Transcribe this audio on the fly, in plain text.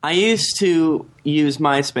I used to use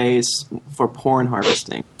MySpace for porn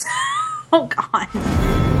harvesting. Oh, God.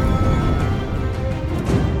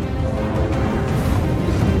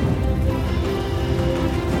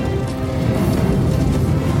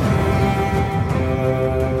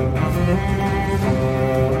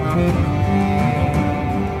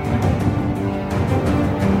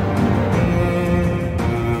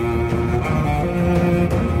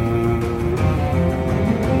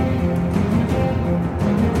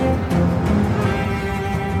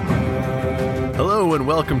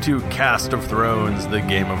 Welcome to Cast of Thrones, the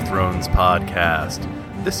Game of Thrones podcast.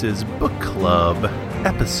 This is Book Club,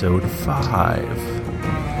 episode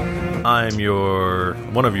 5.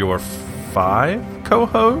 I'm one of your 5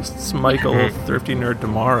 co-hosts, Michael Thrifty Nerd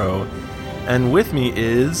Tomorrow, and with me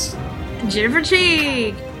is Jennifer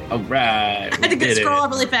Cheek. All right, I had to scroll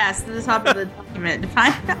up really fast to the top of the document to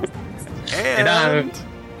find out.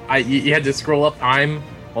 and you had to scroll up.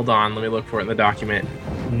 Hold on, let me look for it in the document.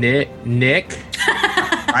 Nick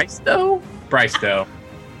Bristow.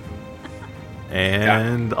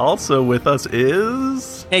 And also with us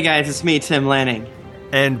is... Hey guys, it's me, Tim Lanning.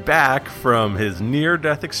 And back from his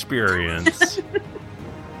near-death experience,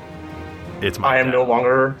 it's my I am dad. no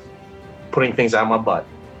longer putting things out my butt.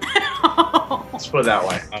 Let's put it that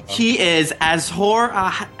way. He is Azor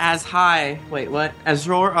Ahai. Wait, what?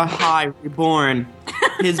 Azor Ahai reborn.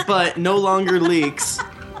 His butt no longer leaks.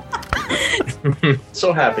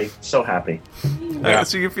 So happy. Yeah.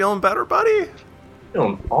 So you feeling better, buddy?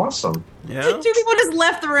 Feeling awesome. Yeah. 2 people just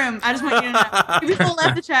left the room. I just want you to know. 2 people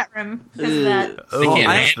left the chat room because of that. They can't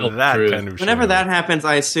I- handle that truth. kind of Whenever shit. that happens,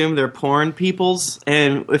 I assume they're porn peoples,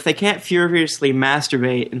 and if they can't furiously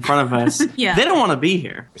masturbate in front of us, Yeah. they don't want to be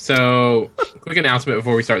here. So, quick announcement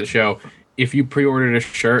before we start the show. If you pre-ordered a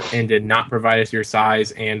shirt and did not provide us your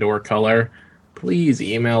size and or color, please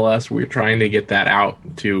email us. We're trying to get that out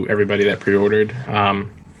to everybody that pre-ordered.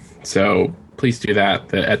 So please do that.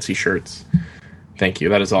 The Etsy shirts. Thank you.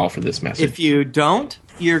 That is all for this message. If you don't,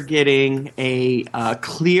 you're getting a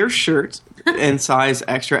clear shirt in size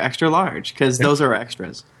extra large, because those are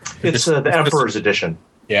extras. It's the Emperor's Edition.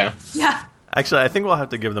 Yeah. Yeah. Actually, I think we'll have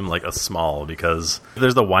to give them like a small, because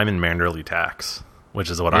there's the Wyman Manderly tax,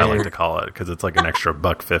 which is what I like to call it, because it's like an extra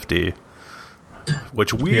 $1.50,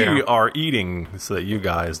 which we are eating so that you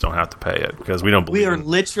guys don't have to pay it, because we don't believe We are in-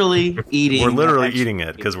 literally eating. We're literally extra eating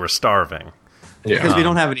it because we're starving, because we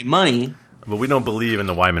don't have any money. but we don't believe in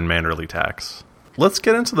the Wyman Manderly tax. Let's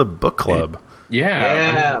get into the book club.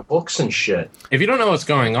 Yeah, books and shit. If you don't know what's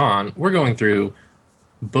going on, we're going through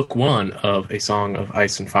book 1 of A Song of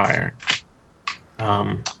Ice and Fire.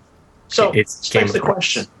 So, It's it's Game of the Thrones.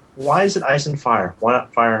 question. Why is it Ice and Fire? Why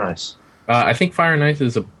not Fire and Ice? I think Fire and Ice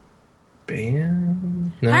is a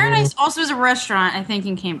band. No? Fire and Ice also is a restaurant, I think,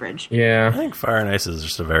 in Cambridge. I Yeah. think Fire and Ice is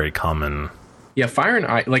just a very common... Yeah, Fire and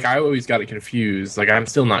Ice. Like, I always got it confused. Like, I'm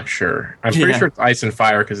still not sure. I'm pretty sure it's Ice and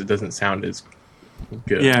Fire because it doesn't sound as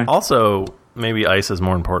good. Yeah. Also, maybe ice is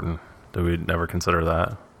more important. Do we never consider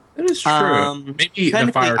that? That is true. Maybe the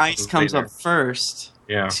Technically, fire ice comes later. up first.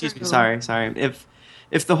 Yeah. Excuse me. Sorry.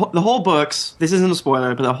 If the whole books, this isn't a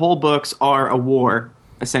spoiler, but the whole books are a war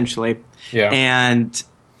essentially. Yeah. And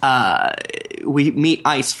we meet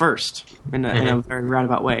Ice first in a very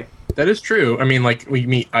roundabout way. That is true. I mean, like, we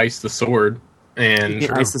meet Ice the Sword, and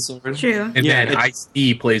Meet Ice the sword. True. and Yeah, then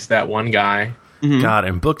Ice-T plays that one guy. God,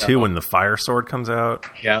 in book 2, when the fire sword comes out,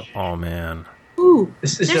 Yeah. oh man. Ooh.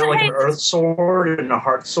 Is There's there a like hate- an Earth Sword and a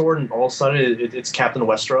Heart Sword, and all of a sudden it's Captain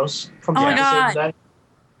Westeros from the Oh my episode God. today?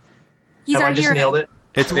 He's Have our I just hero. nailed it?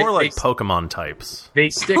 It's more like they- Pokemon types. They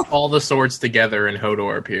stick all the swords together, and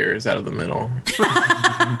Hodor appears out of the middle.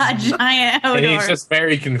 A giant And he's Hodor. just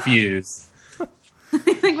very confused. Like,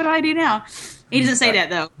 what do I do now? He doesn't say that,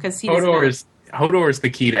 though, because he doesn't know. Hodor is the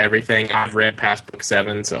key to everything. I've read past book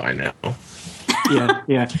 7, so I know.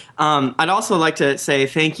 Yeah. I'd also like to say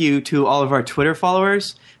thank you to all of our Twitter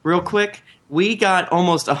followers. Real quick, we got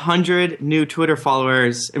almost 100 new Twitter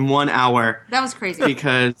followers in 1 hour That was crazy.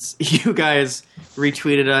 because you guys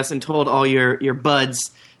retweeted us and told all your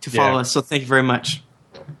buds to follow Yeah. us. So thank you very much.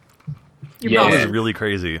 You're Yeah. That welcome. was really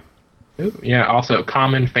crazy. Yeah, also,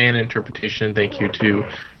 common fan interpretation. Thank you to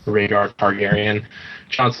Rhaegar Targaryen.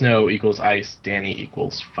 Jon Snow equals ice, Dany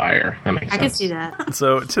equals fire. That makes I sense. can see that.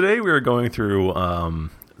 So today we were going through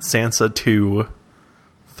Sansa 2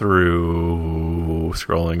 through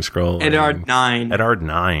scrolling. Eddard 9. Eddard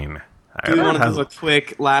 9. Do we Eddard want to has, do a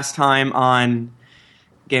quick last time on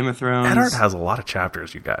Game of Thrones? Eddard has a lot of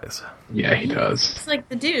chapters, you guys. Yeah, he does. It's like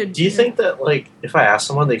the dude. Do you think that, like, if I asked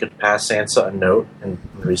someone, they could pass Sansa a note in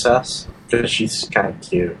recess? Because she's kind of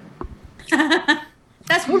cute.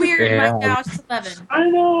 That's That's weird. Yeah. My gosh, she's 11. I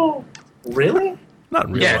know. Really? Not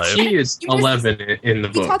in real Yeah, life. she is You just- 11 in the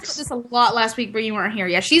We talked about books. this a lot last week, but you weren't here.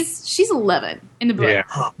 Yeah, she's 11 in the book. Yeah,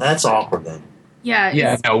 Oh, that's awkward then. Yeah.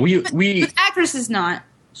 yeah. No, we The actress is not.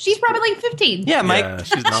 She's probably like 15. Yeah, Mike. Yeah,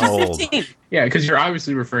 she's not old. 15. yeah, because you're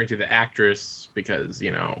obviously referring to the actress because you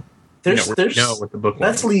know There's, we know what the book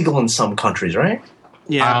that's was. legal in some countries, right?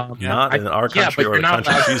 Yeah. Not in our yeah, country but or you're the not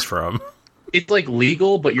country allowed- she's from. It's like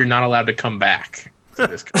legal, but you're not allowed to come back to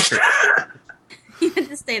this country. You had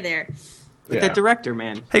to stay there. With the director,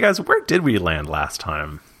 man. Hey guys, where did we land last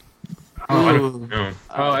time? Oh, I Ooh. don't know.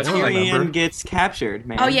 Oh, I don't Tyrion remember. gets captured,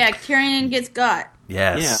 man. Oh, yeah, Tyrion gets got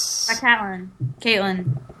Yes. by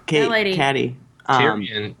Caitlyn. Kate, that lady. Caddy.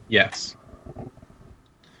 Tyrion, yes.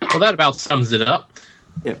 Well, that about sums it up.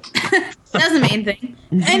 Yep. That's the main thing.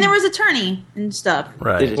 And there was attorney and stuff.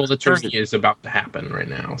 Right. Well, the tourney is about to happen right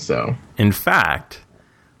now, so In fact,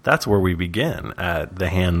 that's where we begin at the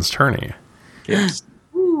Hands Tourney. yes.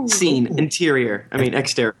 Ooh. Scene, interior. I mean,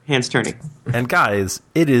 exterior. Hands turning. And guys,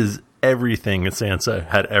 it is everything Sansa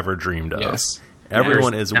had ever dreamed of. Yes.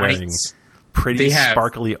 Everyone There's is wearing knights. pretty They have-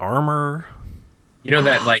 sparkly armor. You know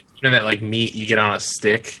that meat you get on a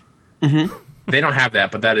stick. Mm-hmm. They don't have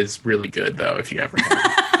that, but that is really good though. If you ever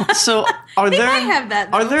have it. So, are They there might have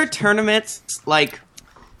that, though. are there tournaments like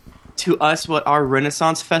to us what our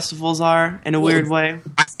Renaissance festivals are in a weird way?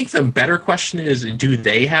 I think the better question is: do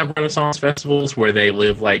they have Renaissance festivals where they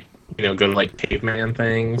live like go to like caveman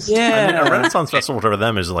things? I mean, a Yeah. Renaissance festival for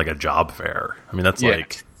them is like a job fair. I mean, that's Yeah.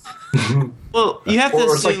 like Well, you have to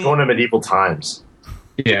Or it's like assume. going to medieval times.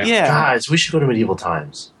 yeah. Yeah. Guys, we should go to medieval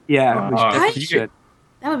times. Yeah. We Right? should.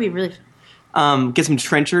 That would be really fun. Get some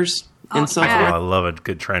trenchers and so oh, yeah. I love a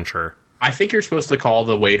good trencher. I think you're supposed to call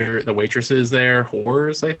the waitresses there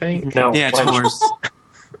whores. I think. No, Yeah, it's wench. horse.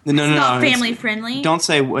 No, It's not it's- family friendly. Don't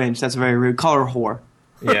say wench. That's very rude. Call her whore.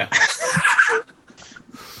 Yeah.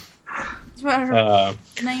 That's what her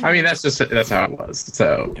name I mean, that's how it was.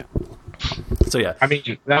 So. So yeah, I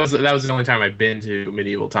mean, that was the only time I've been to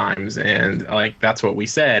medieval times, and like that's what we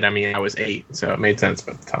said. I mean, I was 8, so it made sense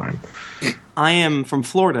at the time. I am from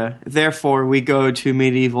Florida. Therefore, we go to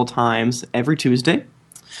medieval times every Tuesday.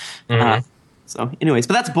 Mhm. So, anyways,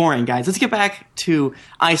 but that's boring, guys. Let's get back to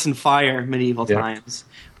Ice and Fire medieval Yeah. times,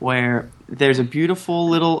 where there's a beautiful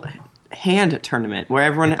little hand tournament where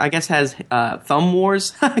everyone, I guess, has thumb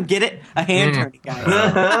wars. Get it? A hand tournament,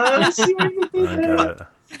 guys. I got it.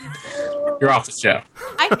 You're off the show.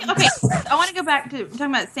 Okay, I want to go back to talking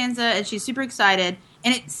about Sansa, and she's super excited,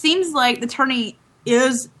 and it seems like the tourney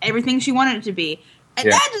is everything she wanted it to be. And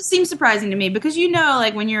Yeah. that just seems surprising to me because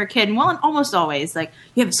like when you're a kid, and well, almost always, like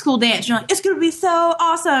you have a school dance, you're like, it's going to be so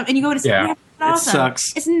awesome, and you go to see Yeah. it, awesome.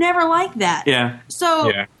 sucks. It's never like that. Yeah. So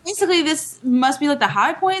Yeah. basically, this must be like the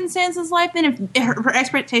high point in Sansa's life. Then, if her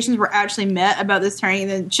expectations were actually met about this tourney,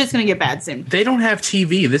 then shit's going to get bad soon. They don't have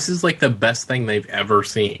TV. This is like the best thing they've ever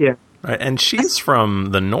seen. Yeah. Right, and she's from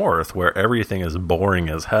the north where everything is boring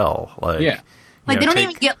as hell. Like, Yeah. Like you they know, don't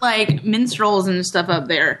even get like minstrels and stuff up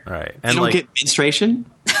there. right, You and don't like get menstruation?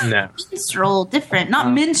 No. Minstrel, different,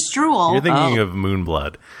 not minstrel. you're thinking Oh. of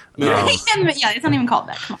Moonblood. Yeah. Yeah, it's not even called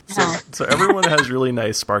that. Come on. Hell. So everyone has really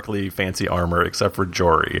nice, sparkly, fancy armor except for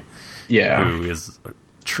Jory, Yeah. who is a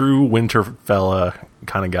true Winterfella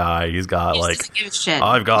kind of guy. He's got He like, doesn't give a shit.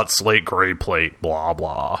 I've got slate gray plate, blah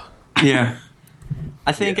blah. Yeah.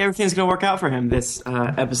 I think everything's going to work out for him this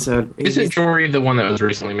episode. Isn't Jory the one that was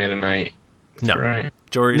recently made a knight? No, Right.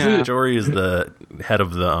 Jory's No. Jory is the head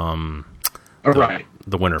of the Oh, right.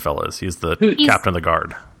 the Winterfellas. He's the He's- captain of the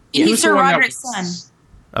guard. He's Who's Sir the one that Roderick's son. was-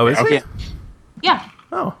 Oh, is Okay. he? Yeah,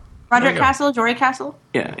 Oh, Roderick There you go. Castle, Jory Castle,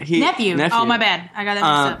 Yeah. nephew. Oh, my bad. I got that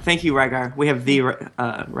mixed up. Thank you, Rhaegar. We have the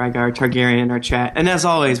Rhaegar Targaryen in our chat. And as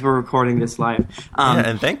always, we're recording this live. yeah,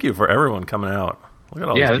 and thank you for everyone coming out. Look at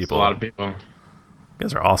all Yeah, these that's a people. lot of people. You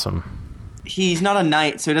guys are awesome. He's not a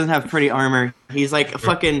knight, so he doesn't have pretty armor. He's like a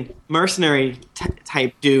fucking mercenary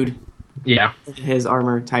type dude. Yeah. His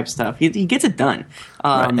armor type stuff. He gets it done.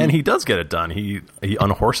 And he does get it done. He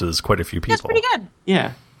unhorses quite a few people. That's pretty good.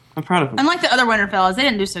 Yeah. I'm proud of him. Unlike the other Winterfellas, they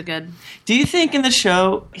didn't do so good. Do you think in the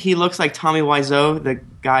show he looks like Tommy Wiseau, the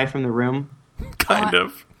guy from The Room? Kind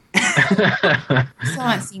of. Still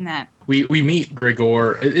haven't seen that. We meet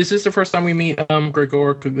Gregor. Is this the first time we meet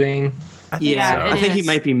Gregor Clegane? Yeah, so. I think he is.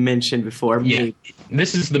 might be mentioned before. Yeah.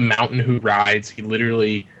 This is the mountain who rides. He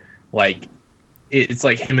literally, like, it's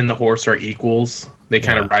like him and the horse are equals. They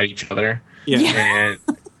kind of Yeah. ride each other. Yeah.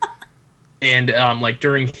 And like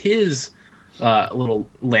during his little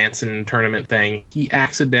Lancin tournament thing, he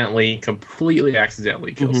completely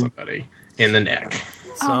accidentally kills somebody in the neck.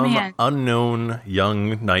 Some man. unknown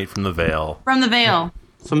young knight from the Vale. From the Vale.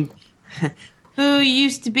 Who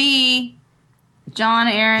used to be John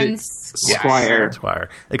Aaron's Squire. Squire.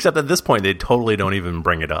 Except at this point, they totally don't even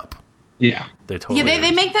bring it up. Yeah. They totally. Yeah,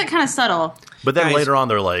 they make that kind of subtle. But then Guys. later on,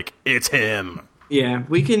 they're like, "It's him." Yeah,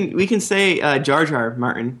 we can say Jar Jar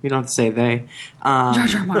Martin. We don't have to say they. Jar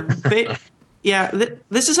Jar Martin.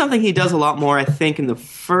 This is something he does a lot more, I think, in the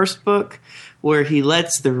first book, where he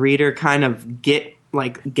lets the reader kind of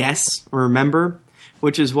guess or remember,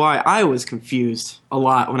 which is why I was confused a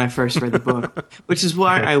lot when I first read the book. Which is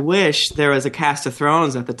why I wish there was a Cast of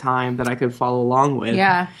Thrones at the time that I could follow along with.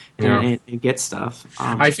 Yeah. And get stuff.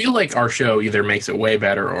 I feel like our show either makes it way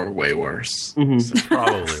better or way worse.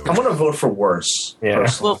 Probably. I'm going to vote for worse. Yeah.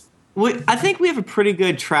 personally. Well, I think we have a pretty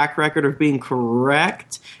good track record of being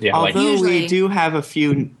correct. Yeah, like- although Usually. we do have a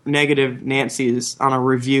few negative Nancy's on our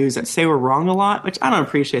reviews that say we're wrong a lot, which I don't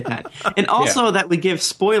appreciate that. And also that we give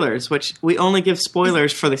spoilers, which we only give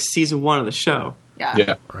spoilers for the season 1 of the show. Yeah.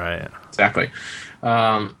 Yeah, Right. exactly.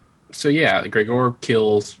 So yeah, Gregor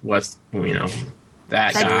kills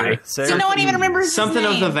that guy. So no one even remembers his Something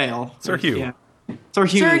name. of the Veil. Sir Hugh. Yeah. Sir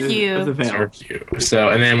Hugh. Sir Hugh. Of the Veil. Sir Hugh. So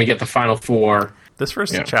and then we get the final 4. This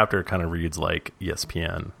first Yeah. chapter kind of reads like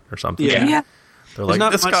ESPN or something. Yeah. Yeah. They're like,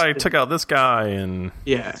 not this much guy to- took out this guy, and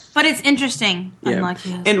Yeah. But it's interesting. Yeah. Unlike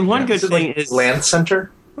And one good Is it thing like is Land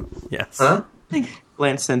Center? yes. Huh?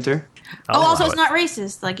 Lance Center. I'll also, allow it's it. not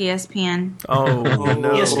racist like ESPN. Oh,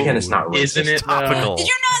 no. ESPN is not racist. Isn't it? Topical. Did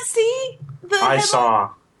you not see the I headline? saw.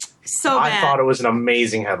 So I bad. thought it was an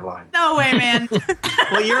amazing headline. No way, man.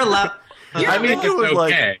 Well, you're allowed. I mean, It's it was okay.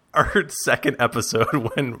 like our second episode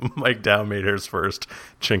when Mike Dow made his first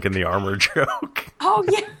chink in the armor joke. Oh,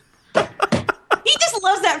 yeah. He just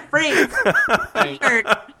loves that phrase. Shirt.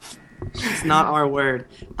 It's not our word.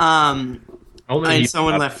 Only And you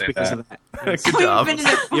someone have to left say because that. of that. Good job. We've been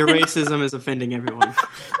in a- Your racism is offending everyone.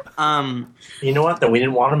 You know what? Then we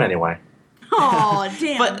didn't want him anyway. Oh,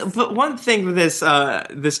 damn. But one thing with this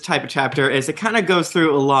type of chapter is it kind of goes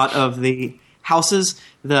through a lot of the houses,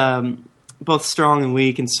 the both strong and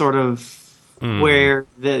weak, and sort of where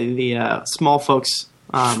the small folks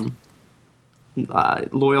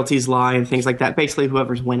loyalties lie and things like that. Basically,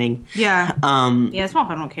 whoever's winning. yeah. Um, Yeah, small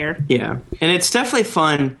fun don't care. Yeah, and it's definitely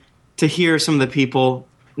fun to hear some of the people.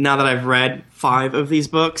 Now that I've read 5 of these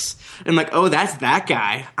books, and like, oh, that's that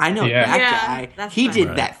guy. I know Yeah. that Yeah, guy. that's He fine. did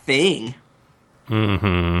Right. that thing.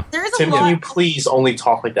 Mm-hmm. There is a Tim, lot. can you please only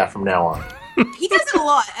talk like that from now on? He does it a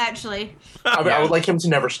lot, actually. I would like him to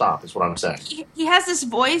never stop, is what I'm saying. He has this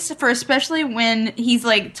voice for especially when he's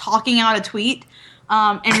like talking out a tweet,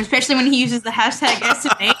 and especially when he uses the hashtag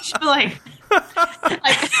SMH. But like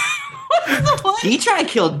what's the one? He tried to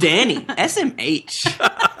kill Danny. SMH.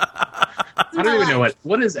 I don't even know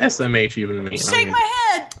what does SMH even mean. Shake my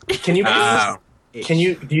head. Can you Ah.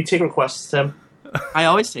 please, do you take requests, Tim? I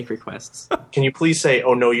always take requests. Can you please say,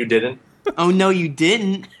 oh no, you didn't? Oh no, you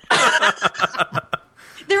didn't.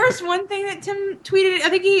 There was one thing that Tim tweeted. I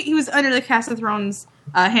think he was under the Cast of Thrones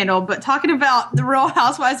handle, but talking about the Real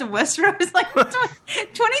Housewives of Westeros, like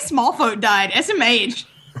 20 small folk died. SMH.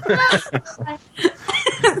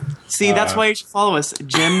 See, that's why you should follow us.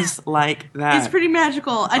 Gems like that. It's pretty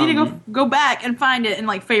magical. I need to go back and find it and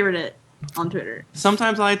like favorite it on Twitter.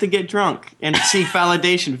 Sometimes I like to get drunk and seek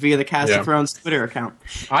validation via the Cast Yeah. of Thrones Twitter account.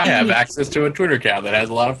 I have access to a Twitter account that has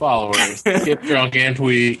a lot of followers. Get drunk and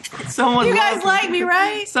tweet. Someone You guys love like me,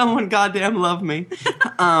 right? Someone goddamn love me.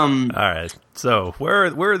 All right. So where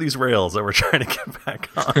are these rails that we're trying to get back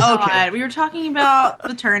on? Okay. God, we were talking about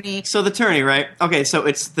the tourney. So the tourney, right? Okay, so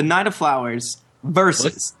it's the Knight of Flowers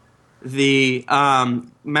versus the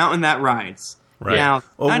Mountain That Rides. Right. Now,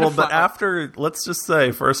 oh, Knight well, of but Flower- after, let's just say,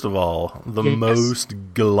 first of all, the Yes. most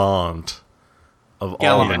gallant of all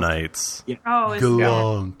Gallant. the knights. Oh, it's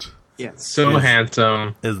Gallant Yes. So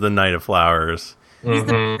handsome. is the Knight of Flowers. he's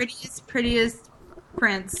the Mhm. prettiest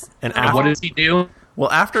prince. And And what does he do? Well,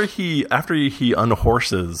 after he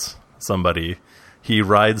unhorses somebody, he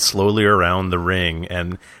rides slowly around the ring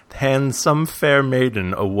and hands some fair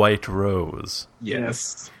maiden a white rose.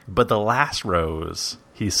 Yes. But the last rose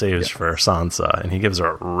he saves for Sansa, and he gives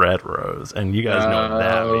her a red rose. And you guys know what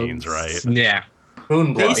that means, right? Yeah.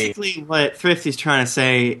 Moonblood. Basically, what Thrifty's trying to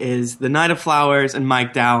say is the Knight of Flowers and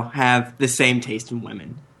Mike Dow have the same taste in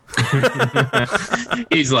women.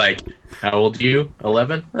 He's like, how old are you?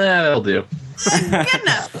 11? That'll do. Good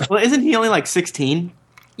enough. Well, isn't he only like 16?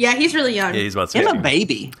 Yeah, he's really young. Yeah, he's about And a 16.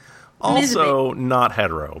 baby. Also, not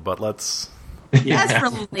hetero, but let's... That's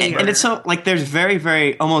really And it's so, like, there's very,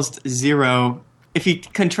 very almost zero. If you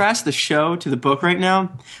contrast the show to the book right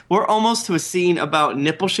now, we're almost to a scene about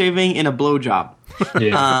nipple shaving and a blowjob.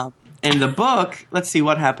 Yeah. In the book, let's see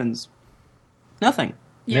what happens. Nothing.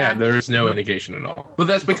 Yeah, there's no indication at all. But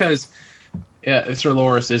that's because Sir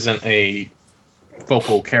Loras isn't a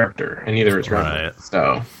focal character, and neither is Renly. Right.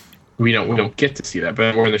 So we don't get to see that.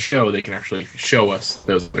 But when we're in the show, they can actually show us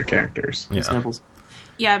those other characters. Yeah. Examples.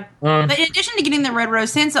 Yeah, but in addition to getting the Red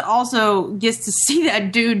Rose, Sansa also gets to see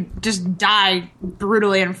that dude just die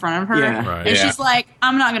brutally in front of her. Yeah. Right. And Yeah. she's like,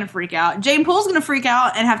 I'm not going to freak out. Jane Poole's going to freak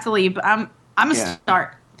out and have to leave, but I'm going to Yeah.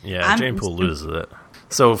 start. Yeah, Jane Poole loses it.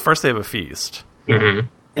 So first they have a feast. Mm-hmm.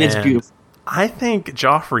 And it's beautiful. I think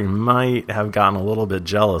Joffrey might have gotten a little bit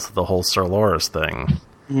jealous of the whole Sir Loras thing.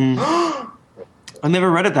 I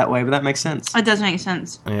never read it that way, but that makes sense. It does make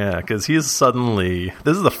sense. Yeah, because this is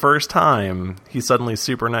the first time he's suddenly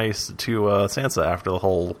super nice to Sansa after the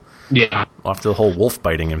whole wolf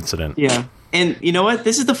biting incident. Yeah. And you know what?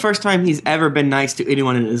 This is the first time he's ever been nice to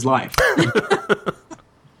anyone in his life.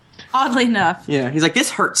 Oddly enough. Yeah. He's like,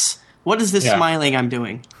 this hurts. What is this Yeah. smiling I'm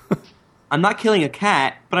doing? I'm not killing a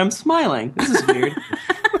cat, but I'm smiling. This is weird.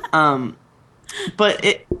 But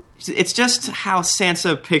it's just how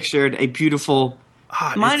Sansa pictured a beautiful,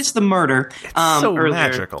 minus the murder. So earlier.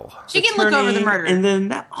 magical. She can look over the Turning, murder. And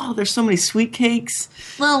then, there's so many sweet cakes.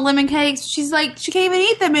 Little lemon cakes. She's like, she can't even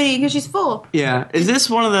eat that many because she's full. Yeah. Is this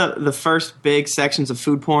one of the first big sections of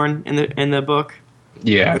food porn in the book?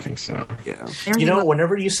 Yeah, I think so. Yeah. You know,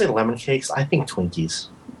 whenever you say lemon cakes, I think Twinkies.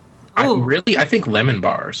 I think lemon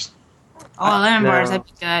bars. Oh, lemon No. bars, that'd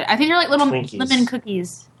be good. I think they're like little Twinkies. lemon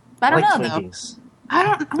cookies. But I I don't like know, Twinkies. though. I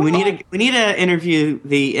don't We know. need to interview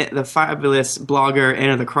the fabulous blogger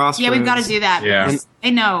Anna the Crossroads. Yeah, we've got to do that. Yeah. because They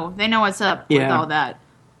know what's up with Yeah. all that.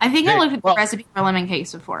 I think I Hey, looked at well- the recipe for lemon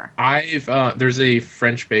cakes before. There's a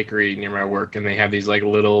French bakery near my work, and they have these like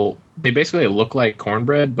little. They basically look like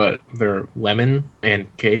cornbread, but they're lemon and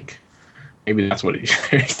cake. Maybe that's what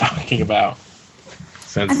he's talking about.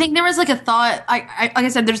 I think there was like a thought. Like I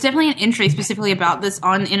said, there's definitely an entry specifically about this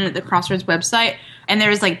on the Internet, the Crossroads website, and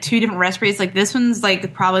there's like two different recipes. Like this one's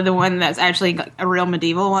like probably the one that's actually like a real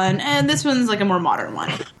medieval one, and this one's like a more modern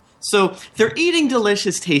one. So they're eating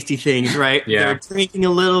delicious, tasty things, right? Yeah. They're drinking a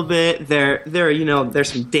little bit. They're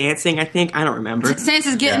there's some dancing. I think I don't remember.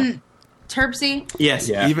 Sansa's getting terpsy. Yes.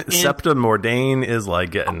 Yeah. Even And- Septa Mordain is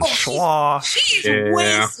like getting schwa. She's Yeah.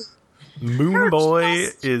 wasted. Moon Boy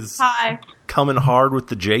is Hi. coming hard with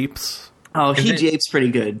the japes. Oh, he then- japes pretty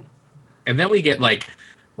good. And then we get like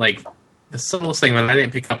the subtlest thing that I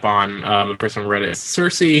didn't pick up on the person who read it.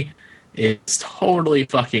 Cersei is totally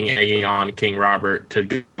fucking egging on King Robert to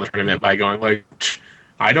go to the tournament by going like,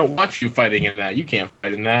 I don't want you fighting in that. You can't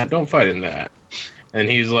fight in that. Don't fight in that. And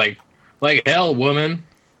he's like hell, woman.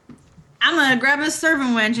 I'm gonna grab a serving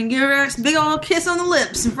wench and give her a big old kiss on the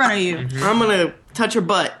lips in front of you. I'm gonna touch her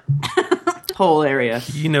butt. Whole area.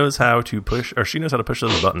 He knows how to push, or she knows how to push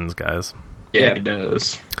those buttons, guys. Yeah, he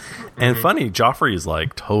does. And funny, Joffrey's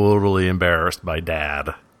like totally embarrassed by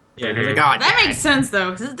Dad. Yeah. God. That makes sense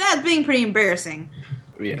though, because his dad's being pretty embarrassing.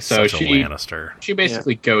 Yeah, so Such a she Lannister.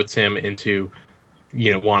 basically goats him into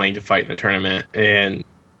wanting to fight in the tournament, and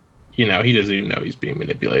he doesn't even know he's being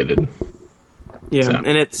manipulated. Yeah, So. and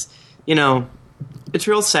it's it's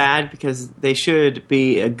real sad because they should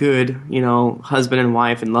be a good husband and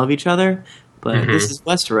wife and love each other, but this is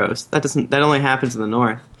Westeros. That only happens in the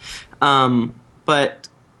north. But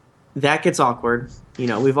that gets awkward.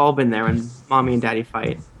 We've all been there when mommy and daddy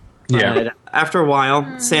fight. Yeah. But after a while,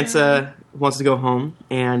 Sansa wants to go home,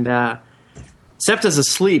 and Septa's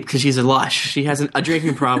asleep because she's a lush. She has a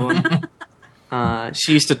drinking problem.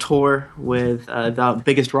 She used to tour with the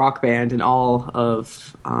biggest rock band in all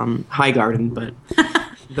of Highgarden, but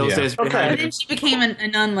those Yeah. days were Okay. But behind her. then she became a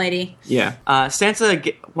nun lady. Yeah.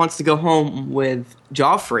 Sansa wants to go home with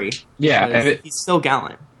Joffrey. Yeah, because he's so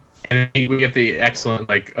gallant. And we get the excellent,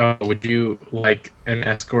 would you like an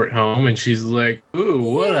escort home? And she's like, ooh,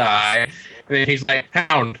 would I? And then he's like,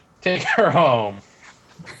 Hound, take her home.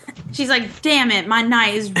 She's like, damn it, my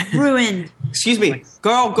night is ruined. Excuse me,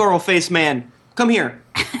 girl face man, come here.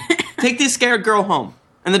 Take this scared girl home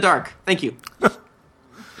in the dark. Thank you.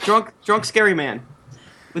 drunk scary man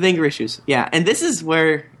with anger issues. Yeah, and this is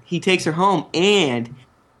where he takes her home and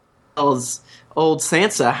tells old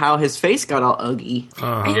Sansa how his face got all ugly.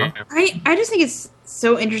 Uh-huh. I just think it's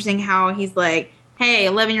so interesting how he's like, hey,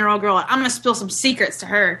 11-year-old girl, I'm going to spill some secrets to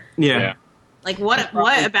her. Yeah. Like, what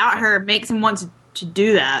about her makes him want to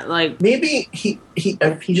do that? Like, Maybe he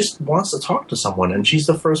just wants to talk to someone, and she's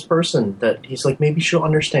the first person that he's like, maybe she'll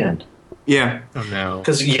understand. Yeah, Oh, no.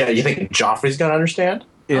 Because you think Joffrey's gonna understand?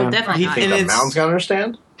 yeah. definitely not. You And think the it's- Mound's gonna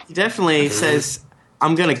understand? he definitely says,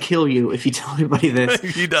 "I'm gonna kill you if you tell anybody this."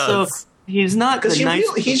 He does. So he's not Because the nice.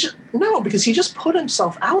 because he just put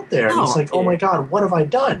himself out there. And No. he's like, oh my god, what have I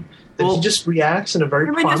done? and Well- he just reacts in a very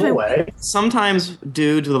Everybody knows primal my- way. Sometimes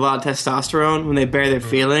dudes with a lot of testosterone, when they bear their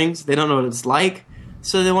feelings, they don't know what it's like,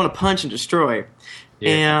 so they want to punch and destroy.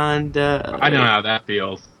 Yeah. And I know how that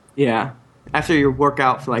feels. yeah, after you work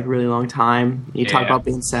out for like a really long time, you talk Yeah. about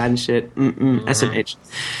being sad and shit. SMH.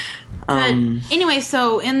 But anyway,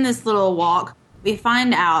 so in this little walk, we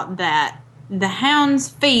find out that the Hound's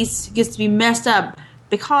face gets to be messed up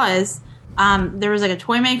because there was like a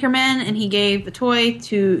toy maker man, and he gave the toy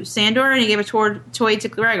to Sandor, and he gave a toy to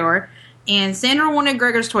Gregor. And Sandor wanted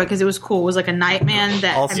Gregor's toy because it was cool. It was like a Nightman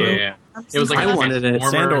that Also- had Yeah. It was like I wanted it.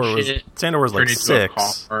 Sandor was like turned into a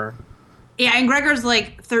 6. car. Yeah, and Gregor's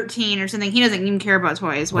like 13 or something. He doesn't even care about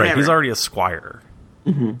toys, whatever. Right, he's already a squire.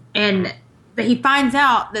 But he finds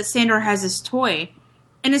out that Sandor has this toy.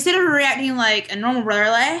 And instead of reacting like a normal brother,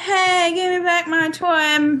 like, hey, give me back my toy,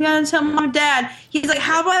 I'm gonna tell my dad, he's like,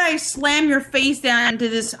 how about I slam your face down into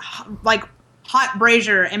this, like, hot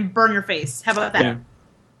brazier and burn your face? How about that? Yeah.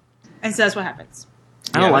 And so that's what happens.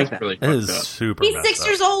 I don't like that's that. Really It is fucked up. super He's messed 6 up.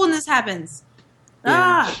 years old when this happens. Yeah.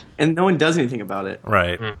 Ah! And no one does anything about it.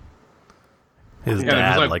 Right. His Yeah, dad,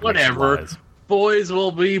 he's like, like, whatever. makes lies. Boys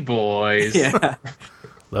will be boys. Yeah.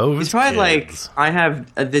 Those It's probably kids. like, I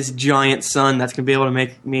have this giant son that's going to be able to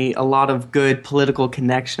make me a lot of good political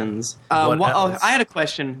connections. What else? I had a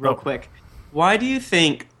question real Oh. quick. Why do you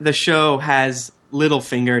think the show has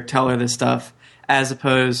Littlefinger tell her this stuff as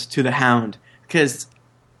opposed to the Hound? Because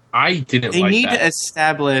I didn't they like need that. to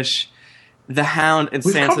establish the Hound and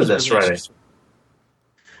We've covered Sansa's this already. relationship.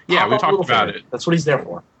 Yeah, Pop we up talked about Littlefinger. it. That's what he's there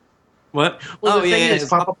for. What? Well, the thing is,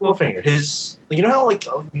 Pop Up Littlefinger. You know how like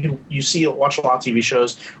you see watch a lot of TV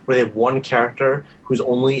shows where they have one character whose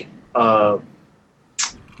only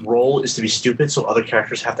role is to be stupid, so other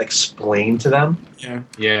characters have to explain to them. Yeah.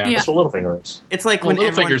 Yeah. Yeah. That's what Littlefinger is. It's like Well, when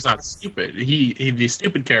everyone, Littlefinger's not stupid. He the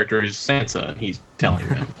stupid character is Sansa, and he's telling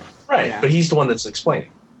them. Right, Yeah. but he's the one that's explaining.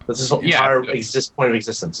 That's his whole Yeah. entire point of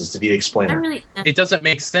existence is to be the I explainer. really. It doesn't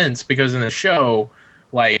make sense because in the show,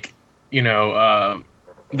 like, you know,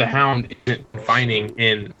 the Hound isn't finding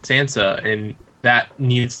in Sansa, and that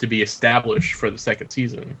needs to be established for the second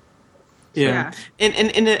season. Yeah.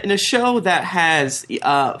 In a show that has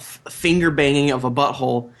finger banging of a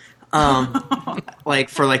butthole, like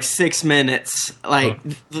for like 6 minutes, like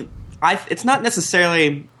it's not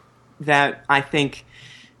necessarily that I think.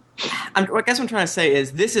 I guess what I'm trying to say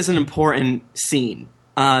is this is an important scene.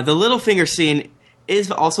 The Littlefinger scene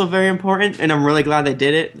is also very important, and I'm really glad they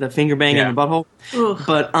did it. The finger banging Yeah. in the butthole, Ugh.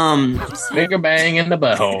 but Finger bang in the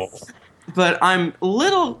butthole. But I'm a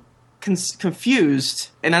little confused,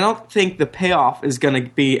 and I don't think the payoff is going to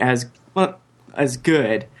be as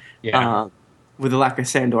good Yeah. with the lack of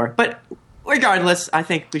Sandor. But regardless, I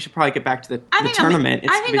think we should probably get back to the tournament.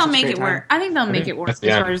 I think they'll make it work. I think they'll make it work as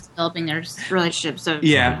Yeah. far as developing their relationship. So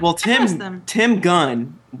Yeah, well, trust them. Tim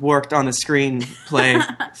Gunn worked on the screenplay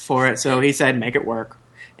for it, so he said make it work,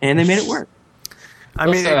 and they made it work. I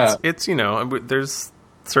mean, Let's, it's you know, there's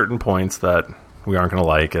certain points that we aren't going to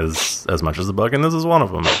like as much as the book, and this is one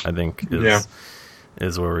of them. I think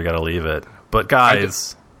is where we got to leave it. But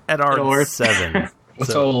guys, Eddard 7.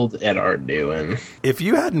 What's So, old Eddard doing? if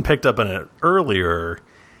you hadn't picked up on it earlier,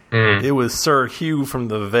 it was Sir Hugh from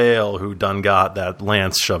the Vale who done got that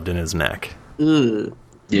lance shoved in his neck. Ugh.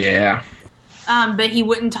 Yeah. But he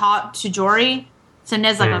wouldn't talk to Jory. So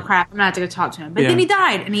Ned's like, oh crap, I'm gonna have to go talk to him. But Yeah. then he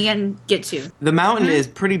died, and he didn't get to. The Mountain is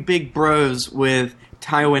pretty big bros with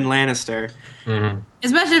Tywin Lannister.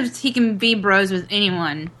 As much as he can be bros with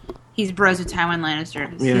anyone, he's bros with Tywin Lannister.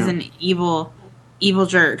 'Cause Yeah. He's an evil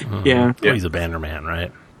jerk. Yeah. Oh, he's a Bannerman,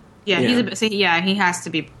 right? Yeah, Yeah. he has to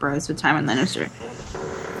be bros with Tywin Lannister.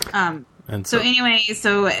 And So anyway,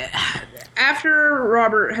 after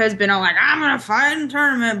Robert has been all like, I'm gonna fight in the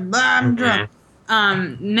tournament, blah, I'm drunk.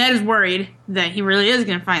 Ned is worried that he really is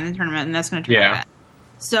gonna fight in the tournament, and that's gonna turn out bad.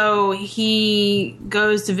 So he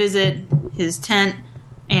goes to visit his tent,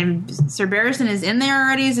 and Sir Barristan is in there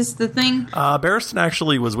already. Is this the thing? Barristan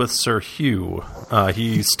actually was with Sir Hugh.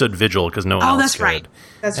 He stood vigil because no one else that's could. right.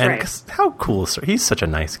 That's And right. 'cause how cool is Sir? He's such a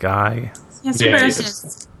nice guy. Yeah, Sir Yeah, he Barristan is.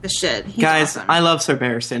 is the shit. He's Guys, awesome. I love Sir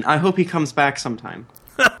Barristan. I hope he comes back sometime.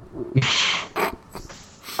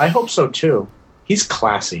 I hope so too. He's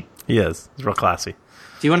classy. He is. He's real classy.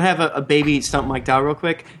 Do you want to have a baby stump Mike Dow real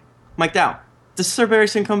quick? Mike Dow, does Sir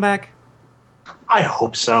Barristan come back? I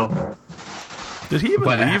hope so. Did he even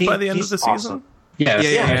But leave by the end of he's the season? awesome. Yes. Yeah,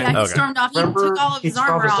 yeah, he Okay. stormed off. He Remember, took all of he his took off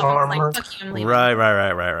armor his off. And was armor. like, fuck you, I'm leaving.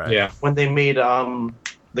 Right. Yeah. When they made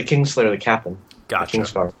the Kingslayer the captain, Gotcha. the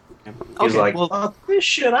Kingsguard, he was Okay, like, well- "Fuck this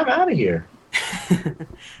shit, I'm out of here."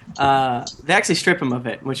 They actually strip him of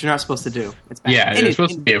it, which you're not supposed to do. It's bad. Yeah, it's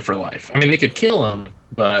supposed to be it for life. I mean, they could kill him,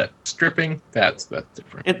 but stripping, that's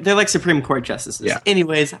different. They're like Supreme Court justices. Yeah.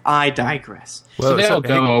 Anyways, I digress. So they'll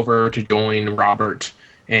go over to join Robert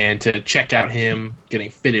and to check out him getting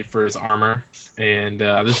fitted for his armor. And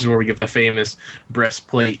this is where we get the famous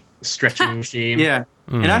breastplate stretching machine. Yeah.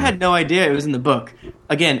 And I had no idea it was in the book.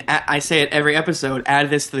 Again, I say it every episode, add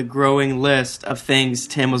this to the growing list of things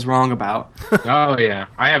Tim was wrong about. Oh, yeah.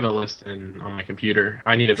 I have a list on my computer.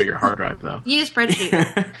 I need a bigger hard drive, though. You need a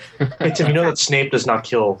spreadsheet. Hey, Tim, you know that Snape does not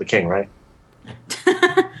kill the king, right?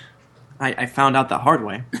 I found out the hard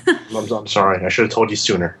way. I'm sorry. I should have told you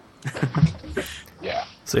sooner. Yeah.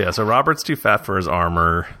 So Robert's too fat for his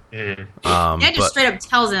armor. Yeah, just straight up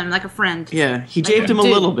tells him like a friend. Yeah, he japed him a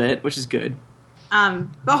little bit, which is good.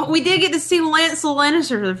 But we did get to see Lancel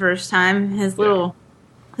Lannister for the first time. His little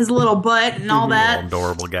butt and all that.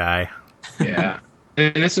 Adorable guy. Yeah.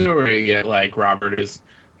 And this is where you get, like, Robert is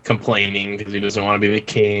complaining because he doesn't want to be the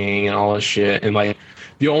king and all this shit. And, like,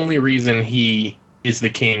 the only reason he is the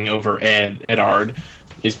king over Eddard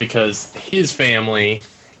is because his family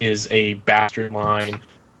is a bastard line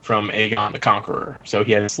from Aegon the Conqueror. So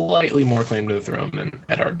he has slightly more claim to the throne than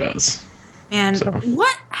Eddard does. And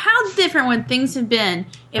how different would things have been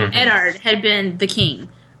if Eddard had been the king?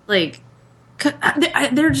 Like,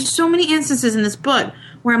 there are just so many instances in this book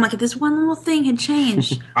where I'm like, if this one little thing had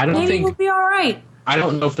changed, maybe we'll be all right. I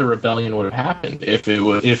don't know if the rebellion would have happened if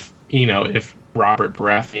Robert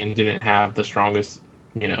Baratheon didn't have the strongest,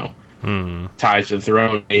 ties to the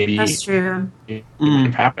throne. Maybe that's true. It would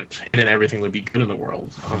have happened, and then everything would be good in the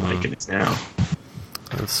world, unlike it is now.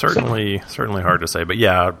 It's certainly hard to say, but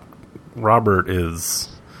yeah. Robert is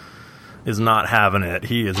not having it.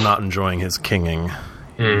 He is not enjoying his kinging.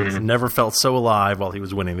 He's never felt so alive while he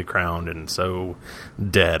was winning the crown and so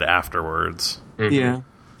dead afterwards. Yeah,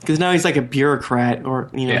 because now he's like a bureaucrat, or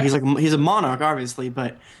he's a monarch, obviously,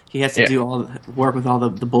 but he has to do all the work with all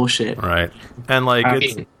the bullshit. Right, and like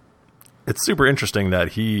it's super interesting that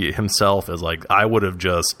he himself is like, I would have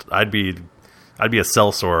I'd be a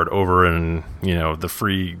sellsword over in the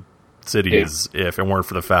free cities if it weren't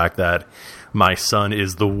for the fact that my son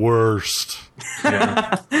is the worst.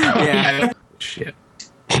 Yeah. Shit.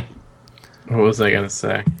 What was I going to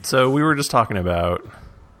say? So we were just talking about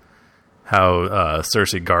how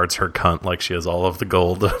Cersei guards her cunt like she has all of the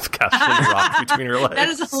gold of Casterly Rock between her legs. That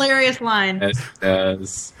is a hilarious line.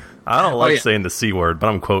 I don't like saying the C word, but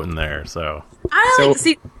I'm quoting there, so. I don't like to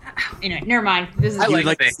see... Anyway, never mind. I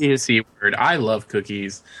like saying the C word. I love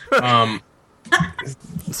cookies.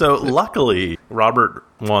 So luckily, Robert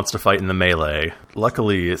wants to fight in the melee.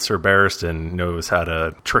 Luckily, Sir Barristan knows how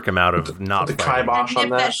to trick him out of not the fighting. kibosh on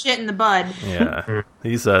that shit in the bud. Yeah.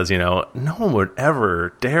 He says, no one would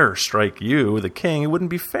ever dare strike you, the king. It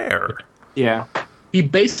wouldn't be fair. Yeah. He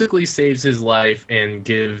basically saves his life and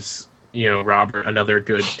gives, Robert another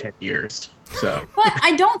good 10 years. So, but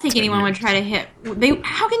I don't think anyone would try to hit.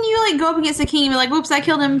 How can you go up against the king and be like, "Whoops, I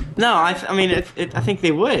killed him"? No, I think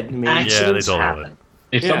they would. I mean, accidents they totally happen. would.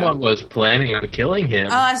 If someone was planning on killing him, oh,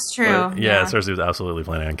 that's true. Cersei was absolutely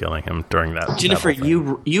planning on killing him during that. Jennifer,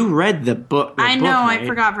 you read the book. I know. Right? I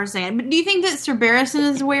forgot for a second. But do you think that Sir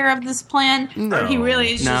Barristan is aware of this plan? No. Or he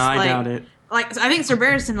really is just I doubt it. Like, I think Sir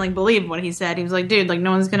Barristan believed what he said. He was like, "Dude,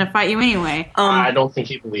 no one's gonna fight you anyway." I don't think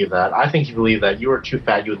he believed that. I think he believed that you were too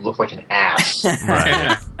fat, you would look like an ass.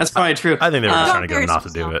 Right. That's probably true. I think they were trying to get him not to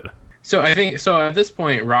do it. So I think at this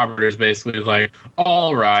point, Robert is basically like,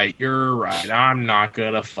 "All right, you're right. I'm not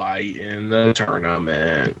gonna fight in the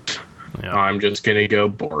tournament. Yeah. I'm just gonna go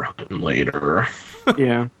boar hunting later."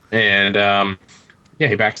 Yeah. And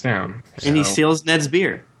he backs down. And he steals Ned's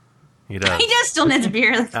beer. He does. He does still need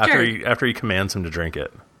beer. That's true. After he commands him to drink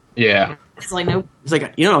it. Yeah. It's like, nope. He's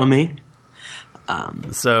like, you know me.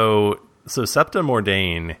 So Septa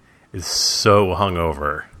Mordane is so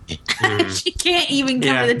hungover. She can't even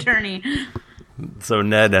come to the tourney. So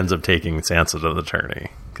Ned ends up taking Sansa to the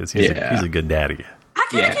tourney because he's a good daddy. I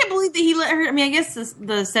kind of can't believe that he let her. I mean, I guess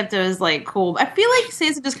the Septa is cool. I feel like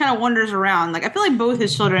Sansa just kind of wanders around. I feel like both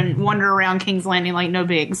his children wander around King's Landing like no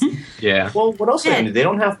bigs. Yeah. Well, what else do they do? They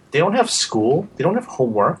don't have school. They don't have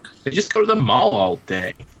homework. They just go to the mall all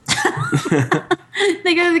day.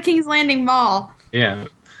 They go to the King's Landing Mall. Yeah.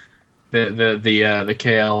 The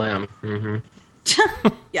KLM. Mm-hmm.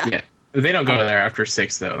 Yeah. They don't go there after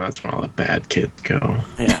 6 though. That's when all the bad kids go.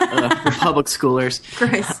 Yeah, the public schoolers.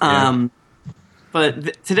 Christ.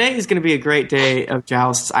 But today is going to be a great day of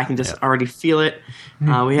jousts. I can just already feel it.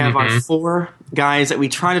 We have our 4 guys that we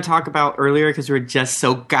tried to talk about earlier because we were just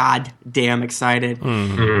so goddamn excited.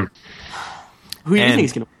 Mm-hmm. Who do you think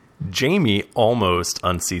is going to Jaime almost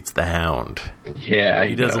unseats the Hound. Yeah,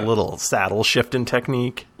 He does a little saddle shifting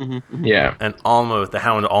technique, Yeah. and the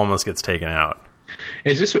Hound almost gets taken out.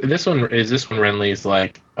 Is this when Renly's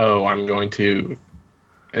like, oh, I'm going to...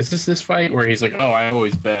 Is this fight where he's like, oh, I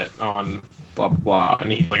always bet on blah, blah, blah.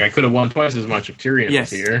 And he's like, I could have won twice as much if Tyrion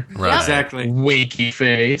Yes. was here. Right. Exactly. Winky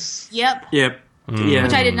face. Yep. Yep. Yeah.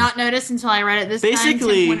 Which I did not notice until I read it this time.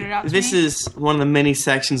 Basically, Tim pointed it out to this me. is one of the many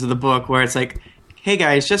sections of the book where it's like, hey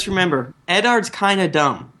guys, just remember, Eddard's kind of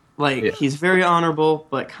dumb. Like, Yeah. he's very honorable,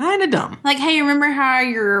 but kind of dumb. Like, hey, remember how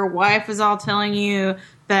your wife was all telling you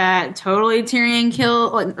that totally Tyrion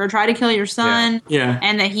killed or tried to kill your son, Yeah.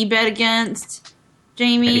 and that he bet against And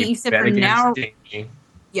Jaime, he except bet for against now, Jaime.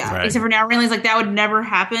 yeah, Right. except for now, Renly's like that would never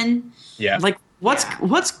happen. Yeah. Like,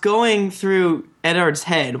 what's going through Eddard's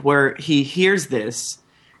head where he hears this?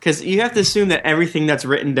 Because you have to assume that everything that's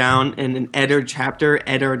written down in an Eddard chapter,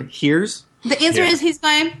 Eddard hears. The answer Yeah. is he's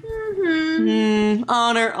going,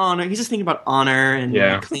 Honor. He's just thinking about honor and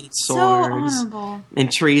Yeah. clean so swords honorable.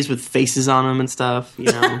 and trees with faces on them and stuff. You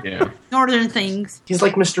know. Yeah. Northern things. He's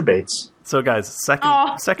like Mr. Bates. So, guys, second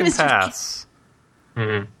Mr. pass.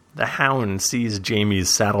 Mhm. The Hound sees Jaime's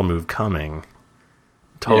saddle move coming.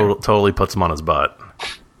 Totally puts him on his butt.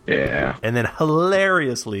 Yeah. And then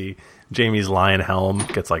hilariously, Jaime's lion helm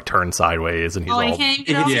gets like turned sideways, and he's Oh, he all can't even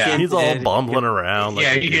get off. Yeah. he's all Yeah. bumbling around.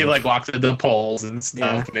 Yeah, he like walks into the poles and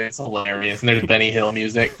stuff, and it's hilarious. And there's Benny Hill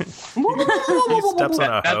music. he steps on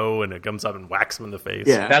a hoe, and it comes up and whacks him in the face.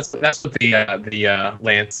 Yeah. That's what the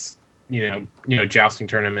Lance, jousting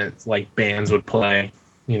tournaments like bands would play.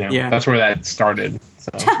 Yeah. That's where that started.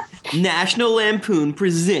 So National Lampoon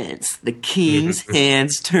presents the King's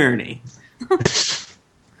Hands Tourney.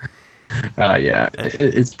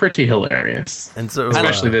 it's pretty hilarious, And so,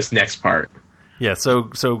 especially this next part. yeah. So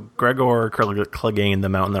Gregor Clegane, the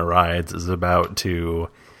Mountain That Rides, is about to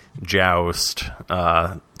joust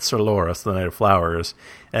Sir Loras, the Knight of Flowers,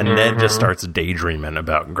 and Ned just starts daydreaming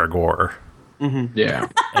about Gregor Yeah,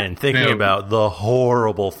 and thinking Yeah. about the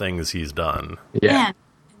horrible things he's done. yeah.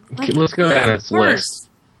 Man, Let's go down this worse. list.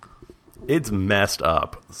 It's messed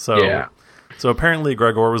up. So, Yeah. so apparently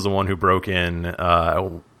Gregor was the one who broke in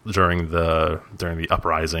during the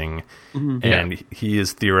uprising, and he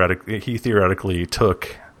theoretically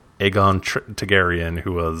took Aegon Targaryen,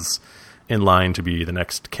 who was in line to be the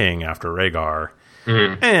next king after Rhaegar,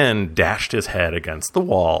 and dashed his head against the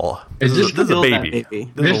wall. Is this This is a Killed that baby.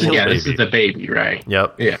 baby. This is a little This baby. is the baby, right?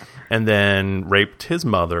 Yep. Yeah. And then raped his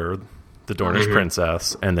mother, the Dornish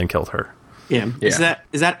princess, and then killed her. Yeah. Yeah.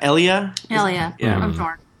 Is that Elia? hell yeah. Yeah. I'm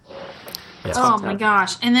torn. Yeah. Oh my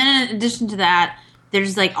gosh. And then in addition to that,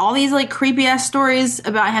 there's like all these like creepy ass stories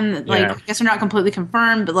about him that like Yeah. I guess are not completely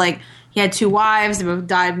confirmed, but like he had 2 wives, they both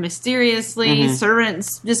died mysteriously,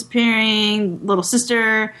 servants disappearing, little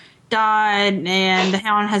sister died, and the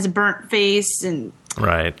Hound has a burnt face, and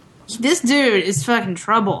Right. this dude is fucking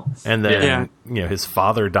trouble. And then, Yeah. his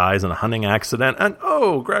father dies in a hunting accident, and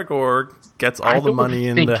Gregor gets all I the don't money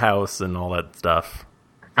in think- the house and all that stuff.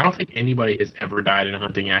 I don't think anybody has ever died in a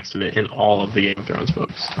hunting accident in all of the Game of Thrones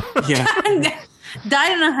books. Yeah.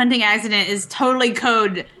 Died in a hunting accident is totally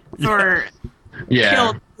code for Yeah.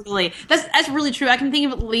 killed brutally. That's really true. I can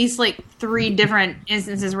think of at least like 3 different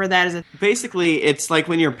instances where that is a Basically, it's like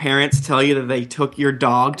when your parents tell you that they took your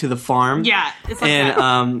dog to the farm. yeah. It's like And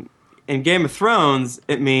that. in Game of Thrones,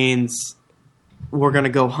 it means we're gonna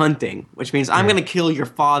go hunting, which means I'm gonna kill your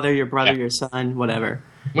father, your brother, Yeah. your son, whatever.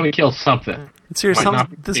 I'm gonna kill something. Seriously, Might not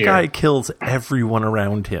be this clear. guy kills everyone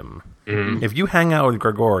around him. If you hang out with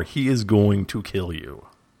Gregor, he is going to kill you.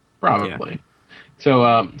 Probably. So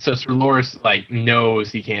Sir Loras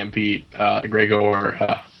knows he can't beat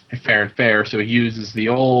Gregor fair and fair, so he uses the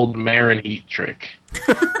old Marin Heat trick.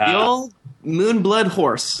 The old Moonblood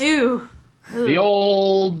horse. Ew. The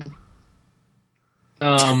old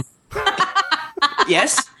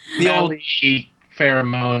Yes, the old. Valley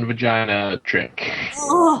pheromone vagina trick.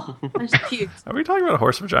 Oh, I just puked. Are we talking about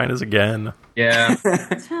horse vaginas again? Yeah,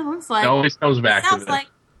 That's what it looks like. it always comes back to Sounds this. like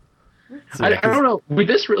I don't know. Would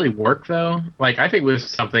this really work though? I think this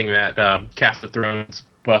is something that Cast of Thrones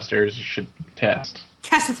busters should test.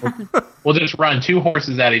 We'll just run 2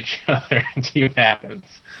 horses at each other and see what happens.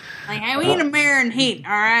 like, hey, we need a mirror and heat.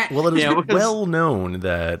 All right. Well, it is Yeah, because- well known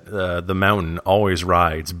that the Mountain always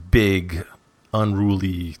rides big,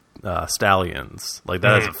 unruly stallions. Like,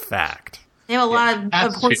 that is a fact. They have a lot of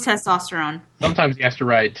that's horse true. testosterone. Sometimes he has to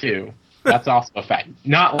ride 2. That's also a fact.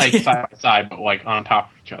 Not side by side, but on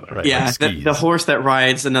top of each other. Right. Yeah, like the skis. horse that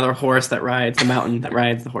rides another horse that rides the mountain that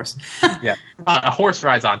rides the horse. Yeah. A horse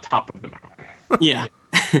rides on top of the mountain. Yeah.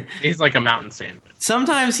 He's like a mountain sandwich.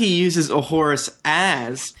 Sometimes he uses a horse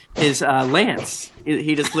as his lance.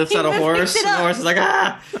 He just lifts out a horse, and the horse is like,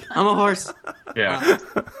 I'm a horse. Yeah.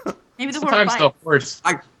 Maybe the Sometimes horse the horse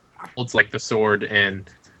holds like the sword and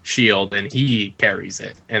shield, and he carries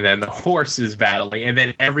it, and then the horse is battling, and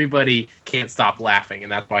then everybody can't stop laughing,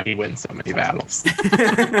 and that's why he wins so many battles.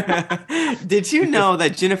 Did you know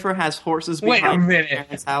that Jennifer has horses Wait a behind her minute.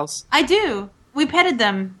 parents' house? I do. We petted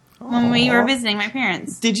them when we were visiting my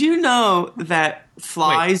parents. Did you know that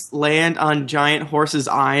flies land on giant horses'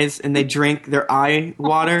 eyes and they drink their eye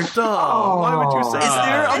water? Why would you say Is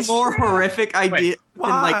there a That's more true. horrific idea than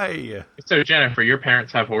like Why? So Jennifer, your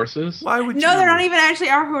parents have horses? Why would you? No, they're not even actually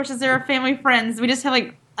our horses. They're family friends. We just have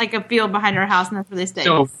like a field behind our house, and that's where they stay.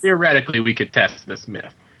 So theoretically, we could test this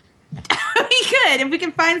myth. we could if we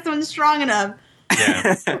can find someone strong enough.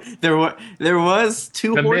 Yeah. there was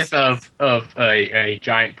two The horses. myth of a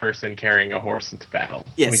giant person carrying a horse into battle.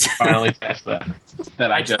 Yes. We can finally test that.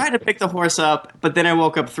 That I tried to pick the horse up, but then I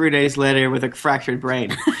woke up 3 days later with a fractured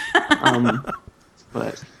brain.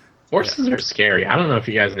 But Horses are scary. I don't know if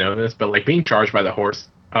you guys know this, but like being charged by a horse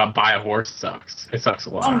sucks. It sucks a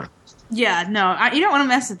lot. Yeah, no, you don't want to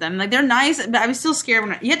mess with them. Like they're nice, but I was still scared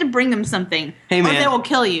when you had to bring them something, Hey, or man. they will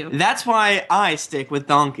kill you. that's why I stick with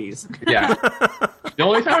donkeys. Yeah. The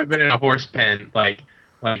only time I've been in a horse pen, like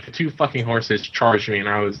the two fucking horses charged me, and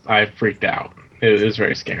I freaked out. It was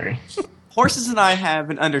very scary. Horses and I have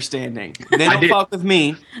an understanding. They don't did. fuck with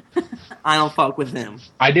me. I don't fuck with them.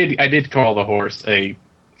 I did call the horse a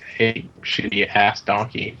shitty ass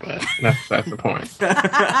donkey, but that's the point.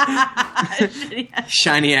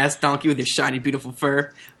 Shiny ass donkey with your shiny, beautiful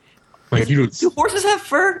fur. Like you Do horses have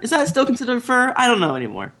fur? Is that still considered fur? I don't know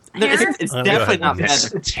anymore. Hair? It's Go definitely ahead. not It's,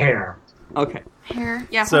 feather. it's hair. Okay. Hair,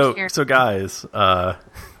 yeah, horse hair. So guys,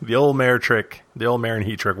 the old mare and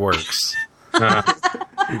heat trick works.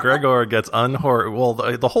 Gregor gets unhorsed. Well,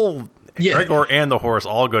 the whole Gregor and the horse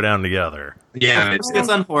all go down together. yeah, Horse gets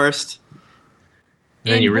unhorsed.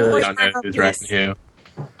 then you really don't know Horse who's hair, wrecking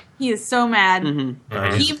who. He is so mad.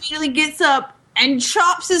 Mm-hmm. He immediately gets up and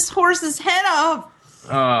chops his horse's head off.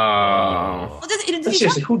 Oh, Well,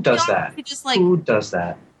 Seriously, who does that? He just like Who does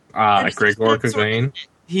that? Gregor Kuzane.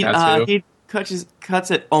 He That's who. he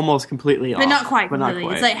cuts it almost completely off, but not quite but not completely.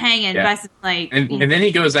 quite. It's like hanging, Yeah. but it's like And then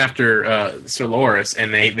he goes after Sir Loris,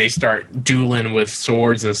 and they start dueling with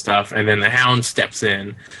swords and stuff. And then the Hound steps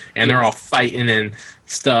in, and they're all fighting and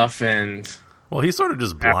stuff. And Well, he sort of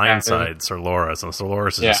just blindsides Sir Loris, and Sir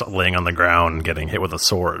Loris is just laying on the ground and getting hit with a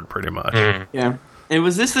sword, pretty much. Yeah. And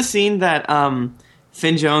was this the scene that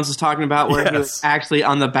Finn Jones was talking about, where he was Yes. actually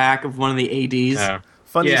on the back of one of the ADs?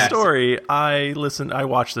 Funny Yes. story. I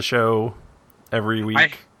watch the show every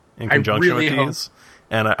week in conjunction really with hope- these,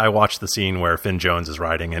 and I watched the scene where Finn Jones is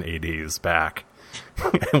riding an AD's back.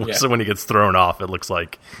 And so when he gets thrown off, it looks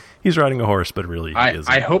like he's riding a horse, but really he isn't.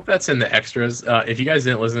 I hope that's in the extras. If you guys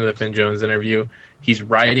didn't listen to the Finn Jones interview, he's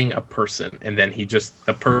riding a person, and then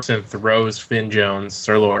the person throws Finn Jones,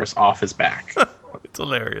 Sir Loris, off his back, It's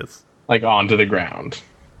hilarious. like onto the ground.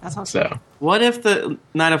 that's awesome. So What if the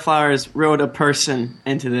Knight of Flowers rode a person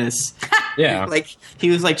into this? yeah, Like he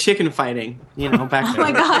was like chicken fighting, back Oh then.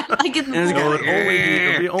 my god! Like in And the it's It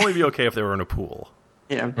like, would only be okay if they were in a pool.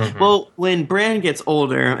 Yeah. Well, when Bran gets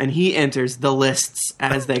older and he enters the lists,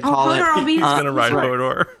 as they call it, Hodor will be his- He's gonna ride right.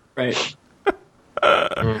 Hodor. Right.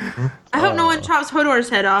 I hope no one chops Hodor's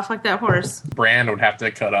head off like that horse. Bran would have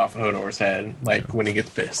to cut off Hodor's head, like when he gets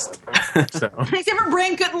pissed. So Except for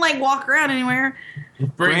Bran couldn't like walk around anywhere.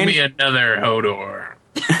 bring me another Hodor.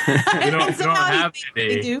 You don't So now have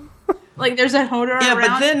they any. do. Like there's a Hodor Yeah, around.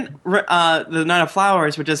 but then the Knight of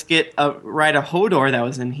Flowers would just get ride a Hodor that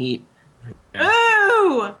was in heat.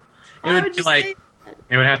 Ooh! It Why would would be you like say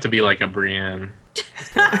it would have to be like a Brienne.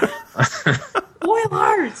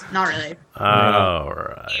 spoilers? Not really. All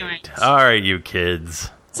right. Anyways. All right, you kids.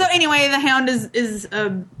 So anyway, the Hound is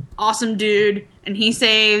a awesome dude, and he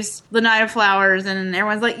saves the Knight of Flowers, and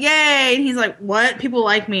everyone's like, "Yay!" And he's like, "What? People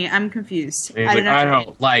like me? I'm confused. And he's like, I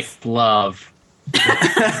don't like love.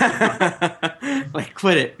 Like,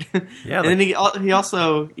 quit it. Yeah, And then he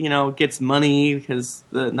also, gets money because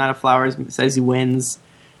the Knight of Flowers says he wins.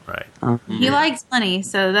 Right. He likes money,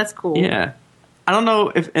 so that's cool." Yeah. I don't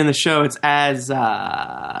know if in the show it's as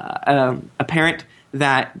apparent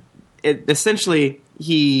that essentially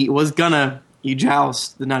he was gonna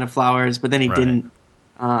joust the Knight of Flowers, but then he Right. didn't.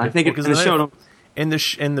 I think Well, 'cause in the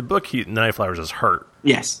show, in the book, the Knight of Flowers is hurt.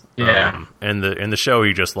 yes. Yeah. In the show,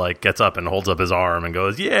 he just like gets up and holds up his arm and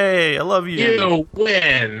goes, "Yay, I love you." You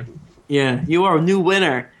win. Yeah, you are a new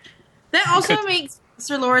winner. That also makes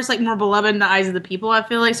Sir Loras like more beloved in the eyes of the people. I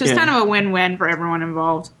feel like so it's kind of a win-win for everyone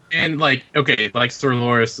involved. And like, okay, like Sir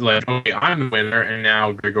Loras, like, okay, I'm the winner, and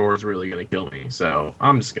now Gregor's really gonna kill me. So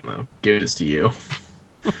I'm just gonna give this to you.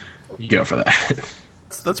 You go for that.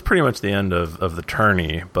 So that's pretty much the end of the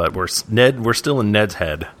tourney. But we're still in Ned's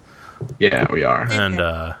head. Yeah, we are.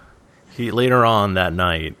 And he later on that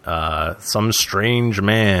night, some strange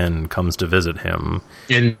man comes to visit him.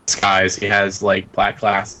 In disguise, he has like black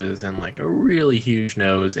glasses and like a really huge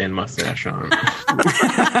nose and mustache on.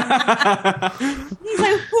 He's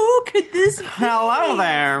like, who could this be? Hello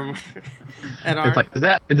there. And It's like,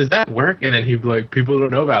 does that work? And then he'd be like, people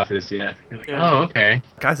don't know about this yet. You're like, oh, okay.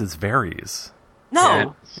 Guys, it's Varys.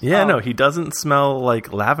 no. Yeah, Oh. no, he doesn't smell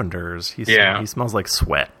like lavenders. He smells like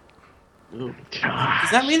sweat. Does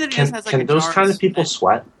that mean that he just has like Can a those jar kind of people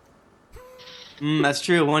sweat? That's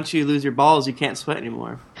true. Once you lose your balls, you can't sweat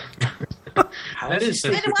anymore. That is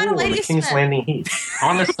Why do the ladies King's sweat? Landing heat.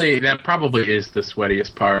 honestly, that probably is the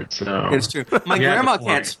sweatiest part. So It's true. My Yeah, grandma good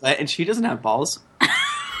can't point. sweat, and she doesn't have balls.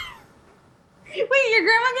 Wait, your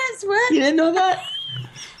grandma can't sweat? You didn't know that?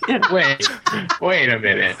 Yeah. Wait a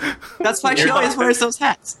minute. That's why she always wears those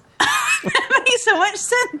hats. That makes so much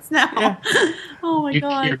sense now. Oh my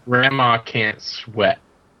god. Your grandma can't sweat.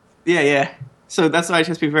 Yeah. So that's why she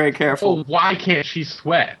has to be very careful. Well, why can't she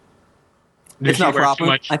sweat? Does It's she not wear too proper,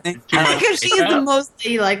 much- I think. too much Because she is the makeup? most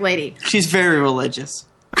ladylike lady. She's very religious.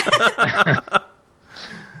 I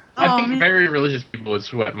Oh, think man. very religious people would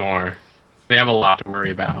sweat more. They have a lot to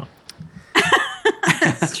worry about.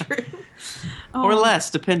 That's true. Or Oh. less,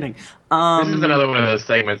 depending. This is another one of those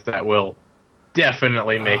segments that will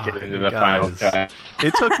definitely make it Oh, into the guys. final cut.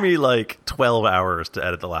 It took me like 12 hours to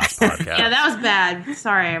edit the last podcast. Yeah, that was bad.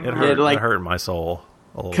 Sorry, it everyone. hurt, like- it hurt my soul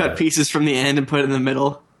a little Cut bit. pieces from the end and put it in the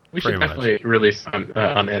middle. We should Pretty much. definitely release an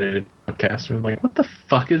unedited podcast. We're like, what the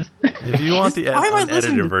fuck is this? If you want the Why am I listening to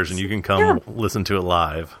unedited this? version, you can come listen to it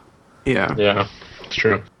live. Yeah. Yeah, it's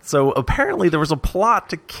true. So apparently there was a plot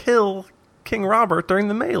to kill King Robert during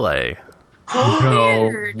the melee. No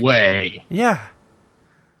Weird. way. Yeah.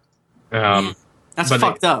 Um, That's But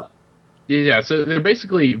fucked up. yeah, so they're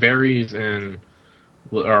basically Varys and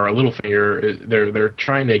or Littlefinger. They're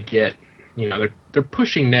trying to get, they're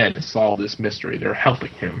pushing Ned to solve this mystery. They're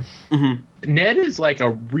helping him. Mm-hmm. Ned is like a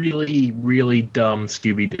really, really dumb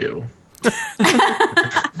Scooby Doo.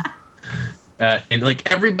 And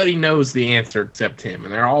like everybody knows the answer except him,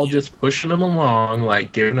 and they're all just pushing him along,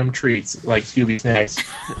 like giving him treats, like Scooby snacks,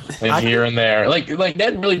 and here and there. Like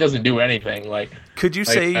Ned really doesn't do anything. Like Could you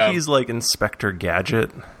Like, say he's like Inspector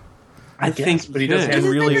Gadget? I think, but he good. doesn't And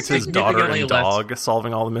have- really it's his daughter significantly and less- dog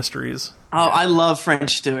solving all the mysteries? Oh, I love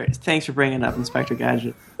French Stewart. Thanks for bringing up Inspector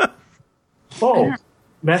Gadget. Oh,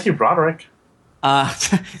 Matthew Broderick.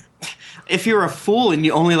 If you're a fool and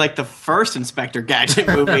you only like the first Inspector Gadget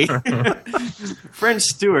movie, French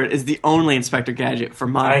Stewart is the only Inspector Gadget for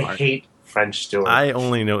my I part. hate French Stewart. I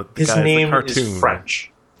only know the His guys, name the cartoon. is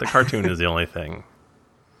French. The cartoon is the only thing.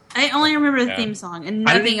 I only remember the Yeah. theme song and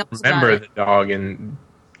I nothing didn't else. remember about the it. dog and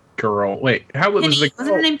girl. Wait, how was Penny. the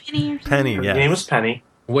Wasn't her name Penny or something? Penny, Her yeah. name was Penny.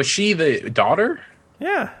 Was she the daughter?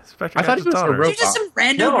 Yeah, Inspector I thought Gadget's he was a daughter. robot. You're just some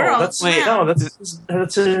random No, girl. that's Yeah.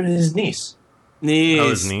 that's his niece. Niece. Oh,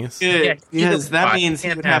 his niece? Good. he's Because a that robot. means he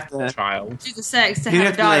Can't would have a to. child. Do the sex to He'd have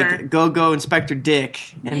have a to daughter. like go Inspector Dick.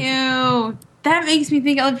 And Ew. That makes me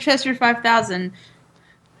think of Chester 5000.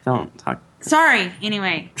 don't talk. Sorry.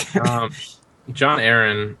 Anyway. John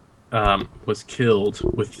Aaron was killed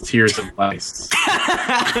with tears of ice.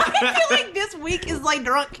 I feel like this week is like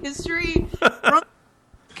drunk history. Drunk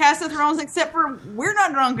Cast of Thrones, except for we're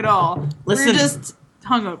not drunk at all. Listen, we're just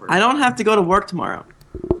hungover. I don't have to go to work tomorrow.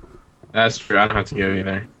 That's true. I don't have to go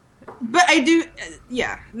either. But I do.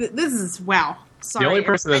 Yeah. This is wow. Sorry. The only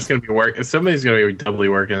person that's going to be working, somebody's going to be doubly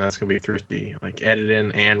working. That's going to be Thrifty, like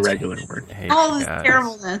editing and regular work. I hate all you this guys.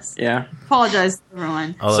 terribleness. Yeah. Apologize to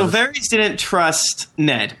everyone. Although So this- Varys didn't trust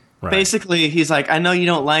Ned. Right. Basically, he's like, I know you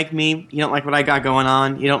don't like me. You don't like what I got going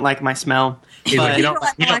on. You don't like my smell. He's But like,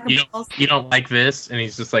 You you don't like this, and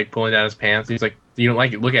he's just like pulling down his pants. He's like, you don't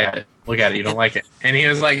like it. Look at it. Look at it. You don't like it. And he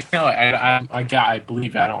was like, no, I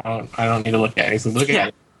believe it. I don't need to look at it. He's like, look Yeah. at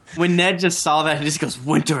it. When Ned just saw that, he just goes,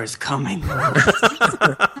 "Winter is coming."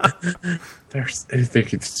 I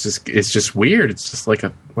think it's just weird. It's just like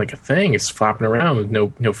a thing. It's flopping around with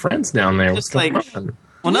no friends down there. Just What's going like- on?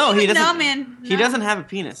 Well, no, he doesn't. No, man. He doesn't have a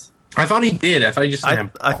penis. I thought he did. I thought he just.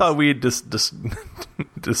 I thought we just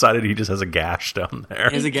decided he just has a gash down there.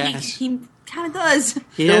 He has a gash. He kind of does.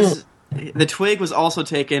 He has. The twig was also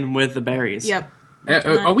taken with the berries. Yep.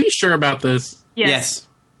 Are we sure about this? Yes.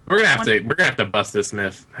 We're gonna have to bust this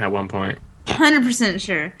myth at one point. 100%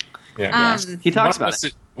 sure. Yeah. He talks about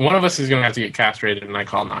it. One of us is going to have to get castrated, and I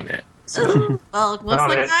call not it. Well, looks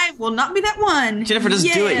like I will not be that one. Jennifer,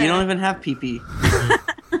 just do it. You don't even have pee-pee.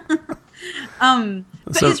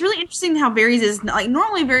 But it's really interesting how Varys is like.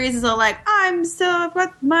 Normally, Varys is all like, "I'm so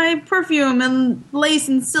got my perfume and lace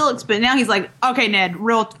and silks," but now he's like, "Okay, Ned,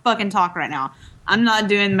 real fucking talk right now. I'm not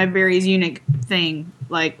doing my Varys eunuch thing.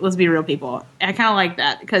 Like, let's be real people." And I kind of like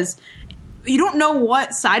that because you don't know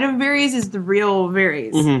what side of Varys is the real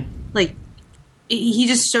Varys. Mm-hmm. Like, he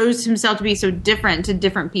just shows himself to be so different to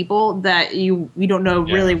different people that you don't know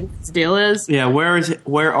really what his deal is. Yeah,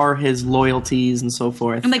 where are his loyalties and so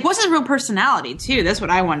forth? And like, what's his real personality too? That's what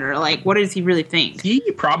I wonder. Like, what does he really think? He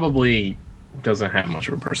probably doesn't have much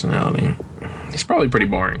of a personality. He's probably pretty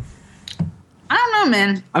boring. I don't know,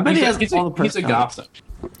 man. I bet he has He's all the a gossip.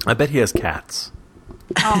 I bet he has cats.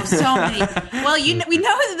 Oh, so many. Well, we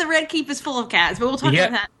know that the Red Keep is full of cats, but we'll talk about that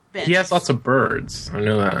in a bit. He has lots of birds. I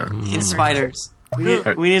know that. It's spiders. We need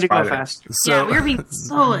to go Spiders. fast. Yeah, we were being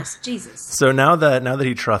soulless. Jesus. So now that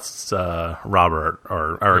he trusts Robert,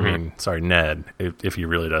 I mean, Ned, if he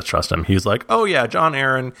really does trust him, he's like, oh yeah, Jon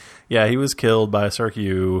Arryn, yeah, he was killed by a Cirque.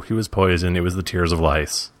 He was poisoned. It was the tears of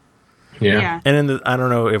lice. Yeah. And I don't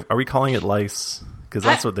know, are we calling it lice? Because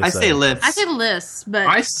that's what they say. I say lips. I say lists, but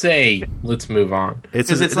I say let's move on. This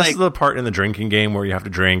is the part in the drinking game where you have to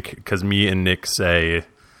drink, because me and Nick say...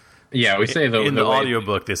 Yeah, we say in the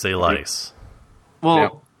audiobook they say lice.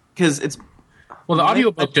 Well, because it's... Well, the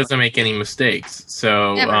audiobook doesn't make any mistakes.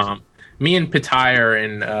 So, me and Pitire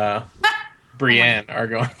and Brienne are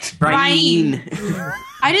going to... Brienne.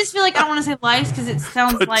 I just feel like I don't want to say lice because it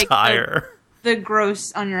sounds like the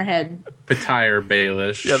gross on your head. Pitire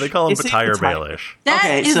Baelish. Yeah, they call him Is it Pitire Pitire? Baelish.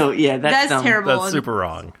 That's dumb. terrible. That's super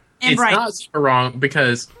wrong. And It's right. not super wrong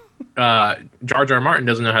because Jar Jar Martin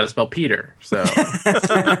doesn't know how to spell Peter. So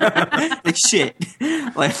Like shit.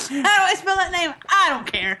 Like, How do I spell that name? I don't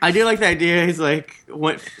care. I do like the idea. He's like,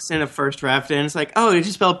 sent a first draft in. It's like, oh, did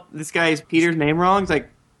you spell this guy's Peter's name wrong? It's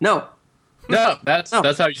like, no. no, that's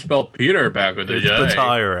how you spell Peter back with the It's J.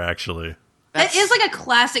 Pitire, actually. That is like a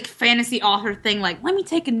classic fantasy author thing. Like, let me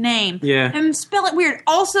take a name and spell it weird.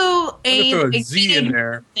 Also, Throw a Z in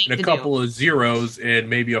there and a couple of zeros and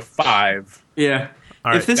maybe a 5. Yeah.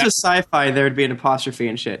 All If this was sci-fi, there would be an apostrophe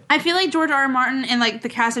and shit. I feel like George R. R. Martin and like the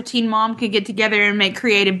cast of Teen Mom could get together and make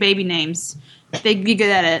creative baby names. They'd be good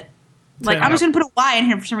at it. Like, I'm just gonna put a Y in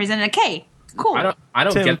here for some reason and a K. Cool. I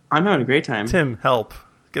don't Tim, get. I'm having a great time. Tim, help.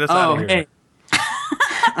 Get us out of here.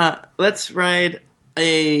 Hey. Let's ride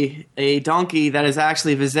a donkey that is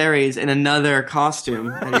actually Viserys in another costume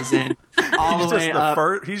that he's in all the way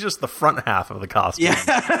up. He's just the front half of the costume.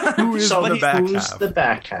 Yeah. Who is the back who's half? the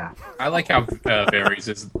back half? I like how Varys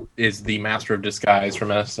is the master of disguise from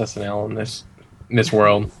SNL in this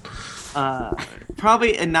world.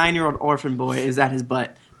 Probably a 9-year-old orphan boy is at his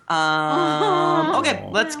butt. Okay,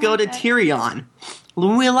 let's go to Tyrion.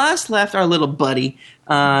 When we last left our little buddy,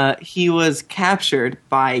 he was captured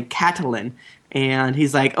by Catelyn. And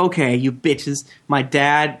he's like, okay, you bitches, my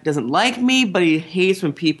dad doesn't like me, but he hates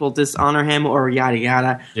when people dishonor him or yada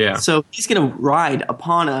yada. Yeah. So he's going to ride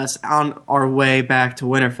upon us on our way back to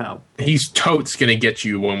Winterfell. He's totes gonna get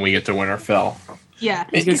you when we get to Winterfell. Yeah.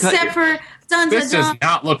 He's gonna cut Except for This does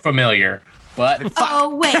not look familiar, but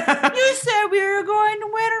Oh wait, you said we were going to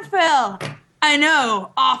Winterfell. I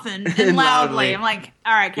know, often and loudly. I'm like,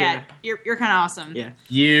 all right, Kat, you're kind of awesome. Yeah.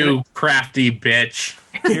 you crafty bitch.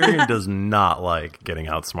 Tyrion does not like getting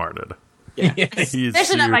outsmarted. Yeah. He's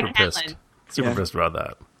Especially not by super pissed. Catelyn. Super pissed about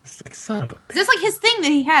that. Son of a- That's like his thing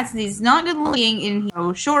that he has. He's not good looking and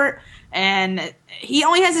he's short, and he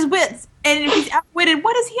only has his wits. And if he's outwitted,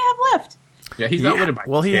 what does he have left? Yeah, he's outwitted by.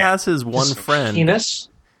 Well, he cat. has his one friend. Penis?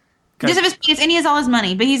 He does have his penis, and he has all his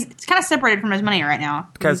money, but he's kind of separated from his money right now.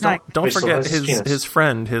 Guys, He's not- don't Wait, so forget what's his penis? his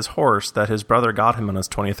friend, his horse that his brother got him on his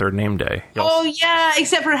 23rd name day. Oh yeah,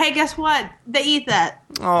 except for hey, guess what? They eat that.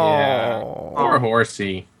 Yeah. Oh Or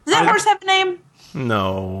horsey. Does that horse have a name?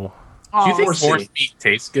 no, Oh, Do you think Horsey. horse meat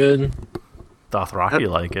tastes good? Dothraki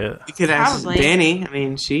like it. You could ask Probably. Dany. I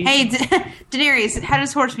mean, she... hey, Daenerys, how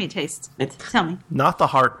does horse meat taste? Tell me. Not the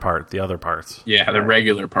heart part, the other parts. Yeah, the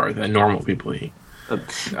regular part that normal people eat. So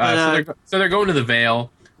they're going to the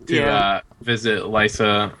Vale to visit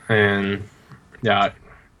Lysa, and Yeah,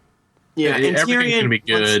 and everything's Tyrion gonna be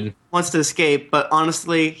good. wants to escape, but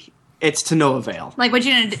honestly, it's to no avail. Like, what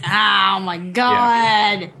you gonna do? Oh my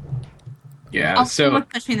god! Yeah, Oh, so someone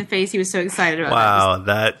punched me in the face. He was so excited about Wow,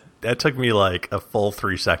 that took me like a full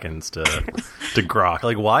 3 seconds to grok.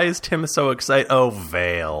 Like, why is Tim so excited? Oh,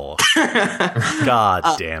 Vale.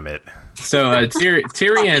 God damn it.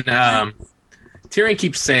 Tyrion Tyrion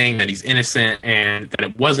keeps saying that he's innocent and that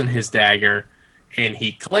it wasn't his dagger, and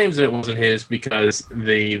he claims that it wasn't his because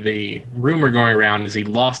the rumor going around is he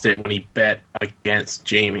lost it when he bet against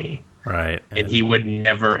Jaime. Right. And he would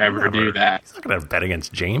never, ever do that. He's not going to bet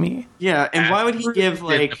against Jaime. Yeah, and why would he give,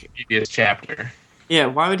 like... the previous chapter. Yeah,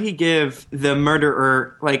 why would he give the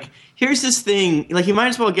murderer, like, here's this thing, like, you might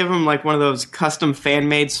as well give him, like, one of those custom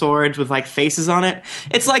fan-made swords with, like, faces on it.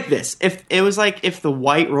 It's like this. If it was like if the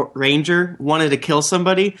White Ranger wanted to kill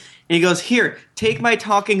somebody, and he goes, here, take my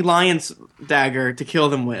talking lion's dagger to kill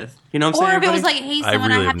them with. You know what I'm saying? Or if it was everybody? like, hey, someone,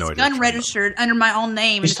 really I have have no this idea gun what you're registered under my own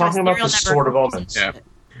name. He's and it's talking about serial the number. Sword of Omens. Yeah.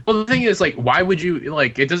 Well, the thing is, like, why would you,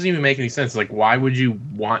 like, it doesn't even make any sense. Like, why would you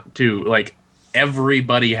want to, like,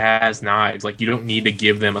 everybody has knives. Like, you don't need to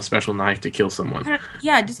give them a special knife to kill someone.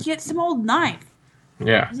 Yeah, just get some old knife.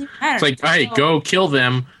 Yeah. Doesn't matter. It's like, hey, go kill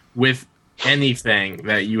them with anything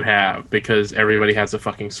that you have because everybody has a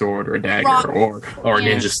fucking sword or a dagger Rock. or a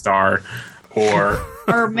Yeah. ninja star or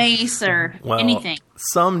Or mace or Well, anything.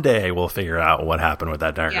 someday we'll figure out what happened with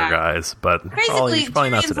that dagger, Yeah. guys. But Basically, probably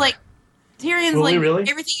not Tyrion's today. like, Tyrion's Will like, we really?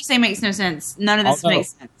 everything you say makes no sense. None of this Although-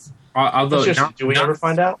 makes sense. although Seriously, do we ever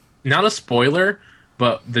find out? not a spoiler,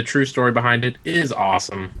 but the true story behind it is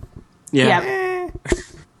awesome. Yeah.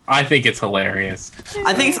 I think it's hilarious.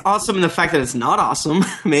 I think it's awesome in the fact that it's not awesome,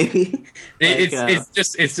 maybe.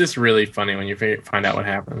 It's just really funny when you find out what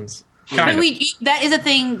happens. Kind But of. that is a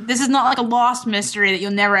thing. This is not like a lost mystery that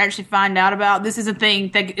you'll never actually find out about. This is a thing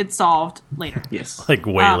that it's solved later. Yes. Like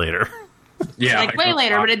way later. Yeah, Like way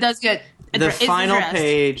later, but it does get The it's final addressed.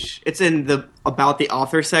 page, it's in the about the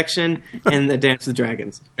author section in the Dance of the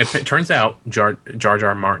Dragons. It turns out Jar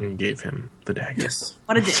Jar Martin gave him the dagger. Yes.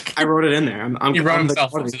 What a dick. I wrote it in there. I'm He wrote I'm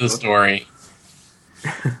himself quality into the book. story.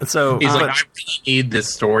 So He's but- like, I really need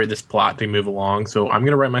this story, this plot to move along, so I'm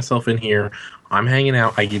going to write myself in here. I'm hanging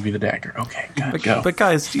out. I give you the dagger. Okay, gotta go. but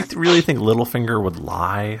guys, do you really think Littlefinger would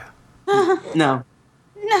lie? No.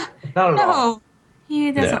 Not at all. No,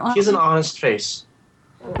 he doesn't. Yeah. lie. He's an honest face.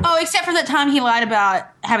 Oh, except for that time he lied about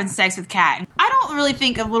having sex with Kat. I don't really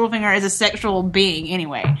think of Littlefinger as a sexual being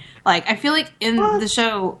anyway. Like, I feel like in the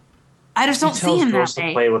show, I just don't He see tells him girls that to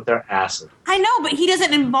way. play with their asses. I know, but he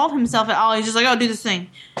doesn't involve himself at all. He's just like, oh, do this thing.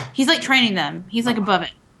 He's like training them. He's like above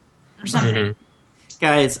it. Or something. Mhm.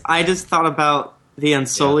 Guys, I just thought about the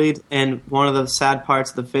Unsullied and one of the sad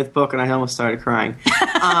parts of the 5th book, and I almost started crying.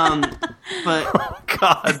 But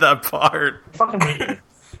God, that part. Fucking hate you.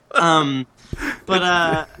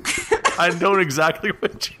 I know exactly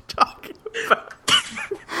what you're talking about.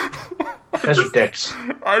 Guys are dicks.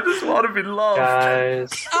 I just want to be loved. Guys.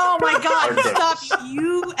 Oh my god, Our dicks. stop,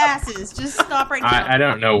 you asses. Just stop right now. I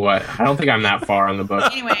don't know what. I don't think I'm that far on the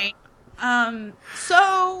book. Anyway,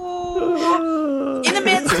 so in the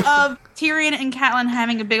midst of Tyrion and Catelyn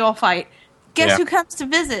having a big old fight, guess Yeah. who comes to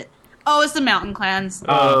visit? Oh, it's the Mountain Clans.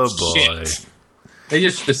 Oh, boy. Shit. They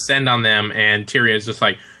just descend on them, and Tyrion's just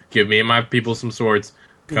like, give me and my people some swords.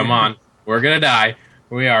 Come on. We're going to die.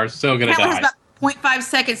 We are so going to Catelyn has die. about 0.5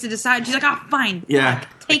 seconds to decide. She's like, oh, fine. yeah,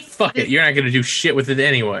 Take, Fuck it. You're not going to do shit with it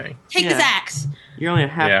anyway. take Yeah. this axe. you're only a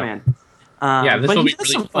half Yeah. man. Yeah, this but will he be does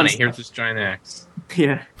really some fun funny. Here's stuff. this giant axe.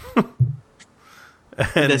 Yeah.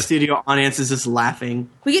 The studio audience is just laughing.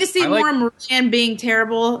 We get to see I like- more of Moran being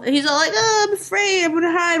terrible. He's all like, oh, I'm afraid. I'm going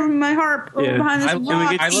to hide my harp Yeah. behind this I rock.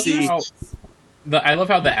 love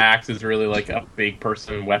how the axe is really like a big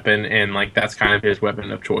person weapon, and like that's kind of his weapon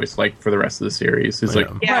of choice. Like for the rest of the series, he's like,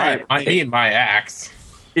 Yeah. I need my axe,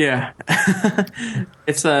 Yeah.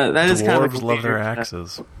 It's that is kind of Dwarves a love their weird, which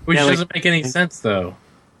axes. Yeah, like- doesn't make any sense though.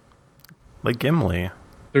 Like Gimli.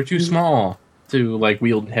 They're too small to like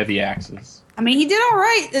wield heavy axes. I mean, he did all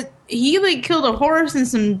right. He like killed a horse and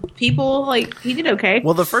some people. Like he did okay.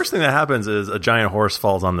 Well, the first thing that happens is a giant horse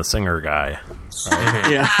falls on the singer guy.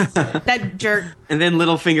 Yeah. That jerk. And then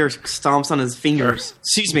Littlefinger stomps on his fingers.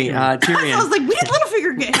 Excuse me, I was Tyrion. like, when did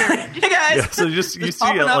Littlefinger get here? Hey guys. Yeah, so you see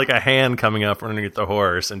popping up. like a hand coming up underneath the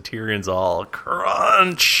horse, and Tyrion's all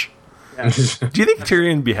crunch. Do you think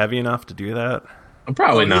Tyrion would be heavy enough to do that?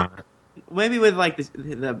 Probably not. Maybe with like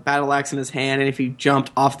the battle axe in his hand, and if he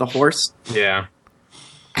jumped off the horse. Yeah,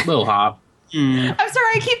 little hop. I'm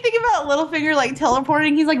sorry, I keep thinking about Littlefinger like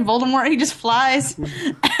teleporting. He's like Voldemort. He just flies.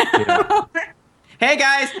 Hey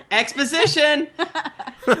guys, exposition.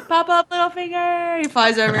 Pop up, Littlefinger. He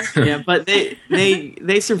flies over. Yeah, but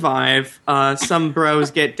they survive. Some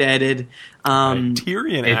bros get deaded.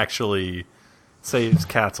 Tyrion actually saves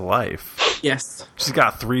Kat's life. Yes. She's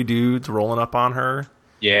got 3 dudes rolling up on her,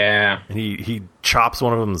 Yeah, and he chops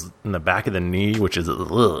one of them in the back of the knee, which is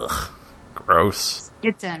gross.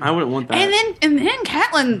 Gets in. I wouldn't want that. And then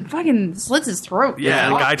Catelyn fucking slits his throat. Yeah,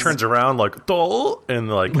 and the guy Awesome. turns around like, "Duh," and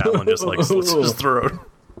like Catelyn just like slits his throat.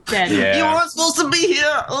 Dead. Yeah. You weren't supposed to be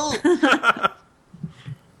here. Oh.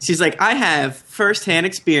 She's like, I have first-hand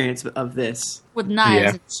experience of this. With knives Yeah.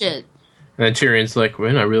 and shit. And then Tyrion's like,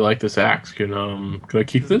 "Man, I really like this axe. Can I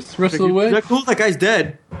keep this the rest of the way?" Is that cool? That guy's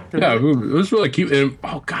dead. Yeah, it was really cute. And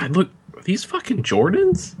oh god, look, are these fucking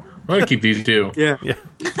Jordans. I'm gonna keep these too. Yeah. Yeah,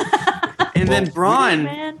 And then Bronn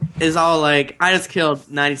Man. is all like, I just killed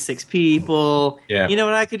 96 people. Yeah. You know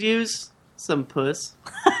what I could use? Some puss.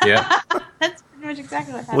 Yeah. That's pretty much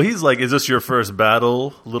exactly what happened. well, he's like, "Is this your first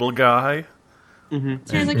battle, little guy?"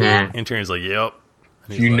 Tyrion's like, yeah. And Tyrion's like, "Yep."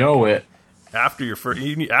 And he's You like, know it. after your first,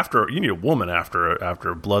 you need a woman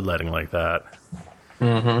after bloodletting like that.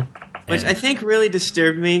 Which I think really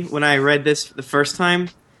disturbed me when I read this the first time.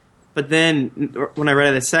 But then when I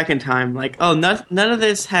read it the second time, like, oh, none of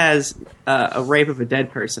this has a rape of a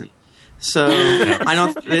dead person. So I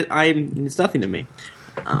don't. It's nothing to me.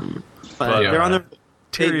 But yeah. they're on the.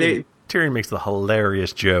 Tyrion makes the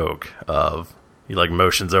hilarious joke of he like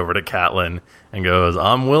motions over to Catelyn and goes,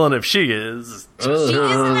 "I'm willing if she is." She isn't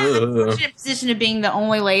in a fortunate position of being the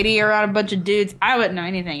only lady around a bunch of dudes. I wouldn't know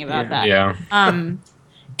anything about that. Yeah.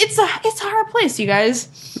 It's a hard place, you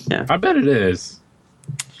guys. I bet it is.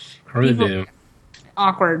 I really People- do.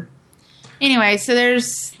 Awkward. Anyway, so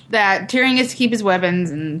there's that. Tyrion gets to keep his weapons,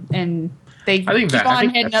 and they I think keep that- I on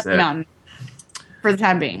think heading that's up the it. mountain for the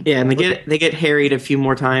time being. Yeah, and they get harried a few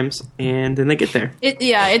more times, and then they get there. It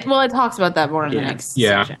talks about that more in the Yeah. next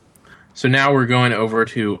Yeah. section. So now we're going over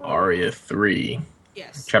to Arya 3,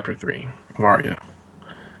 Yes. chapter 3 of Arya.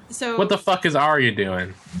 So What the fuck is Arya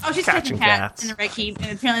doing? Oh, she's Catching catching cats cats. in the Red Keep,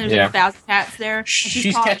 and apparently there's Yeah. like 1,000 cats there. And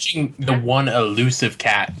She's caught catching the one elusive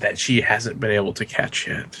cat that she hasn't been able to catch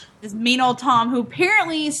yet. this mean old Tom, who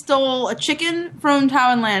apparently stole a chicken from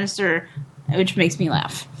Tywin Lannister, which makes me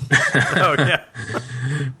laugh. Oh yeah,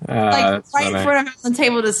 Like That's right in funny. front of him on the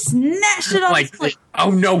table, to snatch it off his Like, plate.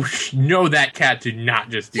 oh no, that cat did not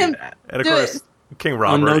just do Tim- that. and of Do course it. King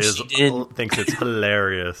Robert no, she didn't. thinks it's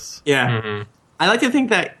hilarious. Yeah. Mhm. I like to think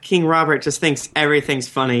that King Robert just thinks everything's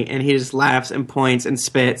funny, and he just laughs and points and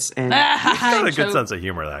spits, and He's got a Choke. good sense of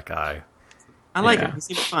humor. That guy. I like Yeah. it. He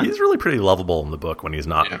seems fun. He's really pretty lovable in the book when he's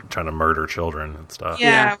not Yeah. trying to murder children and stuff. Yeah,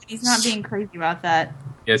 Yeah. when he's not being crazy about that.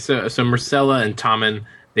 Yeah, so Marcella and Tommen,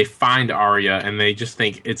 they find Arya and they just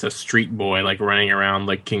think it's a street boy like running around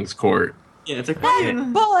like King's Court. Yeah, it's like,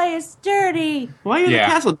 That boy is dirty. why are you in Yeah.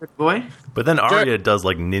 the castle, big boy? But then Arya does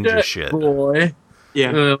like ninja shit. boy.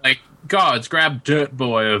 Yeah. Like, gods, grab Dirt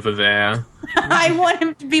Boy over there. I want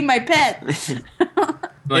him to be my pet.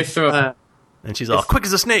 Like, If, throw, And she's all quick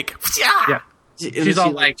as a snake. yeah. she's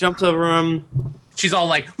all like- jumps over him. She's all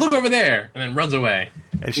like, look over there, and then runs away.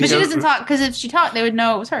 And But she goes- doesn't talk, because if she talked, they would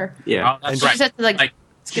know it was her. Yeah. Oh, that's She right. just has to, like she,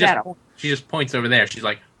 skedaddle. she just points over there. She's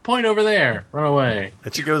like, point over there, run away.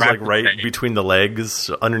 And she goes Grab like the right snake. between the legs,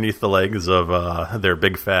 underneath the legs of their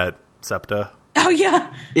big fat septa. Oh, yeah.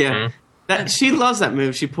 Yeah. Mhm. That she loves that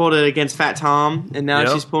move. She pulled it against Fat Tom, and now Yep.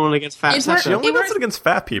 she's pulling it against Fat It's worth- She Sasha. only It does works- it against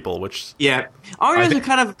fat people, which Yeah. Arya's think-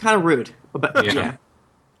 kind of rude. But Yeah. yeah.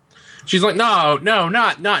 She's like, no,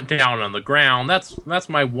 not down on the ground. That's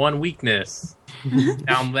my one weakness.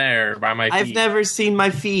 Down there by my feet. I've never seen my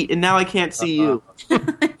feet, and now I can't see you.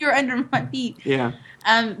 You're under my feet. Yeah.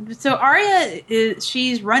 So Arya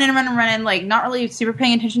she's running, like not really super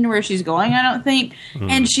paying attention to where she's going, I don't think.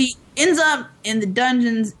 And she ends up in the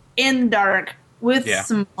dungeons in the dark with Yeah.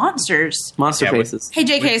 some monsters. Monster Yeah, faces. Hey,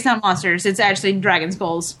 JK, it's not monsters. It's actually dragon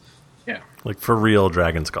skulls. Yeah. like for real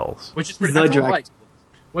dragon skulls. Which is pretty The I feel dragon. like,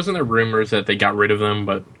 wasn't there rumors that they got rid of them,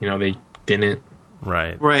 but they didn't?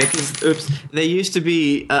 Right. Right, because they used to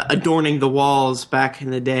be adorning the walls back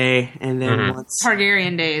in the day, and then Mhm. once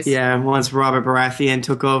Targaryen days. once Robert Baratheon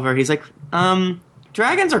took over, he's like,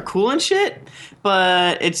 dragons are cool and shit,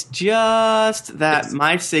 but it's just that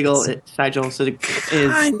my sigil is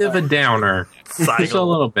Kind of a downer. Just a Cycle.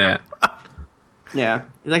 little bit. yeah.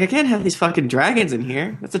 He's like, I can't have these fucking dragons in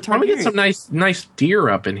here. That's a Why don't we get Targaryen. some nice deer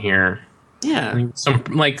up in here? Yeah. Some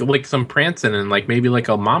like some prancing and like maybe like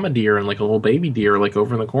a mama deer and like a little baby deer like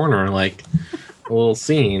over in the corner, like a little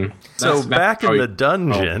scene. So That's back how in you- the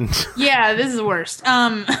dungeon, Yeah, this is the worst.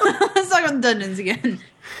 Let's talk about the dungeons again,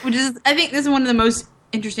 which is, I think, this is one of the most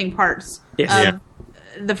interesting parts Yes.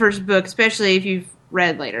 of the first book, especially if you've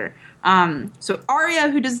read later. So Arya,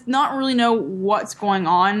 who does not really know what's going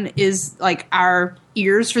on, is like our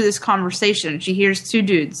ears for this conversation. She hears two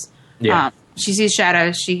dudes. Yeah. She sees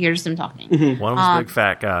shadows. She hears them talking. one was a big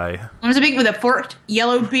fat guy. One's a big with a forked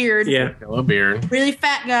yellow beard. Yeah. Yellow beard. Really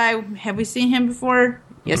fat guy. Have we seen him before?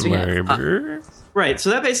 Yes, we have. Maybe. Right, so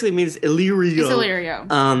that basically means Illyrio, It's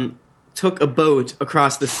Illyrio. Took a boat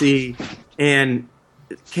across the sea and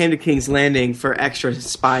came to King's Landing for extra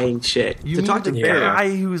spying shit to talk to the Barry. guy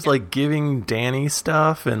who's like giving Danny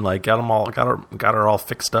stuff and like got her all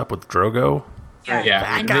fixed up with Drogo. Yeah.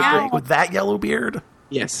 That guy now- with that yellow beard.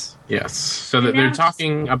 Yes. Yes. So that Now they're he's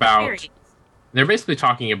talking about. Barry. They're basically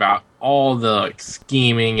talking about all the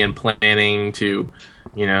scheming and planning to,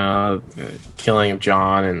 the killing of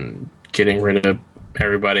John and getting rid of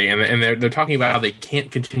everybody, and they're talking about how they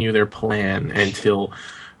can't continue their plan until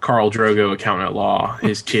Khal Drogo, Accountant at Law,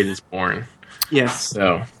 his kid is born. Yes.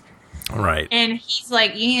 So Right. And he's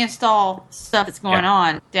like, you need to stall stuff that's going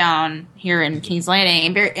on down here in King's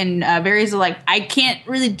Landing. And Barry's like, I can't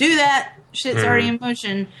really do that. Shit's already in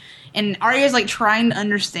motion. And Arya's like trying to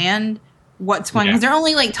understand what's going on. 'Cause they're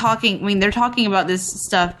only like talking. I mean, they're talking about this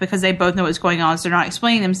stuff because they both know what's going on. So they're not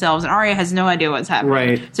explaining themselves. And Arya has no idea what's happening.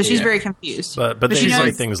 Right. So she's Yeah. very confused. But they she say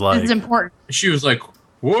knows things like, it's important. she was like,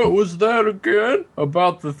 "What was that again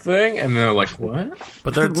about the thing?" And they're like, "What?"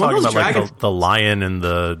 but they're One of talking those about like dragons- the lion and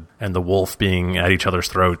the wolf being at each other's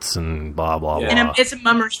throats and blah blah blah. And it's a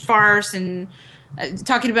mummer's farce. And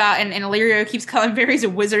talking about, and Illyrio keeps calling Barry's a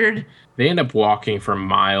wizard. They end up walking for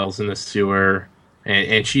miles in the sewer,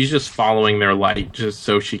 and she's just following their light just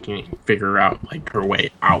so she can figure out like her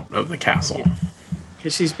way out of the castle.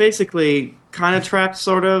 Because she's basically kind of trapped,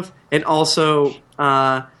 sort of, and also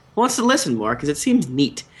wants to listen more because it seems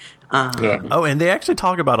neat. Oh, and they actually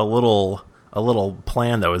talk about a little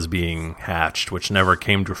plan that was being hatched, which never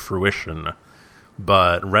came to fruition.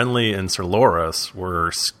 But Renly and Sir Loras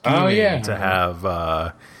were scheming to have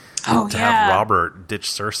have Robert ditch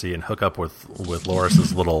Cersei and hook up with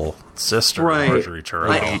Loras's little sister, Right. Marjorie Tyrell.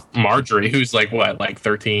 Like- Marjorie, who's like what, like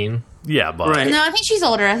 13? Yeah, but Right. No, I think she's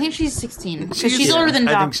older. I think she's 16. 'Cause she's older than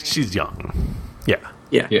I think Joffrey. she's young. Yeah.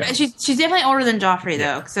 Yeah. Yeah. She's definitely older than Joffrey,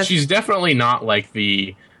 though. 'Cause that's- She's definitely not like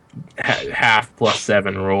the half plus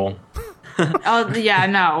 7 rule. oh, yeah,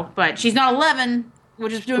 no. But she's not 11,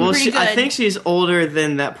 which is doing Well, pretty good. I think she's older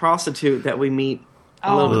than that prostitute that we meet a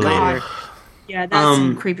Oh, little bit God. later. Yeah, that's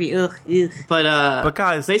some creepy. Ugh. But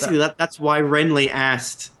guys, basically that's why Renly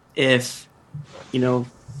asked if she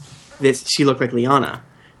looked like Lyanna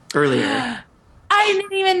earlier. I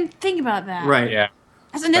didn't even think about that. Right. Yeah.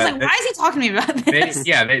 And it's like, why is he talking to me about this?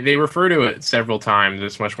 They refer to it several times.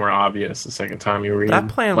 It's much more obvious the second time you read. that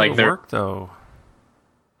plan like would they're- work though.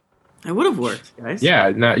 It would have worked, guys. Yeah,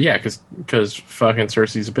 because fucking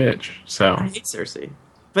Cersei's a bitch. So I hate Cersei.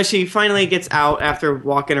 But she finally gets out after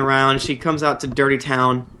walking around. She comes out to Dirty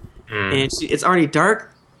Town, and it's already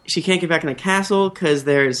dark. She can't get back in the castle because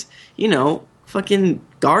there's, fucking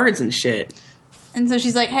guards and shit. And so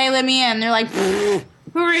she's like, hey, let me in. They're like, who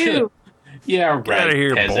are you? yeah, right. outta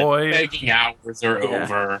here, peasant. boy. Begging hours are Yeah.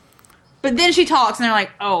 over. But then she talks, and they're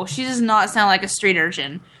like, oh, she does not sound like a street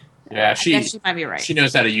urchin. Yeah, I guess she might be right. she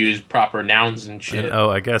knows how to use proper nouns and shit. And,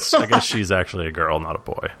 I guess she's actually a girl, not a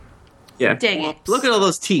boy. Yeah. Dang it. Look at all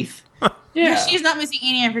those teeth. yeah, She's not missing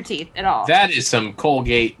any of her teeth at all. that is some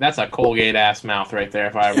Colgate. That's a Colgate ass mouth right there.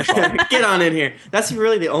 If I ever saw it. Get on in here. That's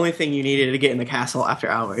really the only thing you needed to get in the castle after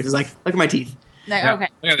hours. It's like, look at my teeth. Like, Yeah, okay.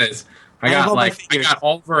 Look at this. I I got hold my I fingers. got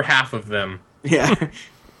over half of them. Yeah.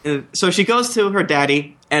 And so she goes to her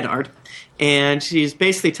daddy, Eddard, and she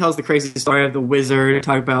basically tells the crazy story of the wizard,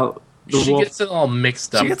 talk about the She wolf. gets it all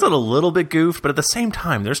mixed up. She gets it a little bit goofed, but at the same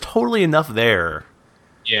time, there's totally enough there.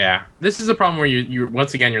 Yeah, this is a problem where you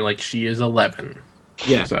once again you're like she is 11.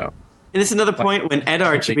 Yeah. So And it's another point when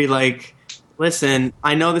Eddard should be like, listen,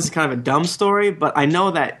 I know this is kind of a dumb story, but I know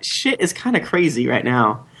that shit is kind of crazy right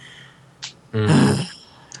now. Oh,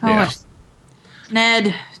 yeah,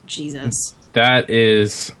 Ned, Jesus. that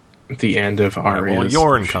is the end of Well, Arya's.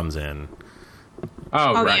 Yorn comes in,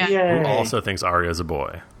 Oh, right. yeah. who also thinks Arya's a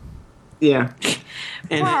boy. Yeah.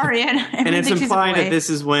 And, Poor Arya. and it's implied that this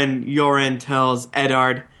is when Yoren tells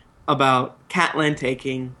Eddard about Catelyn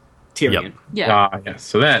taking Tyrion. Yep. Yeah. Yes.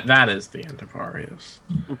 So that is the end of Arya's.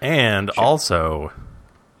 And also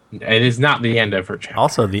It is not the end of her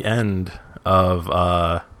chapter. the end of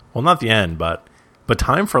well, not the end, but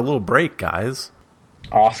time for a little break, guys.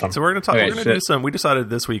 Awesome. So we're gonna talk. Okay, we're gonna do some. We decided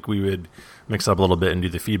this week we would mix up a little bit and do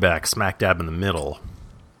the feedback smack dab in the middle.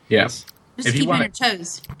 Yes. Just if you keep on want your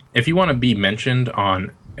toes. if you want to be mentioned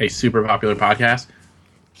on a super popular podcast,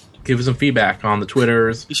 give us some feedback on the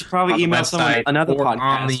Twitters. You should probably on the email someone website, another or podcast.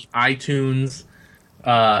 on the iTunes,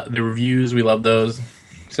 the reviews. We love those.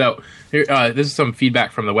 So here, this is some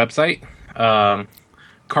feedback from the website. Khal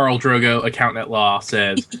Drogo, Accountant at Law,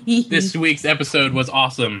 says this week's episode was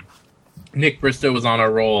awesome. Nick Bristow was on a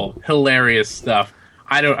roll. Hilarious stuff.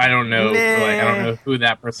 I don't know. Like, I don't know who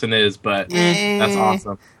that person is, but that's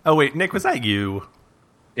awesome. Oh wait, Nick, was that you?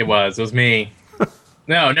 It was me.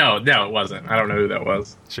 No, it wasn't. I don't know who that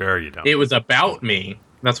was. Sure, you don't. It was about me.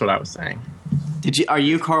 That's what I was saying. Are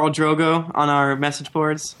you Carl Drogo on our message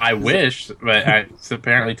boards? I wish, but it's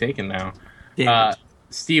apparently taken now. Damn it.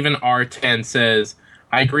 Stephen R10 says,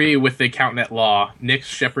 I agree with the accountant at law. Nick's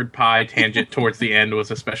shepherd pie tangent towards the end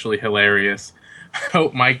was especially hilarious. I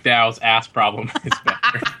hope Mike Dow's ass problem is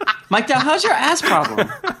better. Mike Dow, how's your ass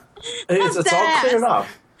problem? It's all cleared up.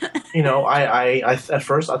 You know, I at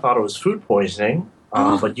first I thought it was food poisoning,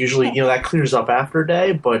 but usually, you know, that clears up after a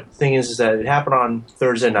day. But the thing is that it happened on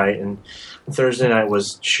Thursday night, and Thursday night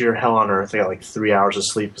was sheer hell on earth. I got like 3 hours of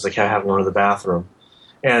sleep because I kept having to go to the bathroom.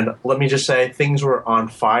 And let me just say, things were on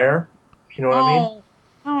fire. You know what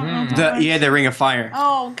I mean? The Ring of Fire.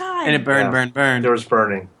 Oh, God. And it burned. There was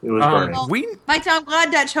burning. It was burning. Mike, I'm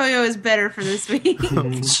glad that Choyo is better for this week.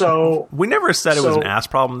 So we never said it was an ass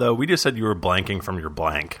problem, though. We just said you were blanking from your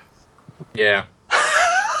blank. Yeah.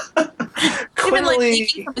 Even like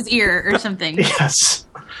leaking from his ear or something. Yes.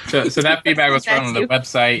 So that feedback was found on the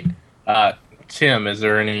website. Tim, is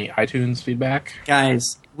there any iTunes feedback?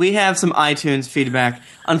 Guys, we have some iTunes feedback.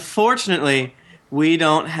 Unfortunately, we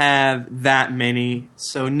don't have that many,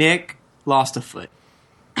 so Nick lost a foot.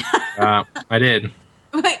 I did.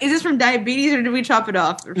 Wait, is this from diabetes or did we chop it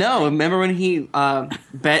off? No, remember when he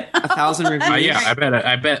bet 1,000 reviews? Yeah,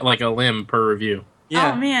 I bet like a limb per review.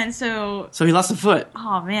 Yeah. Oh, man, so he lost a foot.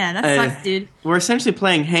 Oh, man, that sucks, dude. We're essentially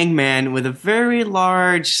playing Hangman with a very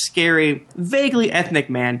large, scary, vaguely ethnic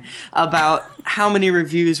man about how many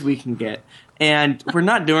reviews we can get. And we're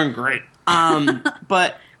not doing great.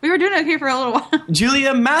 But we were doing okay for a little while.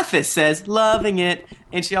 Julia Mathis says, loving it.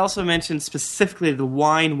 And she also mentioned specifically the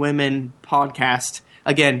Wine Women podcast.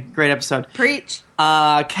 Again, great episode. Preach.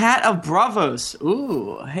 Cat of Bravos.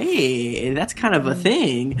 Ooh, hey, that's kind of a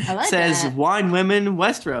thing. I like says that. Wine Women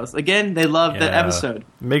Westeros. Again, they love that episode.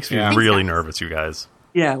 Makes me really nervous, you guys.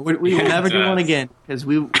 Yeah, we will never do one again because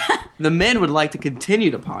the men would like to continue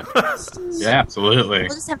the podcast. Yeah, absolutely. We'll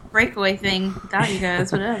just have a breakaway thing without you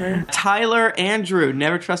guys, whatever. Tyler Andrew,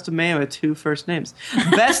 never trust a man with 2 first names.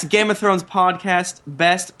 Best Game of Thrones podcast,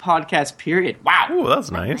 best podcast period. Wow, Ooh, that's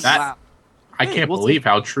nice. Wow. I can't believe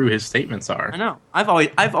how true his statements are. I know. I've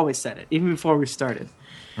always said it, even before we started.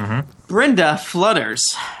 Mm-hmm. Brenda flutters.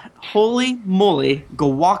 Holy moly,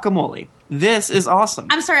 guacamole. This is awesome.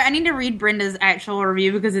 I'm sorry, I need to read Brenda's actual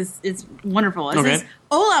review because it's wonderful. It says,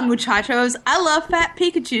 hola, muchachos. I love fat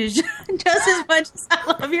Pikachus just as much as I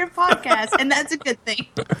love your podcast, and that's a good thing.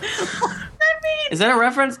 What does that mean? Is that a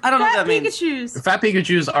reference? I don't know what that means. Pikachus. Fat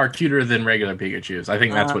Pikachus are cuter than regular Pikachus. I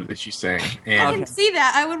think that's what she's saying. I And can see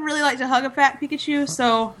that. I would really like to hug a fat Pikachu,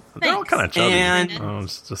 so They're all thanks. kind of chubby. And- I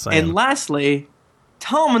was just saying. And lastly,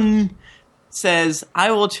 Tom says,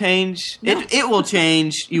 I will change. It will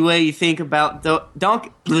change the way you think about the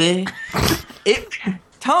donkey.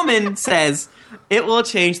 Tommen says, it will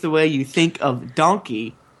change the way you think of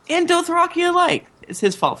donkey and Dothraki alike. It's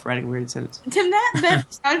his fault for writing a weird sentence. Tim, that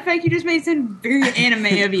sound effect you just made sound very anime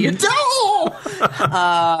of you.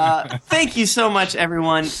 Thank you so much,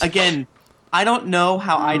 everyone. Again, I don't know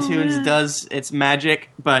how iTunes does its magic,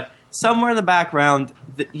 but somewhere in the background,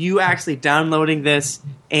 you actually downloading this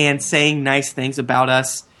and saying nice things about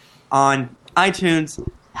us on iTunes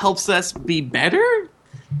helps us be better.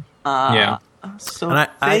 yeah. So And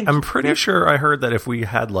thank I'm you. pretty sure I heard that if we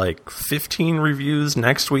had like 15 reviews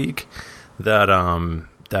next week, that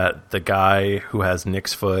that the guy who has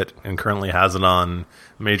Nick's foot and currently has it on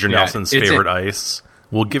Major Nelson's it's favorite ice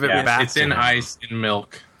will give it back. It's to in him. ice and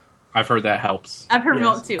milk. I've heard that helps. I've heard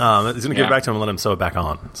milk too. He's going to give Yeah. it back to him and let him sew it back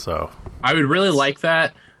on. So I would really like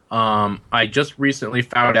that. I just recently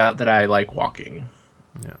found out that I like walking.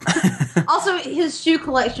 Also, his shoe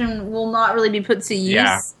collection will not really be put to use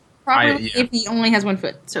Yeah. properly if he only has 1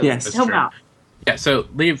 foot. So Yes. help true. out. Yeah, so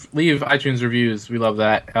leave iTunes reviews. We love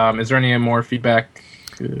that. Is there any more feedback?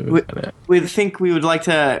 We think we would like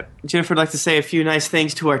to, Jennifer would like to say a few nice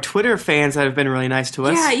things to our Twitter fans that have been really nice to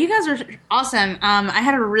us. Yeah, you guys are awesome. I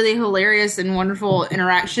had a really hilarious and wonderful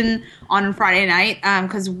interaction on Friday night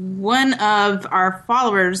because one of our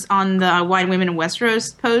followers on the Wine Women in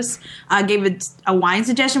Westeros post gave a wine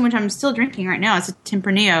suggestion, which I'm still drinking right now. It's a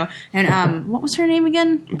Tempranillo. And what was her name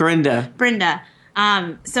again? Brenda.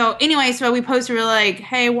 So anyway, so we posted, we were like,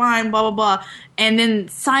 hey, wine, blah, blah, blah. And then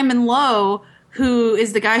Simon Lowe, who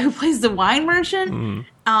is the guy who plays the wine merchant.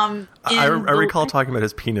 I recall talking about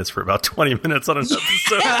his penis for about 20 minutes on an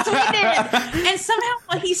episode. Yes, we did. And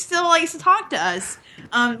somehow he still likes to talk to us.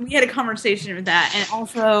 We had a conversation with that. And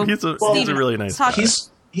also, He's a really nice talk- guy.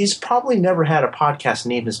 he's probably never had a podcast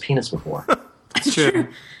name his penis before. It's true.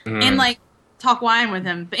 And like talk wine with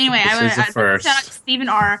him. But anyway, This is the first. shout out to Stephen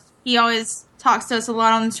R. He always talks to us a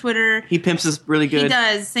lot on Twitter. He pimps us really good. He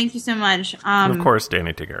does. Thank you so much. And of course,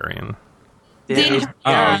 Danny Targaryen. Danny,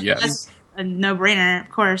 yes. that's a no-brainer, of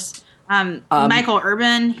course. Michael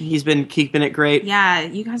Urban. He's been keeping it great. Yeah,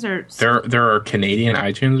 you guys are. There are Canadian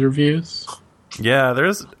iTunes reviews. Yeah,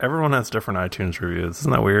 everyone has different iTunes reviews.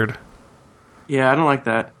 Isn't that weird? Yeah, I don't like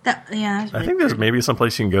that. That's I really think there's maybe some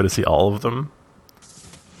place you can go to see all of them.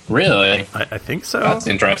 Really? I think so. That's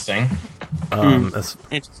interesting.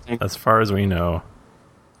 Interesting. As far as we know,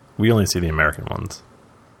 we only see the American ones.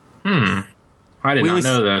 I did We not was-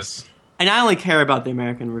 know this. And I only care about the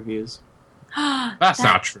American reviews. That's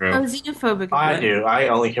not true. Oh, xenophobic. I do. I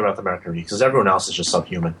only care about the American review because everyone else is just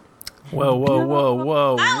subhuman. Whoa, whoa, whoa,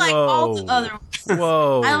 whoa! I like all the other ones.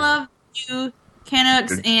 Whoa! I love you,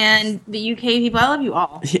 Canucks, and the UK people. I love you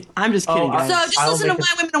all. I'm just kidding, Oh, guys. So just I'll listen to make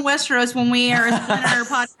White Women in Westeros when we are in our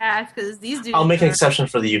podcast because these dudes. I'll make an are- exception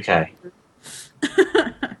for the UK.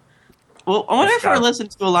 Well, I wonder if Yes, we're God.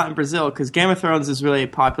 listened to a lot in Brazil because Game of Thrones is really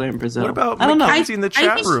popular in Brazil. What about I don't know. Mackenzie in the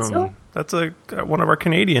chat think room? so. That's one of our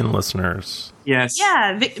Canadian listeners. Yes.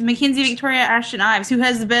 Yeah, Mackenzie Victoria Ashton Ives, who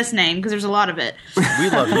has the best name because there's a lot of it. We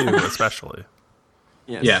love you especially.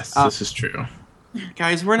 Yes, this is true.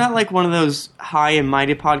 Guys, we're not like one of those high and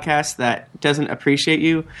mighty podcasts that doesn't appreciate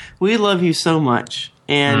you. We love you so much,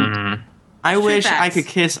 and I wish I facts. could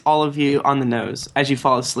kiss all of you on the nose as you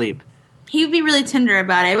fall asleep. He would be really tender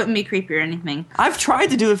about it. It wouldn't be creepy or anything. I've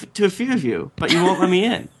tried to do it to a few of you, but you won't let me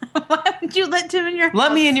in. Why would you let Tim in your Let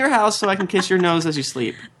house? me in your house so I can kiss your nose as you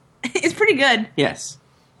sleep. It's pretty good. Yes.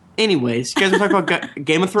 Anyways, you guys want to talk about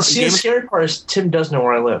Game of Thrones? See, the scary part is Tim does know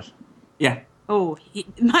where I live. Yeah. Oh,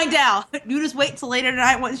 my Dow. You just wait till later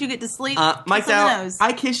tonight once you get to sleep. Mike kiss on the Dow, nose.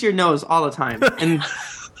 I kiss your nose all the time. And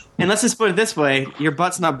let's just put it this way, your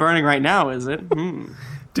butt's not burning right now, is it?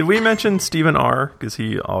 Did we mention Stephen R? Because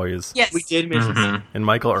he always... Yes. We did mention And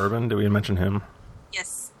Michael Urban, did we mention him?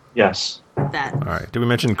 Yes. Yes. That. All right. Did we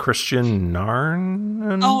mention Christian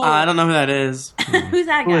Narn? Oh, I don't know who that is. who's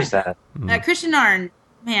that guy? Who is that? Christian Arn.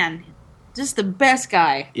 Man, just the best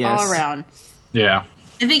guy Yes. all around. Yeah.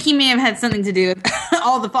 I think he may have had something to do with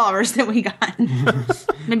all the followers that we got.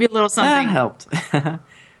 Maybe a little That something. helped.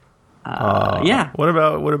 Yeah. What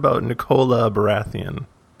about Nicola Baratheon?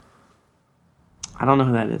 I don't know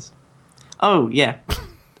who that is. Oh, yeah.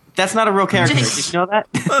 That's not a real character. Did you know that?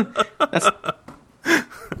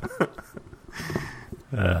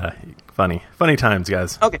 Funny times,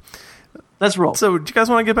 guys. Okay. Let's roll. So, do you guys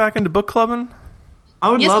want to get back into book clubbing? I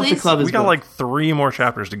would Yes, love please. to club his We got book. like 3 more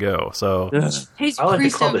chapters to go. So, Hey, I like to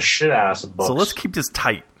Christo. club the shit out of some books. so let's keep this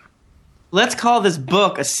tight. Let's call this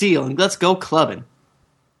book a seal and let's go clubbing.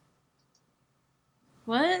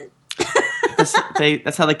 What?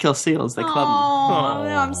 That's how they kill seals. They club them. Oh,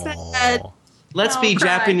 no, I'm sad. Let's I'll be cry.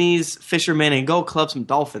 Japanese fishermen and go club some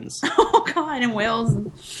dolphins. Oh, God, in Wales.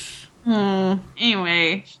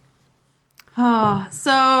 Anyway.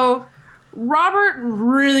 So, Robert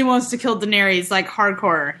really wants to kill Daenerys, like,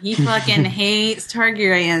 hardcore. He fucking hates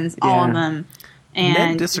Targaryens, all of Yeah. them. Ned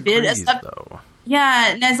And disagrees, though.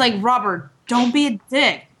 Yeah, Ned's like, Robert, don't be a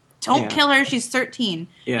dick. Don't Yeah. kill her. She's 13.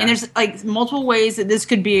 Yeah. And there's like multiple ways that this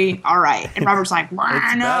could be all right. And Robert's like,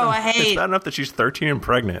 I know, I It's hate. bad enough that she's 13 and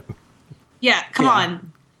pregnant. Yeah, come Yeah.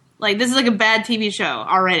 on. Like, this is like a bad TV show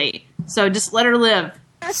already. So just let her live.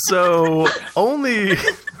 So only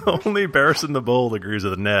Barristan the Bold agrees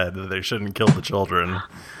with Ned that they shouldn't kill the children.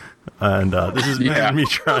 And this is Yeah. me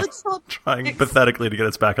trying pathetically to get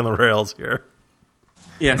us back on the rails here.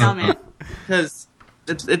 Yes. Oh, man. Because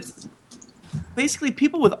it's basically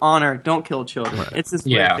people with honor don't kill children. It's this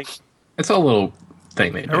Yeah. weird thing. It's a little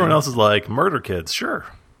thing they do. Everyone else is like, murder kids, sure.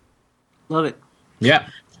 Love it. Yeah.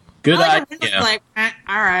 Good I like idea. everyone's like,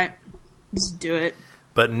 all right, just do it.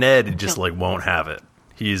 But Ned just like won't have it.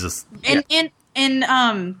 He's just And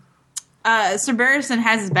Sir Barristan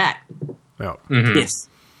has his back. no. Yes.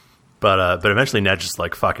 But eventually Ned just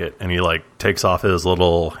like fuck it, and he like takes off his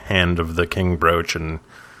little hand of the king brooch and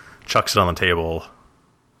chucks it on the table.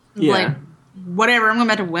 Yeah. Like, whatever. I'm going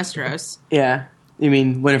back to Westeros. Yeah. You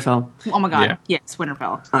mean Winterfell? Oh my god. Yeah. Yes,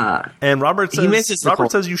 Winterfell. And Robert misses says the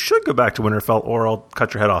cold. you should go back to Winterfell, or I'll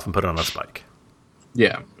cut your head off and put it on a spike.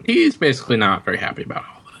 Yeah. He's basically not very happy about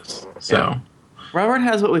all this. So, Robert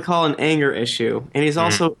has what we call an anger issue, and he's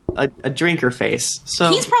also a drinker face. So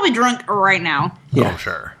He's probably drunk right now. Oh, I'm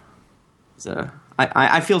sure. So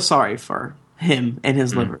I feel sorry for him and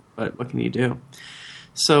his liver, but what can you do?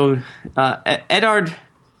 So Eddard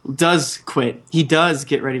does quit. He does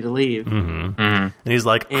get ready to leave. And he's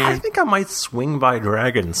like, I think I might swing by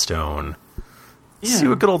Dragonstone. See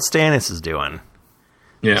what good old Stannis is doing.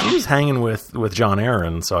 Yeah. He was hanging with Jon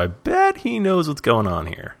Arryn, so I bet he knows what's going on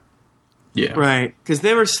here. Yeah. Right, because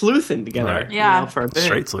they were sleuthing together. Right. Yeah. For a bit.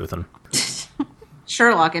 Straight sleuthing.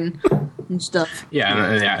 Sherlock and stuff.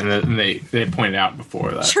 Yeah, and they pointed out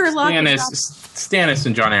before that Sherlock Stannis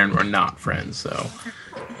and Jon Arryn were not friends, so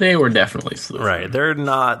they were definitely sleuthing. Right. They're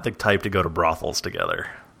not the type to go to brothels together.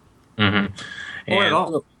 Mm-hmm. Or at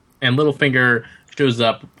all. And Littlefinger shows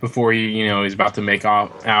up before he's about to make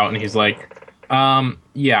out, and he's like,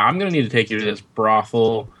 yeah, I'm going to need to take you to this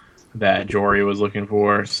brothel that Jory was looking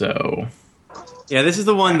for, so... Yeah, this is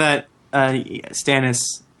the one that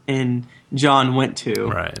Stannis and Jon went to.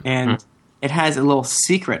 Right. And it has a little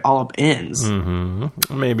secret all up ends.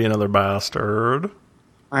 Maybe another bastard.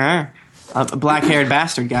 A black-haired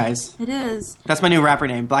bastard, guys. It is. That's my new rapper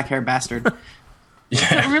name, Black-haired bastard.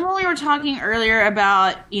 So remember we were talking earlier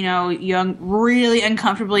about, young, really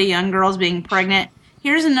uncomfortably young girls being pregnant?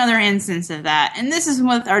 Here's another instance of that. And this is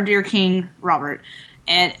with our dear King Robert.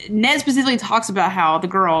 And Ned specifically talks about how the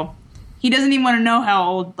girl, he doesn't even want to know how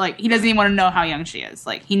old, he doesn't even want to know how young she is.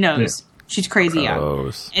 He knows. She's crazy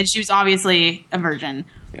young. And she was obviously a virgin.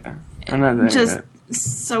 Yeah. I'm not there Just yet.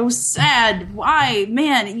 so sad. Why?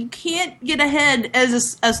 Man, you can't get ahead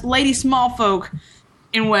as a lady smallfolk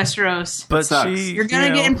in Westeros. But Sucks. You're going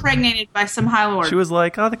to get impregnated by some High Lord. She was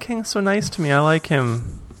like, oh, the king's so nice to me. I like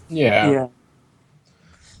him. Yeah.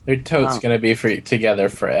 Their totes going to be together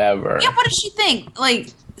forever. Yeah, what does she think?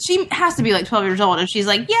 She has to be 12 years old if she's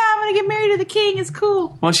like, yeah, I'm going to get married to the king. It's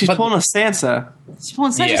cool. Well, she's pulling a Sansa. She's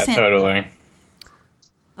pulling such a sense. Totally.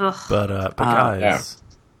 Ugh. But guys,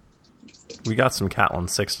 we got some Catelyn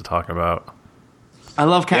 6 to talk about. I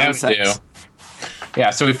love Catelyn we do. 6. Yeah,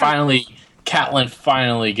 so Catelyn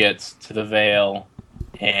finally gets to the Vale,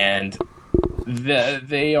 and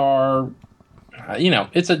they are,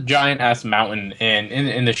 it's a giant-ass mountain, and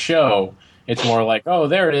in the show, it's more like, oh,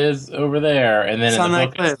 there it is, over there, and then in the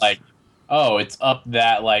book, it's like, oh, it's up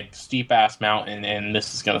that, steep-ass mountain, and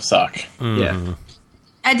this is gonna suck. Yeah.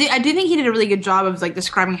 I do think he did a really good job of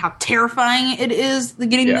describing how terrifying it is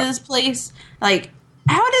getting to this place. How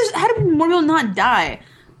did more people not die?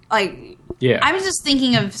 I was just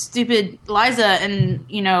thinking of stupid Liza and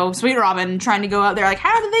Sweet Robin trying to go out there.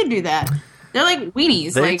 How did they do that? They're like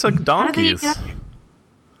weenies. They took donkeys.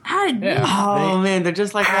 How did man, they're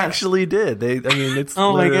just like us. Actually did. It's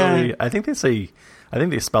oh my literally, God. I think they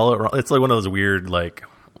spell it wrong. It's one of those weird,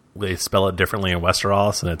 they spell it differently in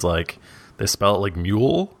Westeros, and it's they spell it like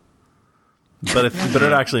mule, but it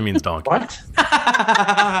actually means donkey. What?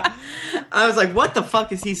 I was like, what the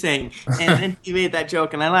fuck is he saying? And then he made that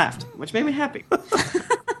joke, and I laughed, which made me happy.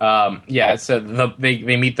 So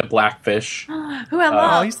they meet the Blackfish. Who I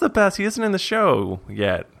love. Oh, he's the best. He isn't in the show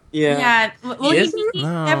yet. Yeah. Will he be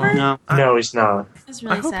ever? No, he's not. That's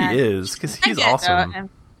really I hope sad. he is, because he's I get it, awesome. though.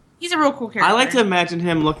 He's a real cool character. I like to imagine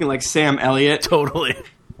him looking like Sam Elliott. Totally.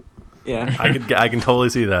 Yeah. I can totally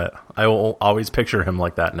see that. I will always picture him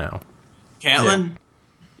like that now. Catelyn,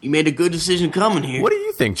 you made a good decision coming here. What do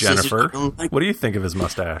you think, Scissors Jennifer? don't like- What do you think of his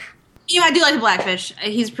mustache? I do like the Blackfish.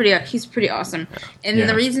 He's pretty awesome. And Yeah.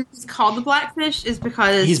 the reason he's called the Blackfish is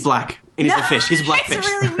because He's black. And he's a fish. He's a black fish. It's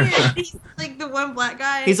really weird. He's the one black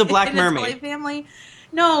guy. He's a black in the mermaid. Tully family.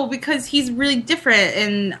 No, because he's really different,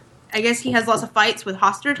 and I guess he has lots of fights with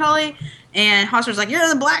Hoster Tully. And Hoster's like, "You're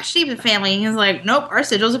the black sheep of the family." And he's like, "Nope, our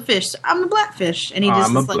sigil's a fish. I'm a blackfish." And he just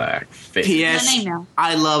I'm a is like, Blackfish. P.S. My name now.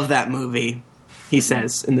 I love that movie, he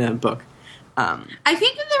says in the book. I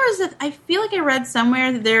think that there was I feel like I read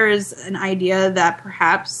somewhere that there is an idea that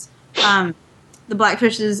perhaps the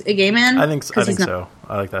Blackfish is a gay man. I think he's not. so.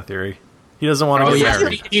 I like that theory. He doesn't want to Oh, get yeah.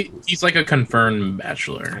 married. He's like a confirmed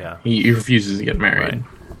bachelor. Yeah. He refuses to get married. Right.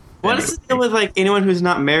 What is the deal with anyone who's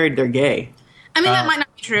not married, they're gay? I mean, that might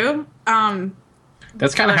not be true.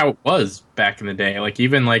 That's kind of how it was back in the day.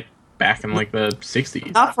 Even back in the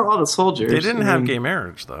 60s. Not for all the soldiers. They didn't I have mean, gay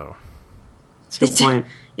marriage, though. That's a good point.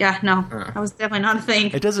 Yeah, no, that was definitely not a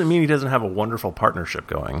thing. It doesn't mean he doesn't have a wonderful partnership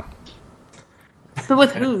going. But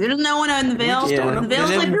with who? There's no one in the Vale. Yeah. The You Vale's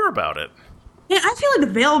didn't hear about it. yeah, I feel like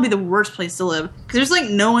the Vale would be the worst place to live because there's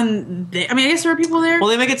no one there. I mean, I guess there are people there. Well,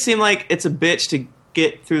 they make it seem like it's a bitch to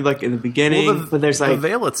get through in the beginning, but there's the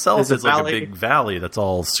Vale itself there's is like a valley. big valley that's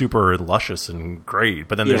all super luscious and great,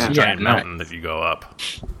 but then there's a Yeah. giant Yeah, mountain that you go up.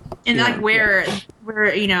 and where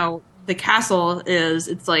the castle is,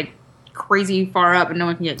 it's crazy far up and no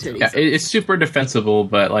one can get to it. Yeah, it's super defensible,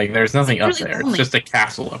 but there's nothing It's up really there. lonely. It's just a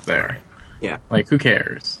castle up there. Yeah. Who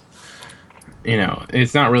cares?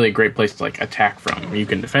 it's not really a great place to like attack from. You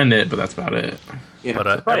can defend it, but that's about it. Yeah,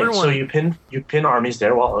 But Right, everyone, so you pin armies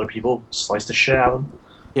there while other people slice the shit out of them.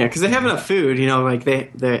 yeah, because they have enough food. Like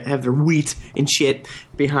they have their wheat and shit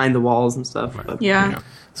behind the walls and stuff. But, Yeah.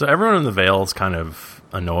 so everyone in the Vale is kind of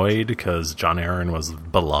annoyed because John Arryn was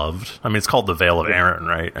beloved. I mean, it's called the Vale of Arryn,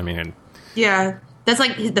 right? I mean, Yeah. That's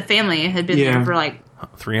like the family had been Yeah. there for like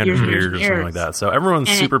 300 years or something like that. So everyone's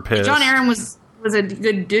super pissed. John Arryn was a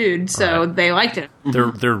good dude, so they liked him.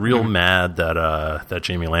 They're real mad that that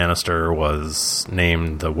Jaime Lannister was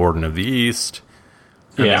named the Warden of the East.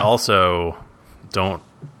 And they also don't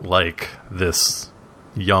like this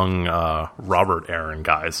young Robert Arryn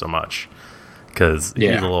guy so much because he's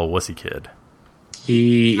a little wussy kid.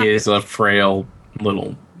 He is a frail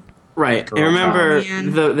little. right. And remember, Oh,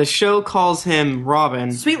 man. the show calls him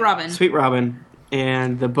Robin, Sweet Robin. Sweet Robin,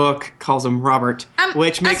 and the book calls him Robert,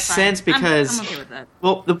 which That's makes fine. sense because I'm okay with that.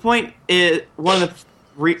 well, the point is one of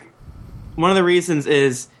the reasons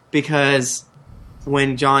is because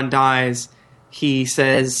when John dies, he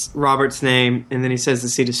says Robert's name, and then he says the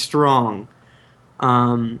seed is strong,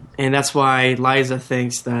 and that's why Liza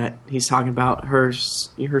thinks that he's talking about her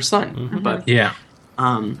son. But Yeah.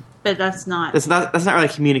 But that's not. that's not really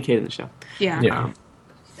communicated in the show. Yeah. Yeah.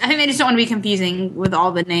 I think they just don't want to be confusing with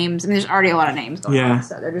all the names. I mean, there's already a lot of names going Yeah. on,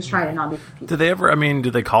 so they're just trying to not be confusing. Did they ever? I mean,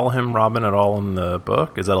 did they call him Robin at all in the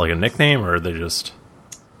book? Is that like a nickname, or are they just?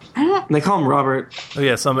 I don't. And they call him Robert. Oh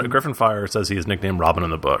yeah, Griffin Fire says he's nicknamed Robin in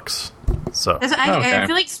the books. So I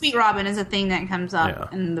feel like Sweet Robin is a thing that comes up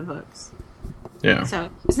Yeah. in the books. Yeah. So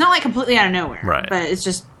it's not like completely out of nowhere, Right. But it's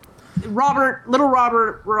just Little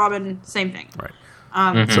Robin, same thing. right.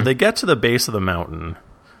 So they get to the base of the mountain,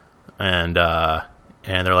 and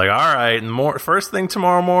they're like, "All right, first thing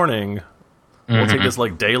tomorrow morning, we'll take this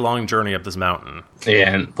like day-long journey up this mountain."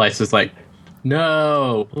 Yeah, and Lysa's like,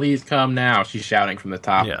 "No, please come now." She's shouting from the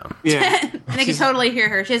top. Yeah. Yeah, And they can totally hear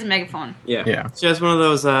her. She has a megaphone. yeah, Yeah. She has one of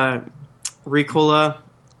those Ricola.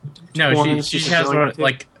 No, Ones she she's has going one, to.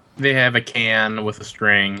 like they have a can with a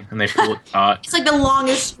string and they pull it taut. It's like the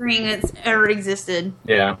longest string that's ever existed.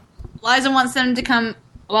 Yeah. Liza wants them to come.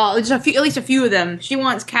 Well, just at least a few of them. She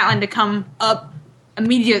wants Catelyn to come up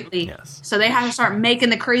immediately. Yes. So they have to start making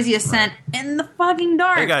the crazy ascent in the fucking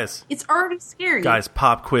dark. Hey, guys. It's already scary. Guys,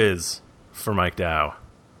 pop quiz for Mike Dow.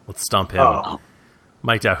 Let's stump him. Oh.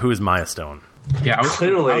 Mike Dow, who is Maya Stone? Yeah, I was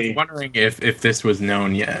Clearly- wondering if this was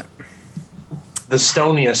known yet. The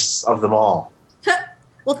stoniest of them all.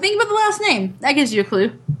 Well, think about the last name. That gives you a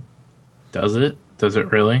clue. Does it? Does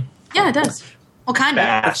it really? Yeah, it does. Well, kind of.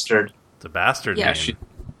 Bastard. It's a bastard Yeah, name.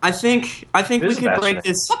 I think It we is could a break bastard.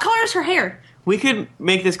 this. What color is her hair? We could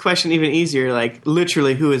make this question even easier, like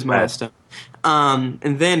literally, who is Maya Right. Stone?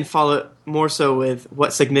 And then follow it more so with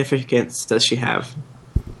what significance does she have?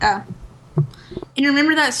 Oh. And you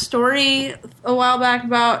remember that story a while back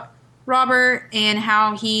about Robert and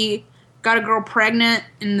how he got a girl pregnant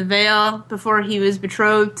in the Vale before he was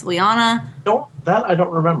betrothed to Lyanna? I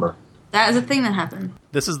don't remember. That is a thing that happened.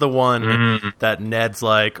 This is the one that Ned's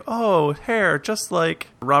like, oh, hair, just like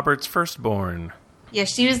Robert's firstborn. Yeah,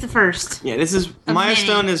 she was the first. Yeah, this is Maya many.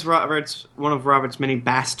 Stone is one of Robert's many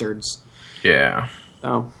bastards. Yeah.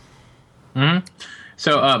 Oh,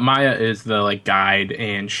 So Maya is the guide,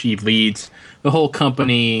 and she leads the whole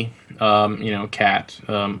company. Cat up She's the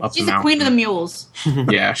the mountain. queen of the mules.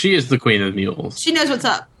 Yeah, she is the queen of the mules. She knows what's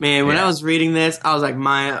up. man, when Yeah. I was reading this, I was like,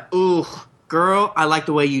 Maya, ooh, girl, I like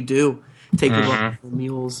the way you do. Take people off the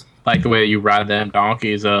mules. Like the way you ride them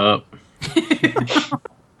donkeys up. Oh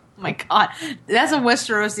my god. That's a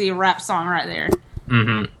Westerosi rap song right there.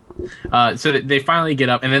 So they finally get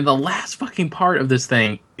up, and then the last fucking part of this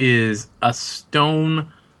thing is a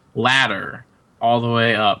stone ladder all the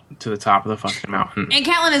way up to the top of the fucking mountain. And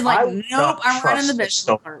Catelyn is I like, would nope, not I'm running the trust vegetable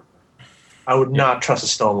Stone. part. I would not trust a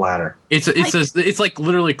stone ladder. It's like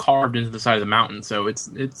literally carved into the side of the mountain, so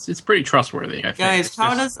it's pretty trustworthy. I think. Guys, It's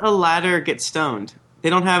how just- does a ladder get stoned? They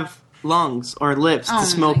don't have lungs or lips Oh to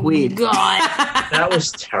smoke my weed. God. That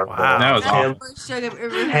was terrible. Wow. That was That's awful. the worst joke I've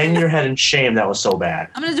ever Hang heard. your head in shame. That was so bad.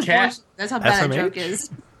 I'm gonna divorce Cat- you. That's how bad that SMH? joke is.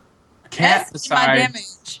 Cat S in my decides,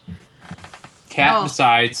 damage. Cat Oh.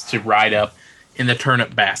 decides to ride up in the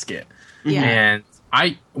turnip basket. Yeah. And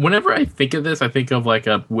whenever I think of this, I think of like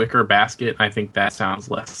a wicker basket. I think that sounds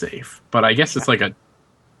less safe, but I guess it's like a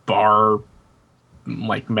bar,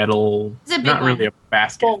 like metal. It's a big not one. really a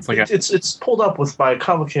basket. Well, It's like a it's pulled up by a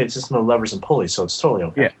complicated system of levers and pulleys, so it's totally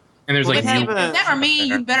okay. yeah. And there's Well, like they have If that were me,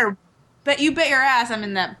 you better bet your ass I'm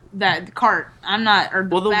in that cart. I'm not, or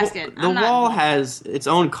basket. The wall has its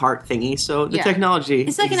own cart thingy, so the technology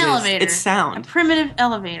It's like exists. an elevator. It's sound. A primitive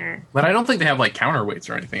elevator. But I don't think they have like counterweights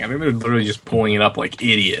or anything. I think they're literally just pulling it up like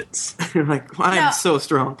idiots. Like, I'm so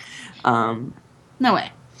strong. No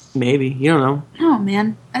way. Maybe. You don't know. No,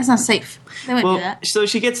 man. That's not safe. They wouldn't do that. So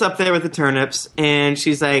she gets up there with the turnips, and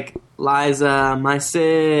she's like, Liza, my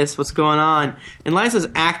sis, what's going on? And Liza's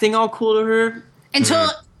acting all cool to her. Until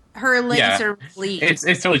her legs are bleeding. It's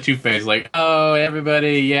totally two-faced. Like, oh,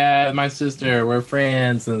 everybody, yeah, my sister, we're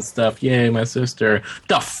friends and stuff. Yay, my sister.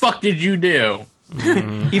 The fuck did you do?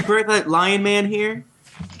 You birthed that lion man here?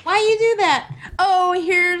 Why you do that? Oh,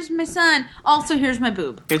 here's my son. Also, here's my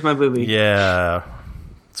boob. Here's my boobie. Yeah.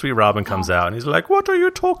 Sweet Robin comes out and he's like, "What are you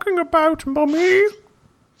talking about, mommy?"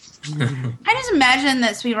 I just imagine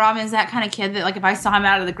that Sweet Robin is that kind of kid that, like, if I saw him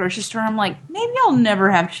out of the grocery store, I'm like, maybe I'll never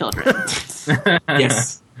have children.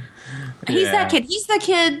 Yes. He's that kid. He's the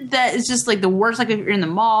kid that is just, like, the worst. Like, if you're in the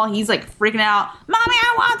mall, he's, like, freaking out, Mommy,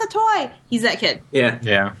 I want the toy. He's that kid. Yeah.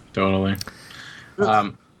 Yeah, totally.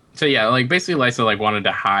 So yeah, like basically Lysa like wanted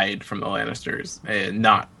to hide from the Lannisters and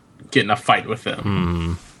not get in a fight with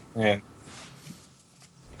them. And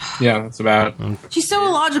yeah, that's about it. She's so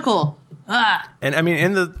illogical. And I mean,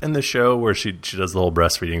 in the show where she does the whole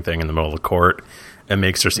breastfeeding thing in the middle of the court, it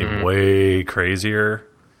makes her seem way crazier.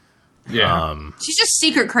 Yeah. She's just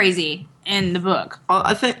secret crazy in the book.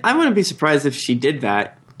 I think I wouldn't be surprised if she did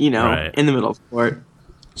that, in the middle of the court.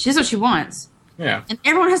 She does what she wants. Yeah. And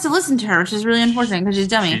everyone has to listen to her, which is really unfortunate because she's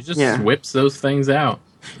dummy. She just whips those things out.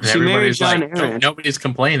 And She married everybody's John like, Aaron. nobody's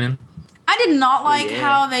complaining. I did not like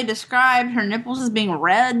how they described her nipples as being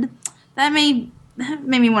red. That made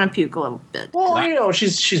me want to puke a little bit. Well,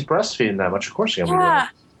 she's breastfeeding that much. Of course, she's gonna be red.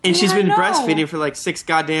 And she's I been know. breastfeeding for like 6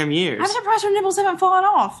 goddamn years. I'm surprised her nipples haven't fallen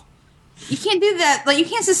off. You can't do that. Like, you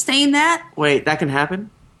can't sustain that. Wait, that can happen?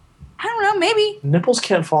 I don't know. Maybe Nipples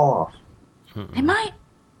can't fall off. they might.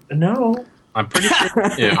 No. I'm pretty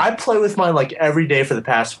sure. Yeah. I play with mine like every day for the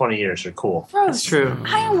past 20 years. They're cool. Gross. That's true.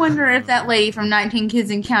 I wonder if that lady from 19 Kids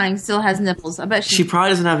and Counting still has nipples. I bet She probably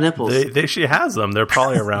doesn't have nipples. She has them. They're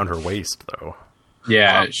probably around her waist, though.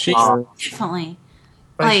 Yeah, she. definitely.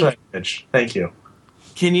 Thanks for Like, that, Mitch. Thank you.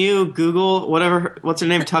 Can you Google what's her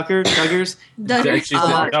name? Tucker? Duggars? Duggar. She's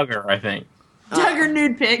Duggar, I think. Duggar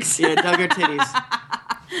nude pics. Yeah, Duggar titties.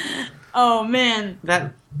 Oh man,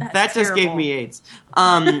 That just terrible. gave me AIDS.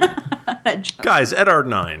 that joke. Guys, Eddard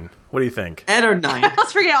 9. What do you think? Ed or 9.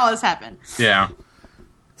 Let's forget all this happened. Yeah.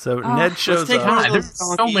 So Ned shows take up. one of God,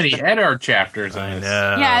 there's so many Eddard chapters in I this.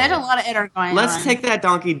 know. Yeah, there's a lot of Eddard going on. Let's take that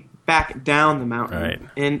donkey back down the mountain. Right.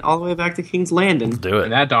 And all the way back to King's Landing. Do it.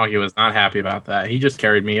 And that donkey was not happy about that. He just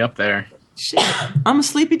carried me up there. Shit. I'm a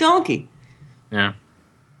sleepy donkey. Yeah.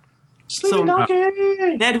 So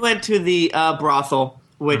Ned went to the brothel,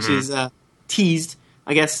 which is teased,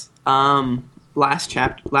 I guess, last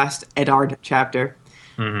Eddard chapter.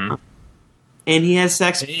 Mm-hmm. And he has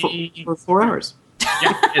sex for 4 hours.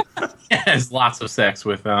 Yeah, it has lots of sex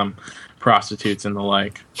with prostitutes and the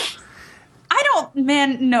like.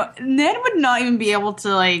 No. Ned would not even be able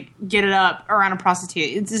to, like, get it up around a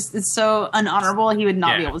prostitute. It's so unhonorable. He would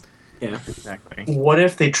not be able to. Yeah. Exactly. What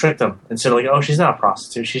if they tricked them instead of like, oh, she's not a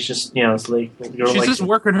prostitute. She's just, it's like She's just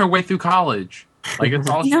working her way through college. Like, it's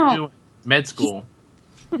all she's No. doing. Med school.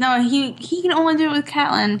 No, he can only do it with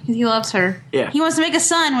Catelyn because he loves her. Yeah. He wants to make a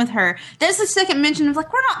son with her. That's the second mention of,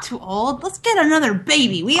 like, we're not too old. Let's get another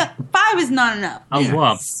baby. 5 is not enough. I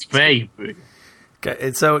love baby.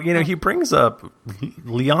 Okay, so, he brings up...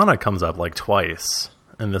 Lyanna comes up, like, twice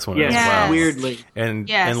in this one as well. Weirdly. And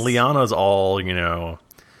Yes. and Lyanna's all,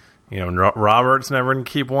 Robert's never going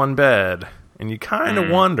to keep one bed. And you kind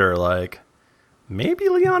of wonder, like, maybe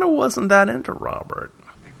Lyanna wasn't that into Robert.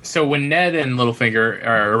 So when Ned and Littlefinger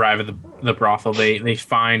arrive at the brothel, they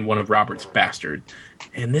find one of Robert's bastards.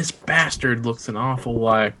 And this bastard looks an awful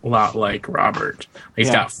lot like Robert. It's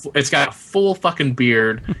got a full fucking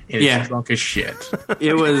beard and it's drunk as shit.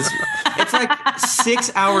 It's like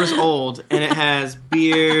 6 hours old, and it has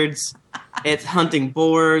beards. It's hunting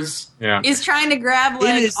boars. Yeah. He's trying to grab,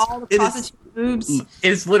 like, all the it prostitute boobs.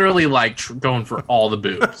 It's literally like going for all the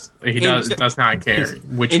boobs. He does not care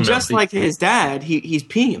which. And just like his dad, he's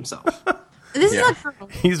peeing himself. This is a girl.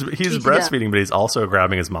 He's breastfeeding, but he's also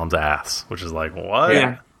grabbing his mom's ass, which is like, what?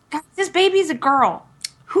 Yeah. God, this baby's a girl.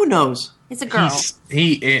 Who knows? It's a girl.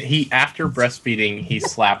 He after breastfeeding he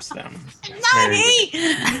slaps them. Not me.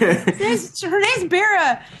 Her name's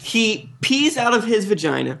Bera. He pees out of his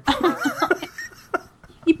vagina,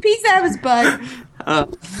 He pees out of his butt.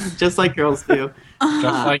 just like girls do.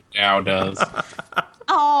 Just like Dow does.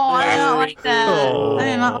 Oh, I don't like that. Oh. I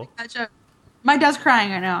did not like that joke. My dad's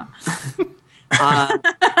crying right now.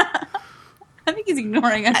 I think he's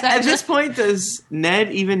ignoring us. At this point, does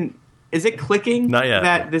Ned even... Is it clicking? Not yet.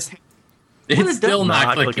 That this... It's still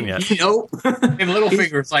not clicking yet. Nope. And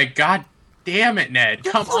Littlefinger's like, God damn it, Ned,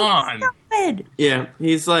 come on. Stupid. Yeah,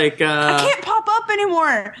 he's like... I can't pop up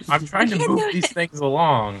anymore. I'm trying to move these things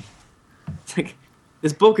along. It's like,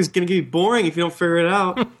 this book is going to get boring if you don't figure it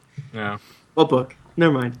out. No. What book?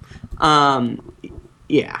 Never mind.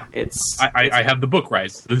 Yeah, it's... I have the book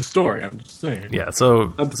rights to the story, I'm just saying. Yeah,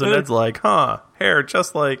 so Ned's like, hair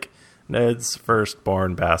just like Ned's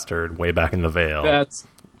firstborn bastard way back in the Vale. That's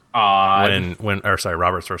odd.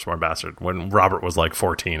 Robert's firstborn bastard, when Robert was like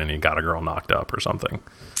 14 and he got a girl knocked up or something.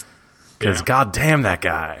 Because goddamn that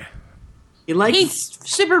guy. He's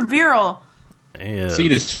super virile. Yeah.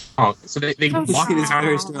 Seed is strong. So they walk It is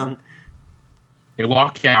very out. strong. They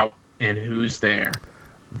walk out, and who's there?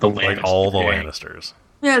 The Lannister. Like all the gang. Lannisters.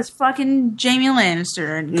 Yeah, it's fucking Jamie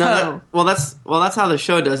Lannister and No, Co. that's how the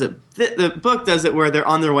show does it. The book does it where they're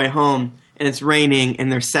on their way home and it's raining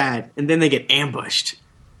and they're sad and then they get ambushed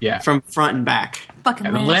Yeah. from front and back. Fucking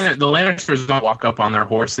And Lannister. the Lannisters don't walk up on their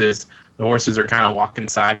horses. The horses are kind of walking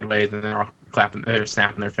sideways, and they're all they're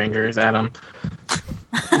snapping their fingers at them.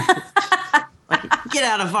 Get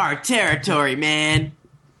out of our territory, man.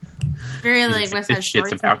 Very like West Side This shit's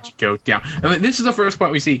Story. about to go down. I mean, this is the first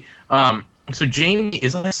point we see. So Jaime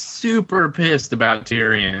is like super pissed about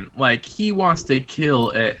Tyrion. Like he wants to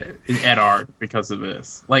kill Eddard because of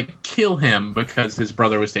this. Like kill him because his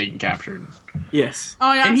brother was taken captured. Yes.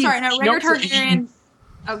 Oh, yeah, I'm And he- sorry. No, he Rhaegar knows- Targaryen.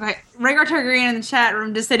 Okay, Rhaegar Targaryen in the chat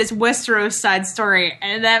room just said it's Westeros side story,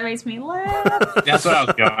 and that makes me laugh. That's what I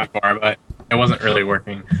was going for, but it wasn't really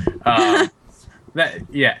working. I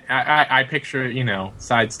picture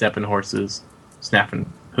sidestepping horses,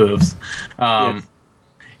 snapping hooves.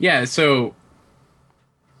 Yeah, so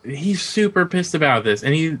he's super pissed about this,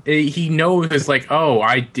 and he knows like, oh,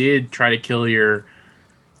 I did try to kill your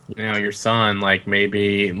son. Like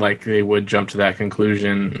maybe like they would jump to that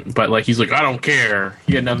conclusion, but like he's like, I don't care.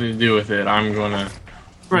 He had nothing to do with it. I'm gonna.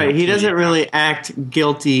 Right, he doesn't really act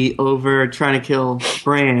guilty over trying to kill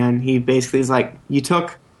Bran. He basically is like, you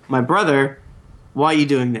took my brother, why are you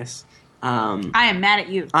doing this? I am mad at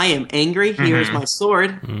you. I am angry, here's my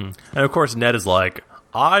sword. And of course Ned is like,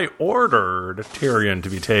 I ordered Tyrion to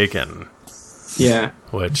be taken. Yeah.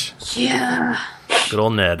 Which, Yeah. good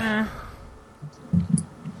old Ned.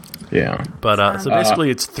 Yeah, But so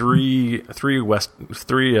basically, it's three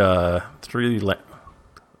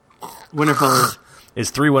Winterfell. is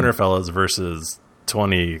 3 Winterfellas versus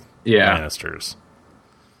 20 Yeah. Lannisters.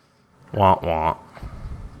 Wah wah.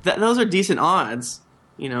 Those are decent odds,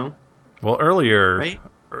 you know. Well, earlier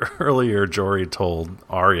Jory told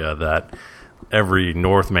Arya that every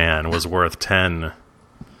Northman was worth 10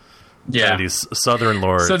 yeah. these Southern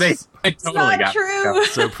lords. So they totally Not got true.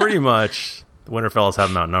 So pretty much, the Winterfellas have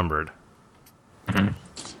them outnumbered.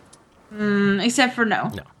 Except for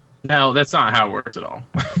no. No, that's not how it works at all.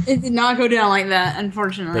 It did not go down like that,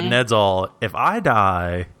 unfortunately. But Ned's all, if I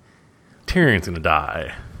die, Tyrion's gonna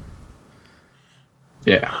die.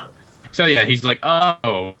 Yeah. So yeah, he's like,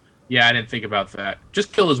 oh, yeah, I didn't think about that.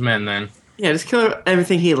 Just kill his men then. Yeah, just kill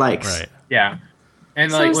everything he likes. Right. Yeah.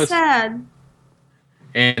 And so like, let's, sad.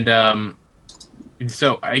 and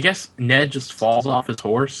so I guess Ned just falls off his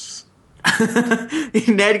horse.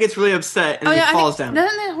 Ned gets really upset and Oh he yeah, falls down.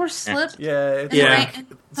 Doesn't the horse slip? Yeah. It's Yeah. like-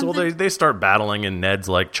 so they start battling, and Ned's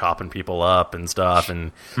like chopping people up and stuff,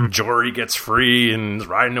 and Jory gets free and is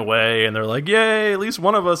riding away, and they're like, yay, at least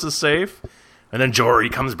one of us is safe. And then Jory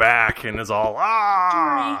comes back and is all,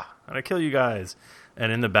 I'm gonna kill you guys.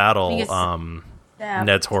 And in the battle, Yeah.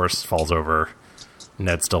 Ned's horse falls over.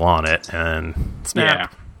 Ned's still on it, and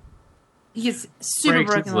snap. He gets super Breaks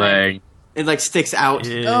broken his leg. It like sticks out.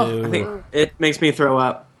 Ew. Oh. I think it makes me throw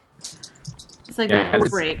up. It's like Yeah, a it's-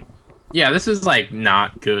 break. Yeah, this is like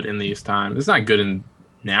not good in these times. It's not good in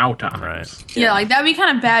now times. Right. Yeah, like that'd be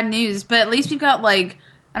kind of bad news, but at least we've got like,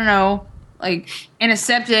 I don't know, like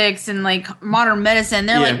antiseptics and like modern medicine.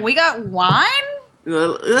 They're Yeah. like, we got wine?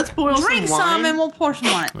 Let's boil Drink some wine. some and we'll pour some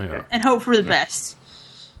on it. Yeah. And hope for the best.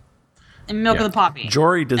 And milk Yeah. of the poppy.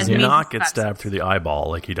 Jory does As means not as get fast. stabbed through the eyeball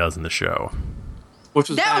like he does in the show. Which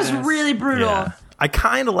was That was badass. really brutal. Yeah. I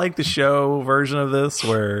kind of like the show version of this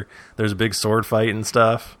where there's a big sword fight and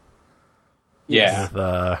stuff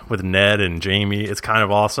Yeah. with Ned and Jamie. It's kind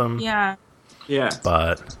of awesome. Yeah. Yeah.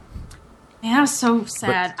 But Man, that was so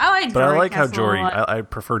sad. I like I Jory like how Castle a Jory. lot. I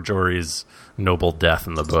prefer Jory's noble death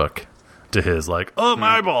in the book to his like, oh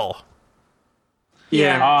my eyeball.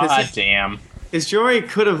 Yeah. Ah, 'cause his- damn. his Jory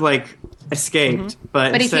could have like escaped,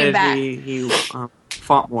 but, But he instead came back. he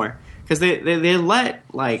fought more because they let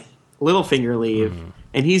like Littlefinger leave,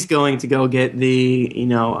 and he's going to go get the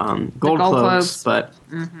gold cloaks, but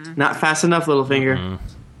not fast enough, Littlefinger.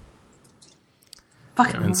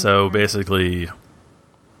 And so basically,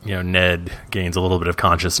 Ned gains a little bit of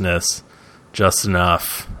consciousness, just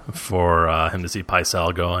enough for him to see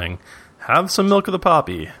Pycelle going, "Have some milk of the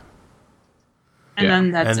poppy,"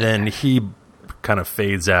 and then he kind of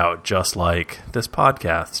fades out, just like this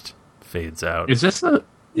podcast fades out. Is this the...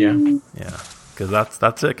 Yeah. Yeah, because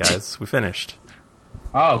that's it, guys. We finished.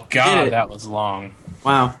 Oh, God, that was long.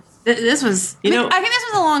 Wow. This was... I think this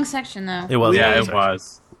was a long section, though. It was. Yeah, it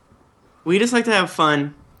was. We just like to have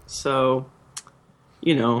fun, so...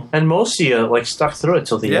 And most of you stuck through it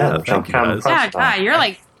till the end. Which I'm kind of impressed God, you're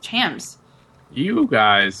like champs. You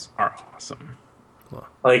guys are awesome.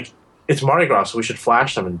 It's Mardi Gras, so we should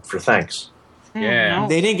flash them for thanks. Yeah. No.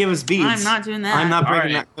 They didn't give us beads. I'm not doing that. I'm not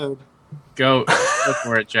breaking Alright. that code. Go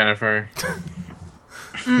for it, Jennifer.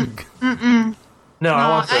 No, I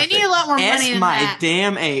want I need a lot more money S than my that.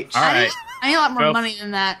 damn H. All right. I need a lot more Go- money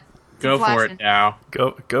than that. Go for Flashing. it now.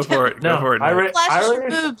 Go for it. No, Go for it. I Nick. already, Flash your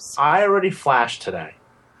boobs. I already flashed today.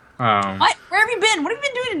 What? Where have you been? What have you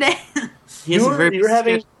been doing today? He has a very You were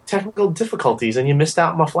having sketch- technical difficulties, and you missed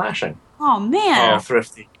out on my flashing. Oh man. Oh,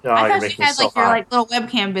 Thrifty. Oh, I you're thought making you me had so your hot. little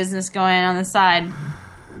webcam business going on the side.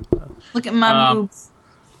 Look at my boobs.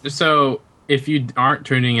 So, if you aren't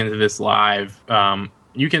tuning into this live,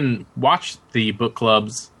 you can watch the book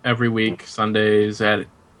clubs every week, Sundays at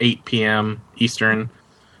 8 p.m. Eastern.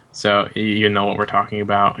 So, you know what we're talking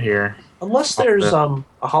about here. Unless there's a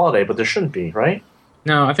holiday, but there shouldn't be, right?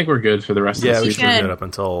 No, I think we're good for the rest Yeah, of we the should season. be good up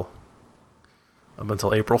until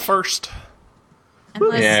April 1st.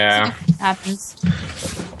 Unless Yeah. something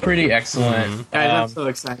happens. Pretty excellent. Guys, I'm so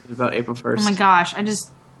excited about April 1st. Oh my gosh, I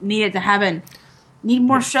just need it to happen. Need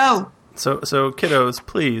more show. So kiddos,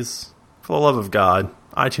 please, for the love of God,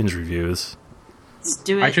 iTunes reviews. Let's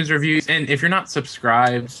do it. iTunes reviews, and if you're not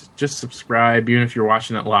subscribed, just subscribe, even if you're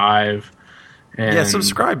watching it live. And Yeah,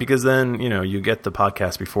 subscribe, because then you get the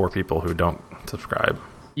podcast before people who don't subscribe.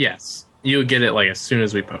 Yes, you'll get it as soon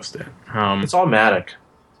as we post it. It's automatic.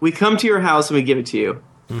 We come to your house and we give it to you.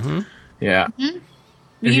 Yeah. we If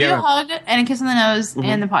give you you a ever- hug and a kiss on the nose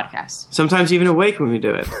and the podcast. Sometimes even awake when we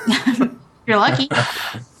do it. If you're lucky.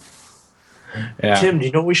 Yeah. Tim, do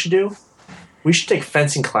you know what we should do? We should take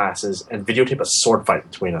fencing classes and videotape a sword fight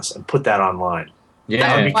between us and put that online. That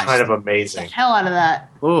Yeah. would be Watch kind of the amazing. hell out of that.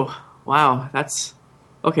 Oh, wow. That's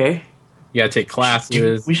okay. You gotta take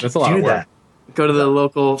classes. We should That's a lot do of work. that. Go to the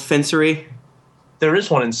local fencery. There is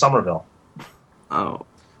one in Somerville. Oh.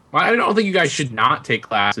 Well, I don't think you guys should not take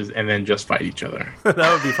classes and then just fight each other. That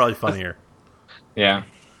would be probably funnier. Yeah.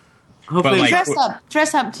 Hopefully. like-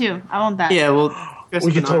 Dress up too. I want that. yeah, well,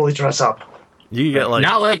 We could totally dress up. You could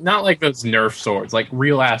get Not like those Nerf swords, like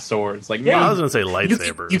real ass swords. Like Yeah, I was gonna say you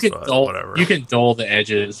lightsabers, can but dull, whatever. you can dull the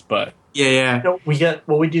edges, but Yeah. No,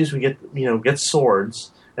 what we do is we get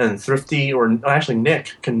swords, and Thrifty or actually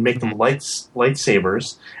Nick can make them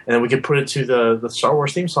lightsabers, and then we can put it to the Star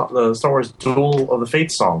Wars theme song, the Star Wars Duel of the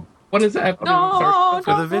Fates song. what is that?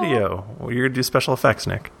 For the video, you're gonna do special effects,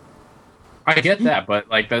 Nick. I get that, but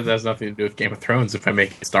that has nothing to do with Game of Thrones. If I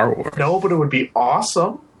make it Star Wars, No, but it would be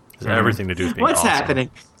awesome. It's everything to do with being What's awesome.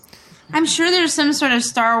 happening? I'm sure there's some sort of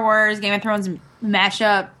Star Wars, Game of Thrones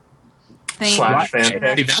mashup thing. Slash fan See,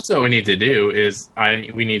 fic. that's what we need to do.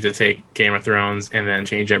 We need to take Game of Thrones and then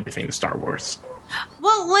change everything to Star Wars.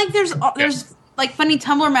 Well, there's funny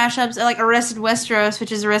Tumblr mashups, like Arrested Westeros,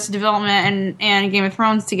 which is Arrested Development and Game of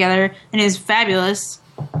Thrones together, and is fabulous.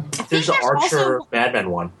 There's the Archer also- Mad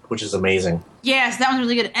Men one, which is amazing. Yes, that one's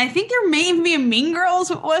really good. And I think there may even be a Mean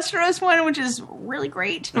Girls Westeros one, which is really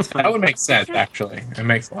great. That would make sense, actually. It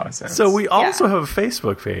makes a lot of sense. So we also have a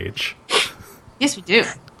Facebook page, Yes, we do.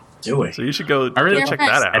 Do it. so you should go I really check like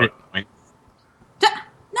that out. Edit point.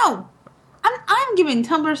 No, I'm giving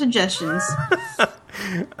Tumblr suggestions.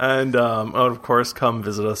 And of course, come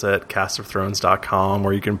visit us at castofthrones.com,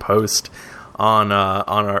 where you can post on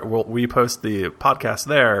our. We post the podcast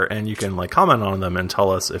there, and you can comment on them and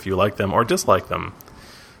tell us if you like them or dislike them.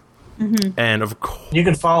 And of course, You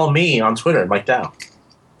can follow me on Twitter, Mike Dow.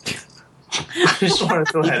 I just want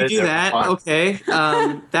to throw that You in do there. that, Fun. okay.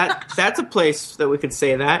 That's a place that we could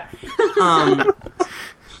say that.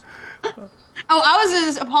 I was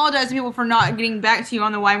going to apologize to people for not getting back to you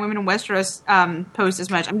on the Why Women in Westeros post as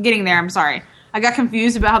much. I'm getting there. I'm sorry. I got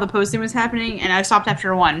confused about how the posting was happening, and I stopped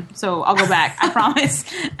after one. So I'll go back. I promise.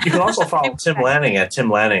 You can also follow Tim Lanning at Tim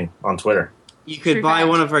Lanning on Twitter. You could True buy fact.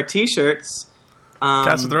 one of our T-shirts.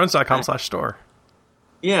 castofthrones.com/store.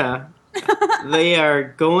 Yeah. They are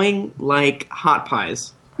going like hot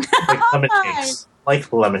pies. Like lemon cakes.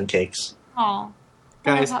 Like lemon cakes. Oh,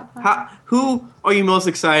 Guys, hot pie. who are you most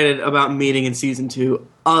excited about meeting in season 2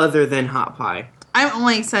 other than Hot Pie? I'm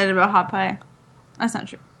only excited about hot pie. That's not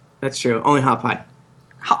true. That's true. Only Hot Pie.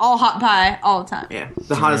 All hot pie all the time. Yeah,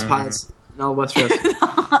 the hottest pies in all Westeros.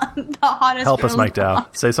 The hottest. Help us, girls- Mike Dow.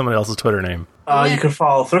 Say somebody else's Twitter name. You can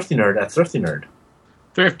follow Thrifty Nerd at Thrifty Nerd.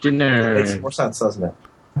 Thrifty Makes nerd. more sense, doesn't it?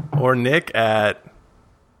 Or Nick at...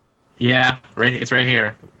 Yeah, it's right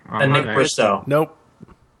here. And Nick Bristow. Nope.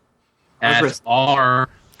 At Bristow. R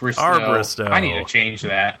Bristow. R. Bristow. I need to change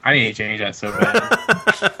that. So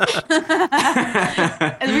bad.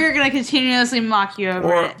 And we're gonna continuously mock you over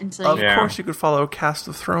Or, it until of you. Yeah. course, you could follow Cast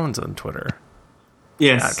of Thrones on Twitter. At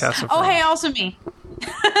Yes. Cast of Oh, Thrones. hey, also me.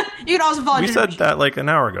 You can also follow. We said that like an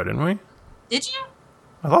hour ago, didn't we? Did you?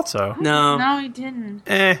 I thought so. No. No, we didn't.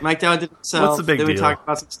 Mike Dowd did himself. What's the big then we deal? talked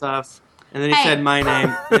about some stuff. And then he Hey. said my name.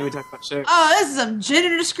 And then we talked about shit. Oh, this is some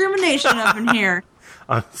gender discrimination up in here.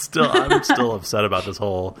 I'm still upset about this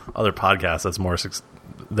whole other podcast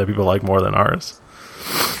that people like more than ours.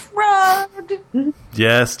 Road.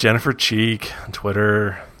 Yes, Jennifer Cheek on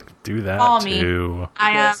Twitter. Do that Follow me. too.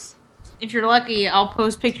 If you're lucky, I'll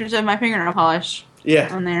post pictures of my fingernail polish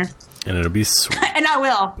Yeah. on there. And it'll be sweet. And I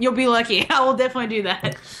will. You'll be lucky. I will definitely do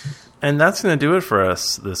that. And that's going to do it for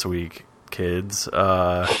us this week, kids.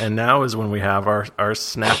 And now is when we have our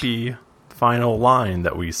snappy final line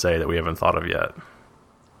that we say that we haven't thought of yet.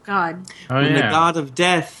 God. Oh When the yeah. god of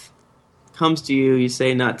death comes to you, you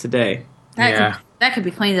say not today. That could be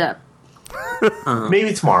cleaned up.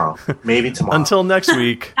 Maybe tomorrow. Maybe tomorrow. Until next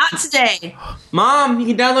week. Not today. Mom, you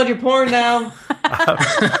can download your porn now.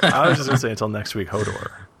 I was just going to say until next week, Hodor.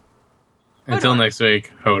 Until next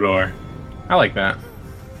week, Hodor. I like that.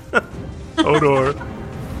 Hodor.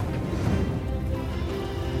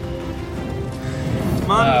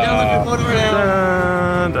 Mom, you can download your porn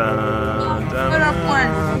now. Dun, dun, dun, Put up porn.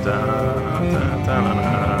 dun, dun, dun, dun,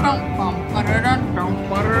 dun. Dum, bum, ba-da-dum, dum,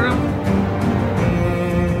 ba-da-dum.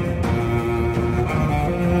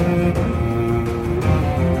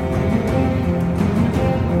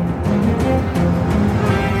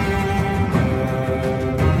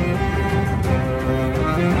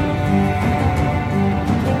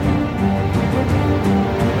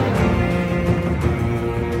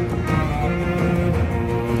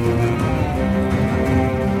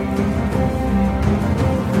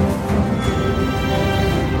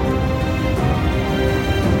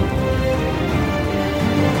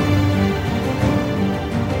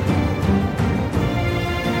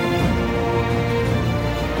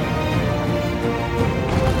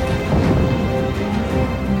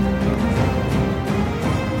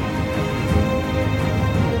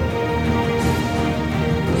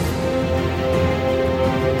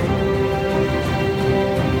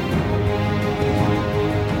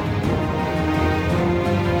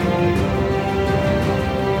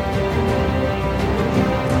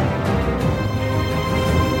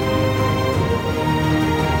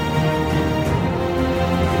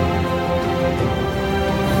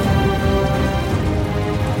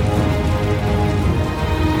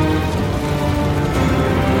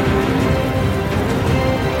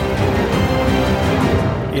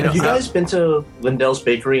 Have you guys been to Lindell's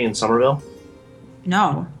Bakery in Somerville?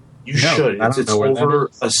 No. You should. I It's don't know where that over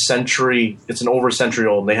a century. It's over a century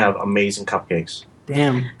old. And they have amazing cupcakes.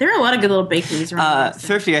 Damn. There are a lot of good little bakeries around.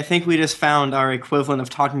 Thrifty, I think we just found our equivalent of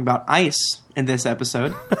talking about ice in this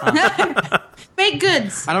episode. Baked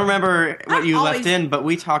goods. I don't remember what I'm you always- left in, but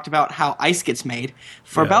we talked about how ice gets made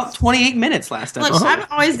for Yes. about 28 minutes last Look, episode. I'm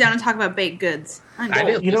always down to talk about baked goods. I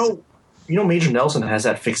do. You know, Major Nelson has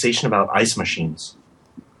that fixation about ice machines.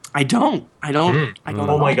 I don't. I don't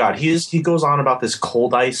Oh my god, he goes on about this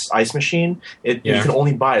cold ice machine. You can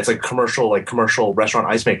only buy it. It's like commercial restaurant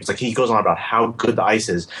ice makers. Like he goes on about how good the ice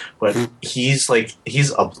is, but he's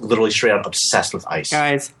literally straight out obsessed with ice.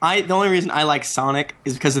 Guys, the only reason I like Sonic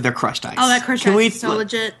is because of their crushed ice. Oh, that crushed Can ice we is so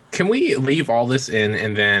legit. Can we leave all this in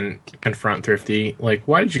and then confront Thrifty? Like,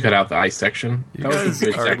 why did you cut out the ice section? You That was guys a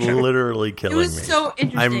good are section. literally It killing was me. so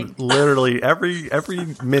interesting. I'm literally every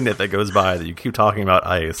minute that goes by that you keep talking about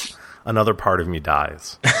ice, another part of me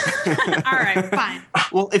dies. All right, fine.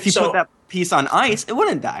 Well, if you put that piece on ice, it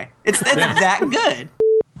wouldn't die. It's that good.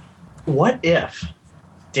 What if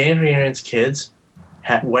Dan Rhiannon's kids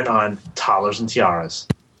went on Toddlers and Tiaras?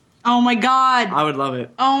 Oh my god. I would love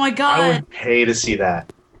it. Oh my I god. would pay to see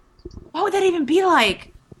that. What would that even be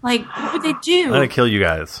like? Like, what would they do? I'm gonna kill you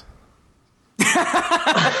guys.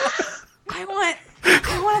 I want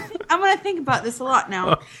I'm gonna think about this a lot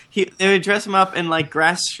now. They would dress him up in like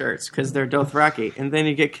grass shirts because they're Dothraki, and then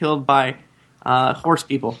he'd get killed by horse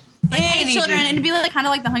people. Like, hey children, and it'd be like kind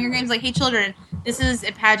of like the Hunger Games. Like, hey children, this is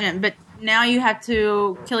a pageant, but now you have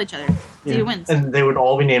to kill each other. See who wins. And they would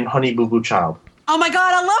all be named Honey Boo Boo Child. Oh my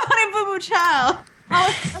god, I love Honey Boo Boo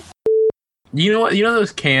Child. You know what? You know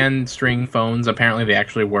those canned string phones? Apparently, they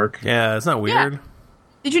actually work. Yeah, isn't that weird? Yeah.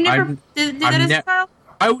 Did you never did that as a child?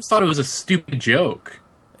 I always thought it was a stupid joke.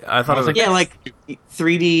 I thought it was like, like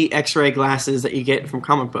 3D X-ray glasses that you get from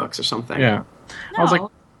comic books or something. Yeah, No. I was like,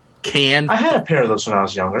 canned. I had a pair of those when I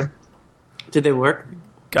was younger. Did they work?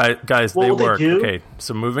 guys, What they would they work. do? Okay,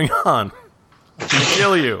 so moving on.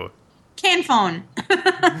 Kill you. Can phone.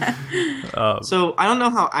 So I don't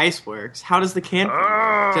know how ice works. How does the can?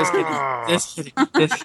 Just kidding. Just kidding.